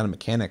deaf and any kind of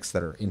mechanics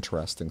that are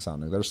interesting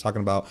sounding. They're just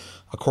talking about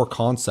a core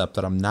concept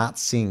that I'm not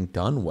seeing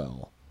done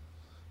well,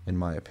 in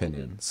my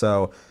opinion.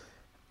 So,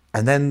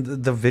 and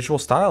then the visual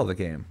style of the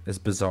game is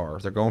bizarre.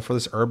 They're going for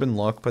this urban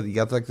look, but you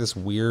got like this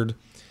weird,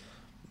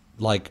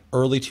 like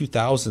early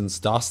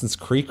 2000s Dawson's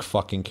Creek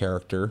fucking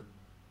character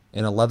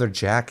in a leather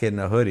jacket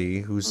and a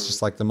hoodie who's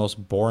just like the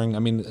most boring. I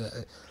mean,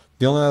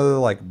 the only other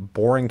like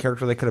boring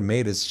character they could have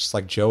made is just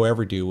like Joe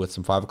Everydo with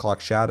some 5 o'clock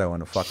shadow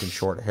and a fucking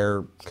short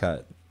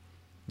haircut,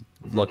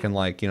 looking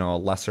like, a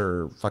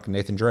lesser fucking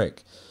Nathan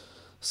Drake.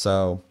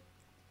 So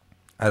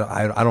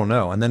I don't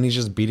know. And then he's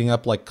just beating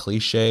up like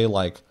cliche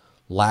like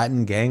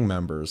Latin gang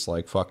members,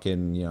 like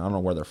fucking, I don't know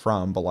where they're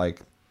from, but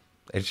like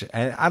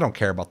and I don't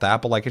care about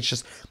that, but like it's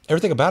just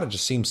everything about it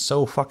just seems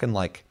so fucking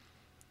like.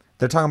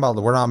 They're talking about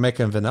we're not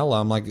making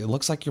vanilla. I'm like, it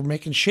looks like you're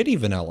making shitty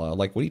vanilla.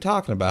 Like, what are you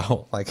talking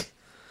about? Like,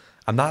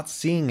 I'm not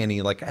seeing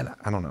any, like,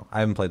 I don't know.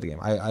 I haven't played the game.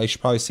 I should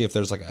probably see if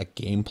there's like a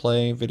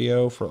gameplay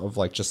video of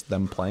like just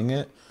them playing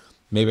it.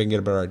 Maybe I can get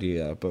a better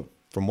idea. But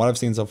from what I've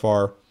seen so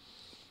far,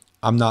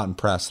 I'm not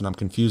impressed, and I'm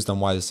confused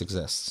on why this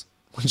exists,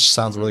 which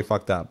sounds really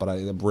fucked up. But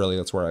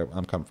that's where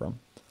I'm coming from.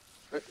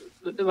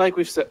 Like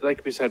we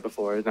said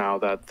before, now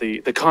that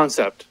the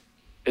concept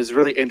is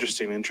really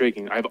interesting and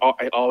intriguing. I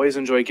always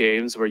enjoy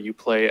games where you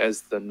play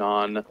as the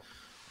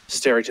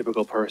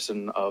non-stereotypical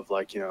person of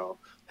like,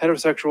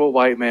 heterosexual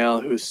white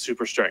male who's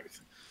super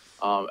strength.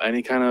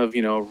 Any kind of,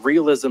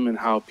 realism in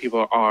how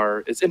people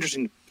are, it's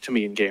interesting to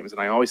me in games,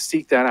 and I always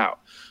seek that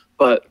out.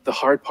 But the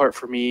hard part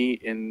for me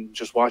in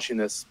just watching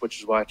this, which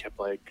is why I kept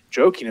like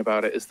joking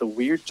about it, is the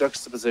weird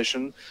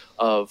juxtaposition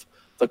of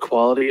the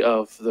quality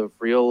of the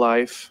real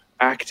life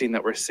acting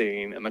that we're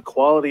seeing and the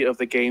quality of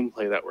the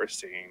gameplay that we're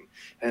seeing,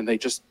 and they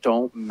just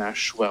don't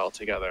mesh well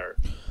together.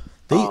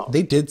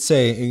 They did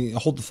say,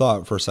 hold the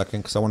thought for a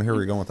second because I want to hear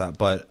where you're going with that,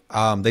 but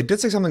they did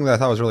say something that I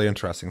thought was really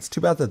interesting. It's too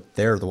bad that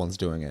they're the ones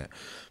doing it,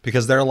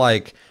 because they're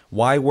like,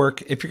 why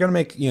work if you're going to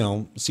make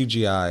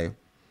CGI?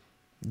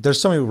 There's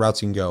so many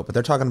routes you can go, but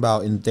they're talking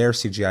about in their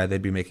CGI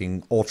they'd be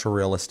making ultra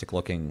realistic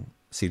looking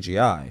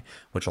CGI,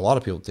 which a lot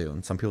of people do,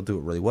 and some people do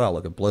it really well.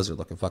 Look at Blizzard,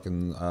 look at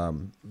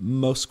fucking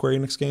most Square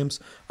Enix games,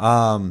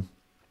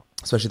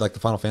 especially like the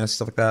Final Fantasy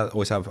stuff like that,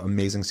 always have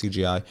amazing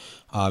CGI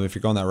if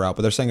you're going that route.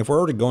 But they're saying if we're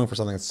already going for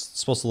something that's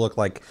supposed to look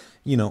like,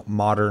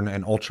 modern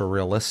and ultra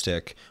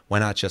realistic, why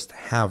not just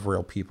have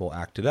real people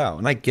acted out?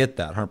 And I get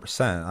that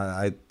 100%.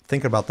 I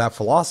think about that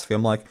philosophy.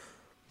 I'm like,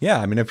 yeah,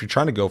 I mean, if you're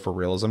trying to go for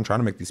realism, trying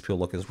to make these people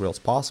look as real as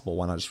possible,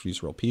 why not just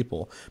use real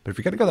people? But if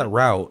you're going to go that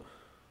route,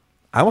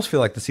 I almost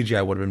feel like the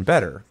CGI would have been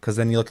better, because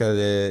then you look at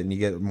it and you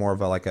get more of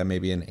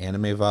maybe an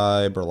anime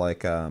vibe or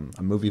like a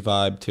movie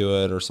vibe to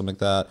it or something like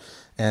that.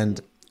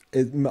 And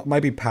it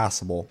might be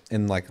passable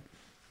in like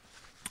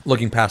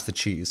looking past the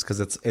cheese, because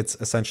it's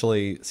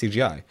essentially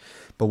CGI.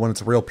 But when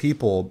it's real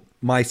people,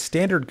 my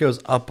standard goes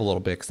up a little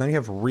bit, because then you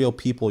have real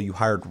people, you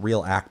hired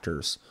real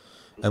actors.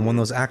 And when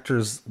those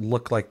actors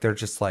look like they're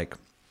just like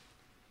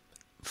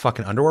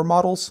fucking underwear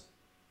models,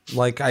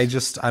 like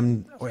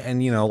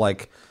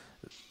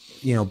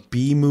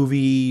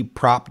B-movie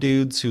prop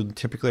dudes who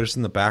typically are just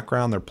in the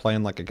background, they're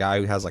playing like a guy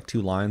who has like 2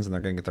 lines and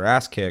they're gonna get their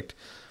ass kicked.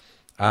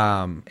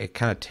 It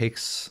kind of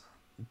takes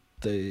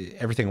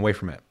everything away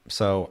from it.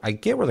 So I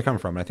get where they're coming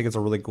from. And I think it's a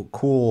really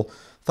cool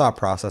thought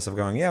process of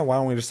going, yeah, why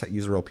don't we just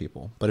use real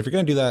people? But if you're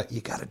going to do that,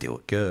 you got to do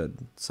it good.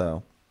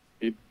 So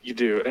you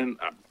do. And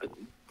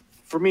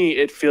for me,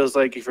 it feels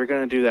like if you're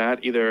going to do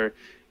that,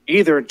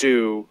 either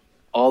do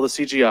all the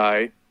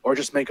CGI or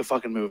just make a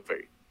fucking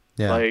movie.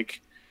 Yeah.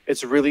 Like,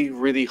 it's really,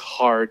 really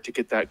hard to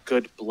get that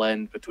good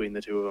blend between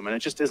the two of them, and it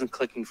just isn't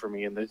clicking for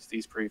me in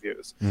these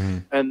previews. Mm-hmm.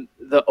 And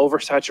the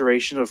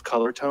oversaturation of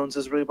color tones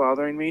is really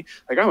bothering me.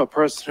 Like, I'm a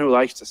person who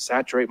likes to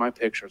saturate my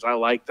pictures. I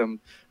like them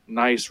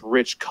nice,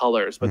 rich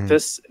colors, but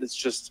this is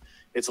just,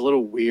 it's a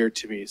little weird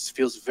to me. It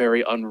feels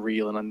very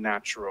unreal and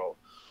unnatural.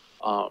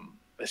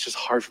 It's just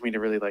hard for me to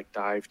really like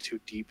dive too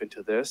deep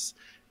into this.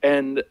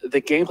 And the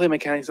gameplay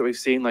mechanics that we've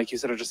seen, like you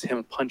said, are just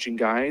him punching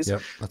guys,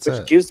 Yep, that's which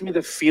it. gives me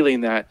the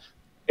feeling that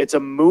it's a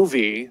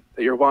movie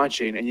that you're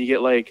watching and you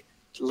get like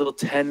little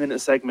 10-minute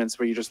segments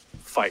where you just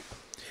fight.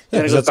 Yeah, Then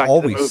it because goes that's back to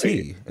all the we movie.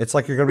 see. It's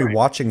like you're going to be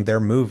watching their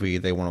movie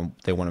they want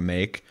to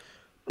make,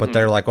 but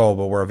they're like, oh,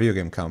 but we're a video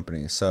game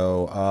company,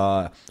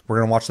 so we're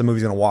going to watch the movie.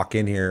 Going to walk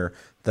in here.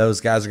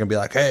 Those guys are going to be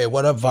like, hey,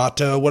 what up,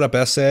 Vato? What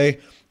up, SA?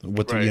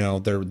 With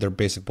their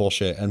basic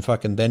bullshit, and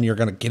fucking then you're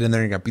going to get in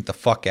there and you're going to beat the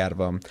fuck out of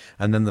them,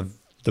 and then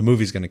the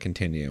movie's going to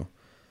continue.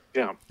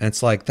 Yeah, and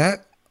it's like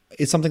that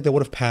is something that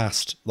would have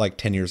passed like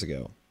 10 years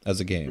ago as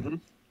a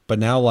game. But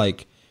now,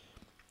 like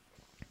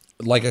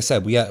I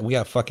said, we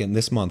got fucking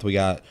this month we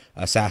got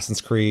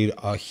Assassin's Creed,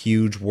 a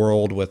huge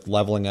world with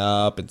leveling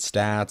up and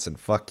stats and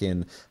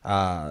fucking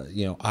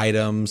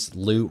items,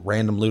 loot,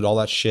 random loot, all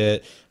that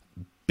shit.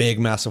 Big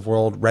massive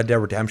world. Red Dead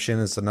Redemption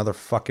is another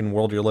fucking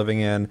world you're living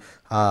in.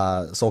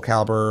 Soul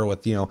Calibur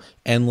with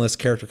endless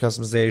character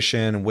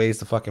customization and ways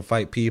to fucking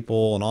fight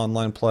people and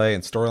online play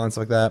and storylines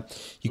like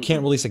that. You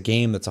can't release a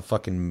game that's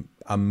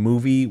a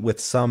movie with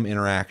some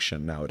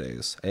interaction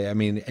nowadays. I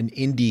mean, an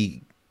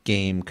indie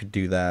game could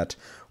do that,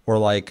 or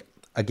like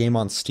a game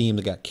on Steam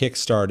that got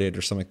kickstarted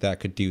or something like that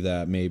could do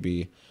that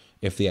maybe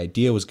if the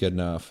idea was good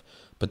enough.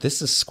 But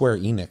this is Square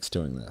Enix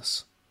doing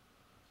this.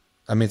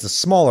 I mean, it's a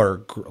smaller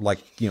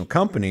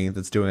company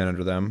that's doing it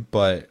under them,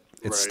 but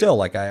it's still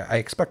like I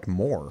expect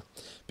more,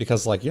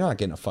 because like you're not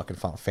getting a fucking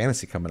Final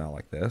Fantasy coming out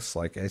like this.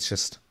 Like it's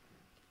just,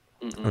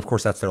 and of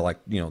course that's their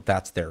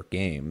that's their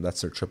game,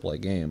 that's their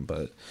AAA game,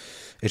 but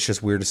it's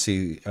just weird to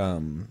see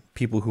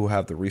people who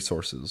have the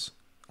resources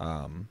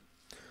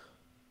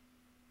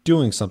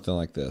doing something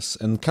like this.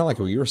 And kind of like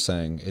what you were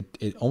saying,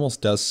 it almost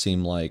does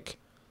seem like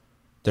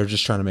they're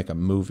just trying to make a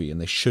movie,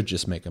 and they should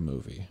just make a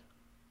movie.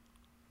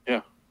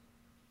 Yeah.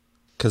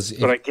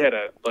 But I get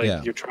it.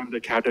 Like you're trying to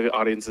captivate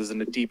audiences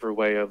in a deeper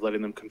way of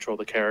letting them control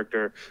the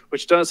character,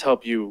 which does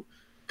help you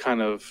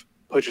kind of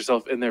put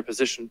yourself in their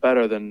position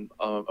better than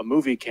a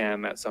movie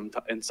can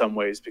in some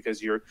ways,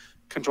 because you're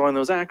controlling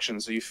those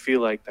actions, so you feel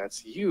like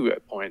that's you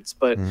at points.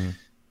 But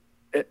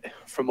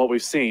from what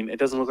we've seen, it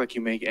doesn't look like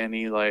you make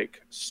any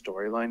like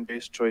storyline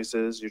based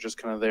choices. You're just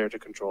kind of there to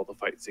control the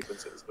fight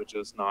sequences, which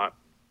is not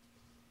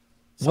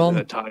something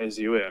that ties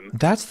you in.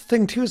 That's the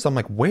thing too, is I'm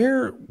like,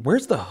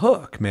 where's the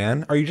hook,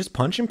 man? Are you just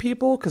punching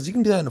people? Because you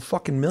can do that in a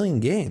fucking million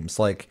games.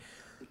 Like,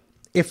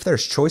 if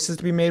there's choices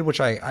to be made, which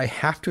I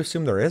have to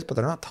assume there is, but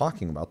they're not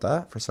talking about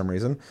that for some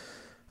reason,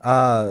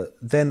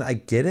 then I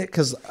get it.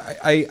 Because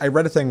I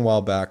read a thing a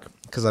while back,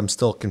 because I'm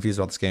still confused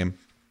about this game,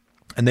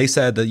 and they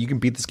said that you can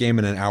beat this game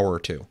in an hour or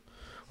two,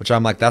 which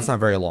I'm like, that's not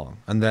very long.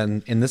 And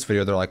then in this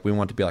video, they're like, we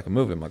want it to be like a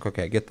movie. I'm like,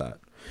 okay, I get that.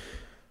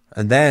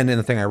 And then in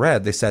the thing I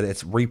read, they said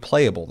it's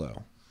replayable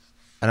though.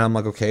 And I'm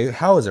like, okay,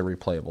 how is it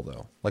replayable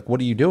though? Like,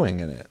 what are you doing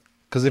in it?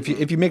 Because if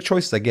you make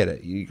choices, I get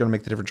it. You're going to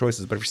make the different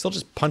choices. But if you're still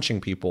just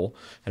punching people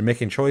and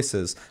making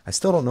choices, I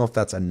still don't know if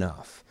that's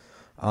enough.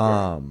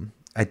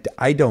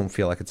 I don't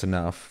feel like it's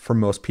enough for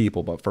most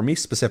people, but for me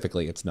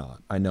specifically, it's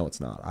not. I know it's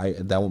not.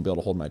 That won't be able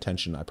to hold my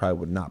attention. I probably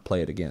would not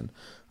play it again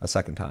a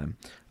second time.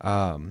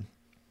 And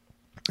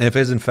if it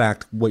is in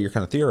fact what you're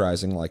kind of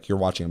theorizing, like you're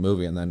watching a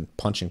movie and then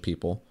punching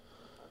people,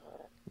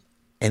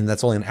 and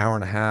that's only an hour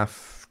and a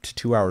half to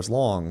 2 hours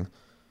long,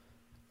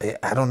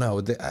 I don't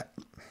know.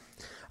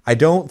 I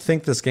don't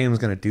think this game is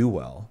going to do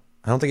well.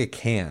 I don't think it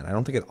can. I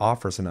don't think it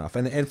offers enough.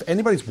 And if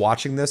anybody's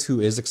watching this who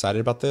is excited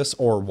about this,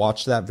 or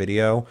watched that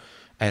video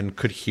and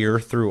could hear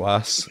through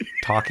us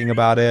talking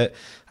about it,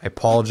 I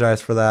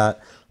apologize for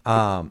that.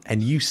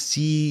 And you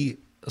see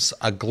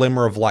a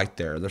glimmer of light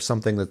there. There's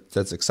something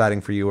that's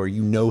exciting for you, or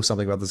you know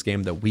something about this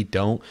game that we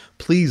don't.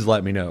 Please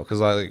let me know,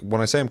 because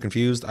when I say I'm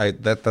confused,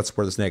 that's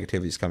where this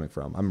negativity is coming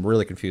from. I'm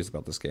really confused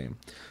about this game.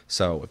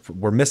 So if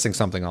we're missing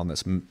something on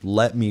this,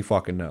 let me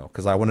fucking know,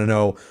 because I want to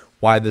know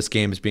why this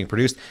game is being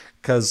produced,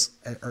 because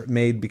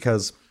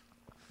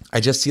I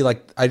just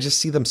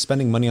see them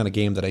spending money on a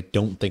game that I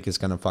don't think is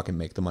going to fucking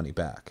make the money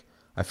back.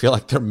 I feel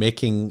like they're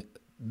making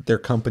their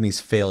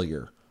company's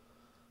failure,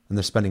 and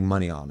they're spending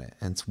money on it,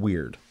 and it's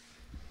weird.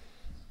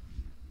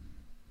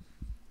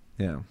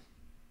 Yeah.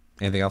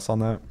 Anything else on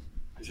that?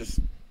 It's just,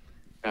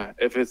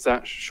 if it's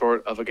that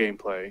short of a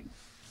gameplay,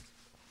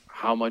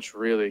 how much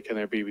really can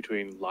there be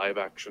between live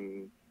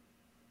action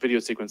video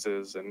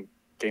sequences and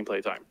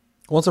gameplay time?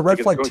 Well, it's a red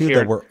flag too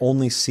that coherent. we're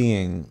only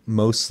seeing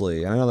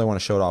mostly. I know they want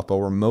to show it off, but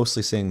we're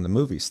mostly seeing the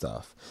movie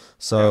stuff.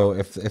 So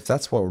if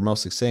that's what we're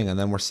mostly seeing, and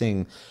then we're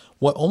seeing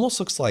what almost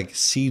looks like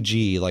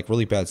CG, like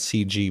really bad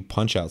CG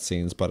punch out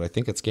scenes, but I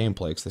think it's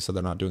gameplay because they said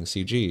they're not doing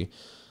CG.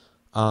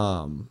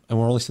 And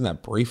we're only seeing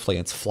that briefly.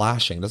 And it's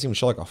flashing. It doesn't even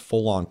show like a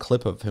full on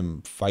clip of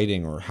him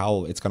fighting or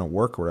how it's going to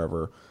work or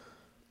whatever.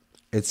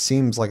 It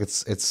seems like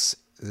it's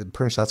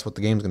pretty much that's what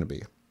the game's going to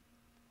be.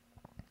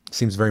 It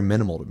seems very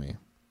minimal to me.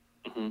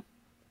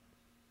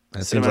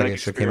 And it seems like it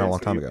should have came out a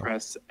long time ago.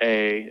 Press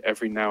A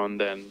every now and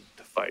then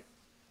to fight.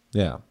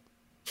 Yeah.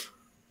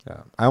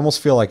 Yeah. I almost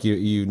feel like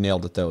you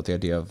nailed it though with the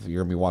idea of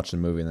you're gonna be watching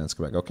a movie and then it's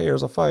gonna be like, okay,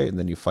 here's a fight, and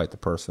then you fight the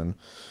person.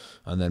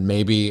 And then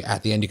maybe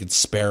at the end you can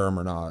spare him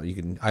or not. You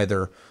can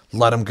either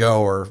let him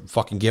go or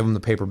fucking give him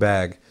the paper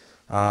bag.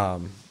 The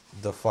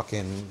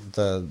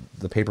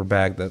paper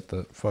bag that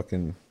the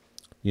fucking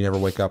you never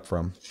wake up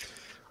from.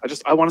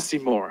 I want to see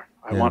more.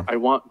 I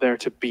want there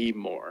to be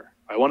more.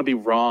 I want to be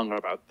wrong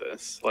about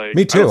this. Like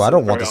Me too. I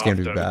don't want very this game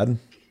to be often. bad.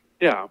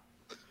 Yeah.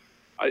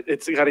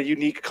 It's got a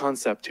unique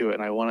concept to it,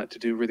 and I want it to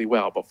do really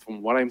well. But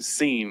from what I'm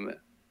seeing,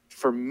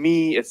 for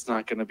me, it's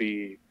not going to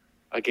be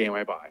a game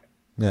I buy.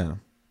 Yeah.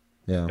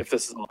 Yeah. If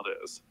this is all it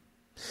is.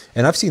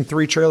 And I've seen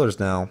 3 trailers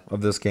now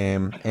of this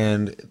game,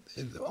 and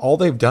all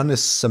they've done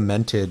is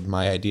cemented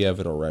my idea of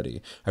it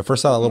already. I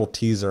first saw that little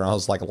teaser, and I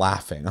was like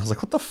laughing. I was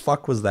like, what the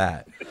fuck was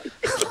that?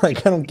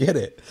 Like, I don't get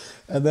it.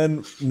 And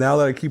then now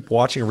that I keep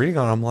watching and reading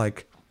on it, I'm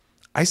like,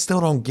 I still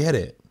don't get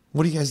it.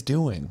 What are you guys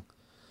doing?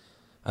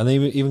 And they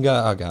even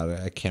got, oh god,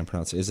 I can't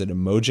pronounce it. Is it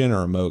Imogen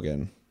or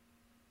Imogen?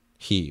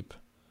 Heap.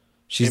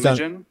 She's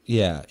Imogen? done,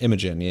 yeah,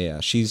 Imogen, yeah.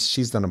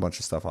 She's done a bunch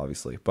of stuff,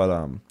 obviously, but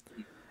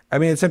I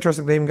mean, it's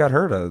interesting they even got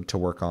her to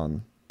work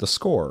on the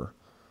score.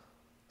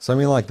 So I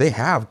mean, like, they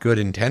have good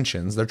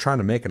intentions. They're trying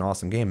to make an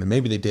awesome game, and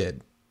maybe they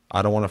did.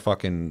 I don't want to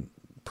fucking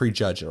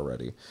prejudge it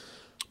already.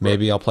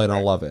 Maybe I'll play it and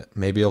I'll love it.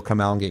 Maybe it'll come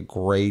out and get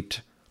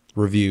great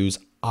reviews.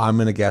 I'm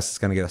gonna guess it's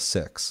gonna get a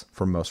 6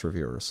 from most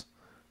reviewers,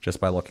 just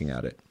by looking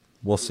at it.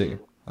 We'll see.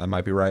 I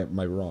might be right,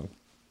 might be wrong,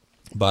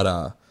 but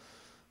I'd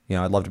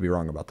love to be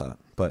wrong about that.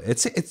 But it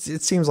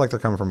seems like they're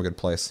coming from a good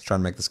place, trying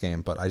to make this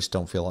game. But I just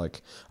don't feel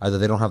like either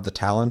they don't have the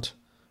talent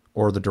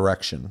or the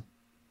direction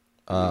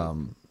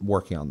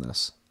working on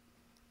this.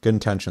 Good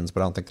intentions,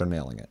 but I don't think they're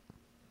nailing it.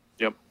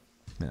 Yep.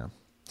 Yeah.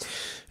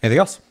 Anything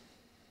else?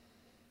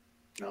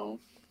 No.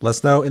 Let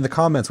us know in the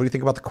comments. What do you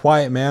think about the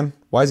Quiet Man?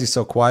 Why is he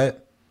so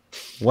quiet?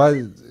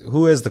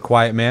 Who is the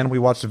Quiet Man? We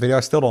watched the video.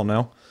 I still don't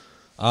know.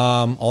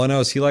 All I know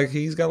is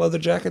he's got a leather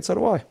jacket, so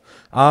do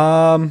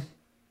I.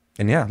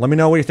 And yeah, let me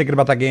know what you're thinking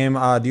about that game.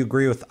 Do you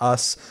agree with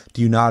us?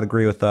 Do you not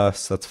agree with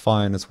us? That's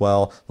fine as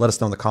well. Let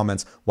us know in the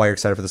comments why you're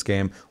excited for this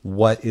game.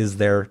 What is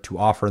there to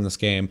offer in this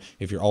game?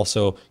 If you're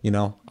also,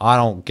 I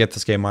don't get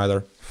this game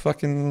either.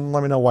 Fucking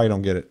let me know why you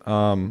don't get it.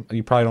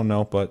 You probably don't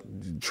know, but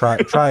try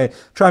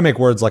make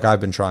words like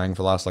I've been trying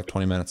for the last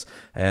 20 minutes.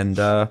 And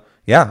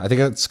yeah, I think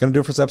that's gonna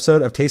do it for this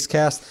episode of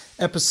Tastecast,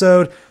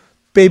 episode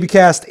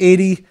Babycast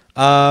 80.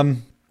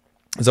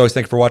 As always,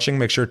 thank you for watching.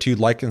 Make sure to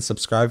like and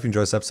subscribe if you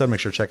enjoyed this episode. Make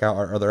sure to check out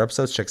our other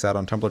episodes. Check us out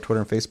on Tumblr, Twitter,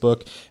 and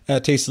Facebook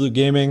at Tasty Loot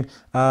Gaming.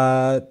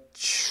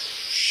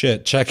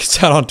 Check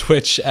us out on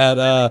Twitch at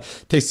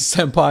Tasty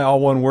Senpai, all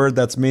one word.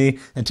 That's me.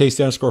 And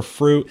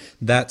Tasty_fruit.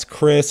 That's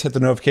Chris. Hit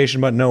the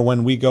notification button. Know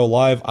when we go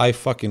live. I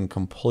fucking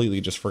completely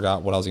just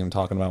forgot what I was even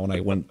talking about when I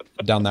went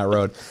down that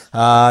road.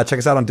 Check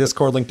us out on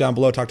Discord. Link down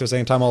below. Talk to us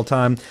anytime, all the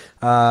time.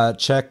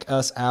 Check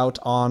us out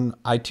on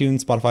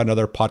iTunes, Spotify, and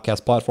other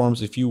podcast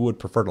platforms. If you would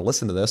prefer to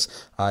listen to this,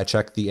 I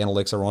check the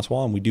analytics every once in a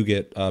while, and we do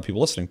get people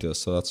listening to this,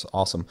 so that's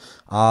awesome.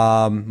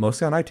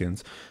 Mostly on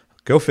iTunes.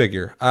 Go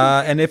figure.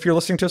 And if you're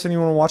listening to us and you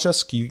want to watch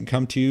us, you can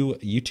come to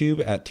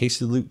YouTube at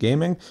Tasty Loot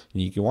Gaming,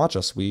 and you can watch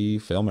us. We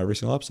film every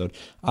single episode.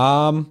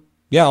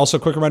 Yeah, also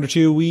quick reminder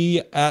too,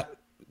 we at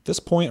this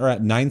point are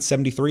at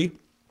 973,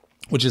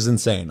 which is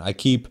insane. I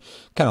keep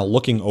kind of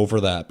looking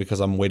over that because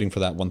I'm waiting for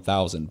that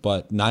 1,000,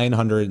 but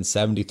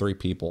 973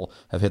 people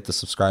have hit the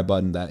subscribe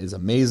button. That is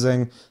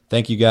amazing.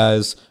 Thank you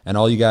guys, and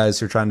all you guys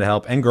who are trying to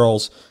help, and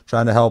girls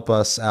trying to help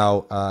us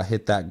out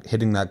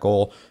hitting that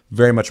goal.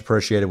 Very much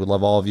appreciated. We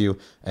love all of you,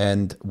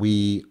 and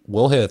we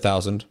will hit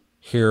 1,000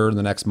 here in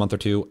the next month or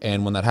two.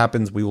 And when that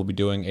happens, we will be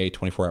doing a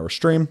 24-hour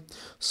stream.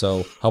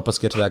 So help us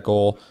get to that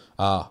goal.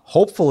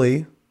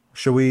 Hopefully,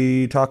 should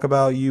we talk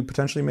about you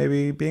potentially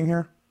maybe being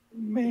here?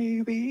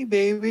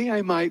 Maybe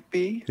I might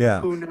be.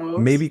 Yeah. Who knows?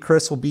 Maybe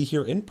Chris will be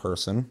here in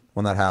person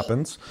when that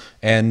happens,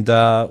 and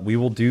we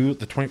will do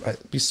the 20.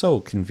 It'd be so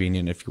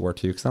convenient if you were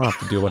to, because I don't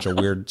have to do a bunch of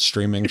weird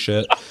streaming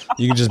shit.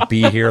 You can just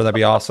be here. That'd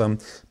be awesome.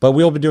 But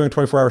we'll be doing a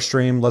 24-hour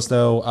stream. Let us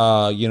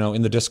know,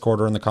 in the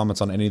Discord or in the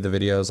comments on any of the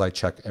videos. I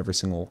check every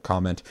single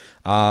comment.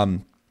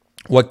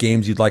 What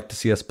games you'd like to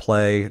see us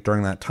play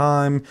during that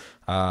time.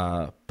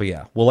 But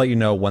yeah, we'll let you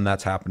know when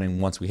that's happening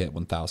once we hit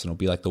 1,000. It'll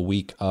be like the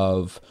week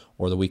of,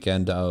 or the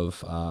weekend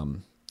of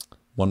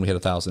when we hit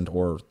 1,000,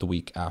 or the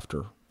week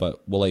after.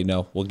 But we'll let you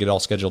know. We'll get it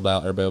all scheduled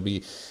out. Everybody will be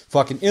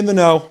fucking in the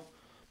know.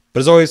 But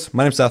as always,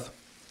 my name's Seth.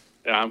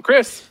 And I'm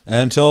Chris. And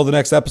until the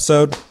next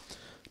episode,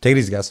 Take it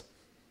easy, guys.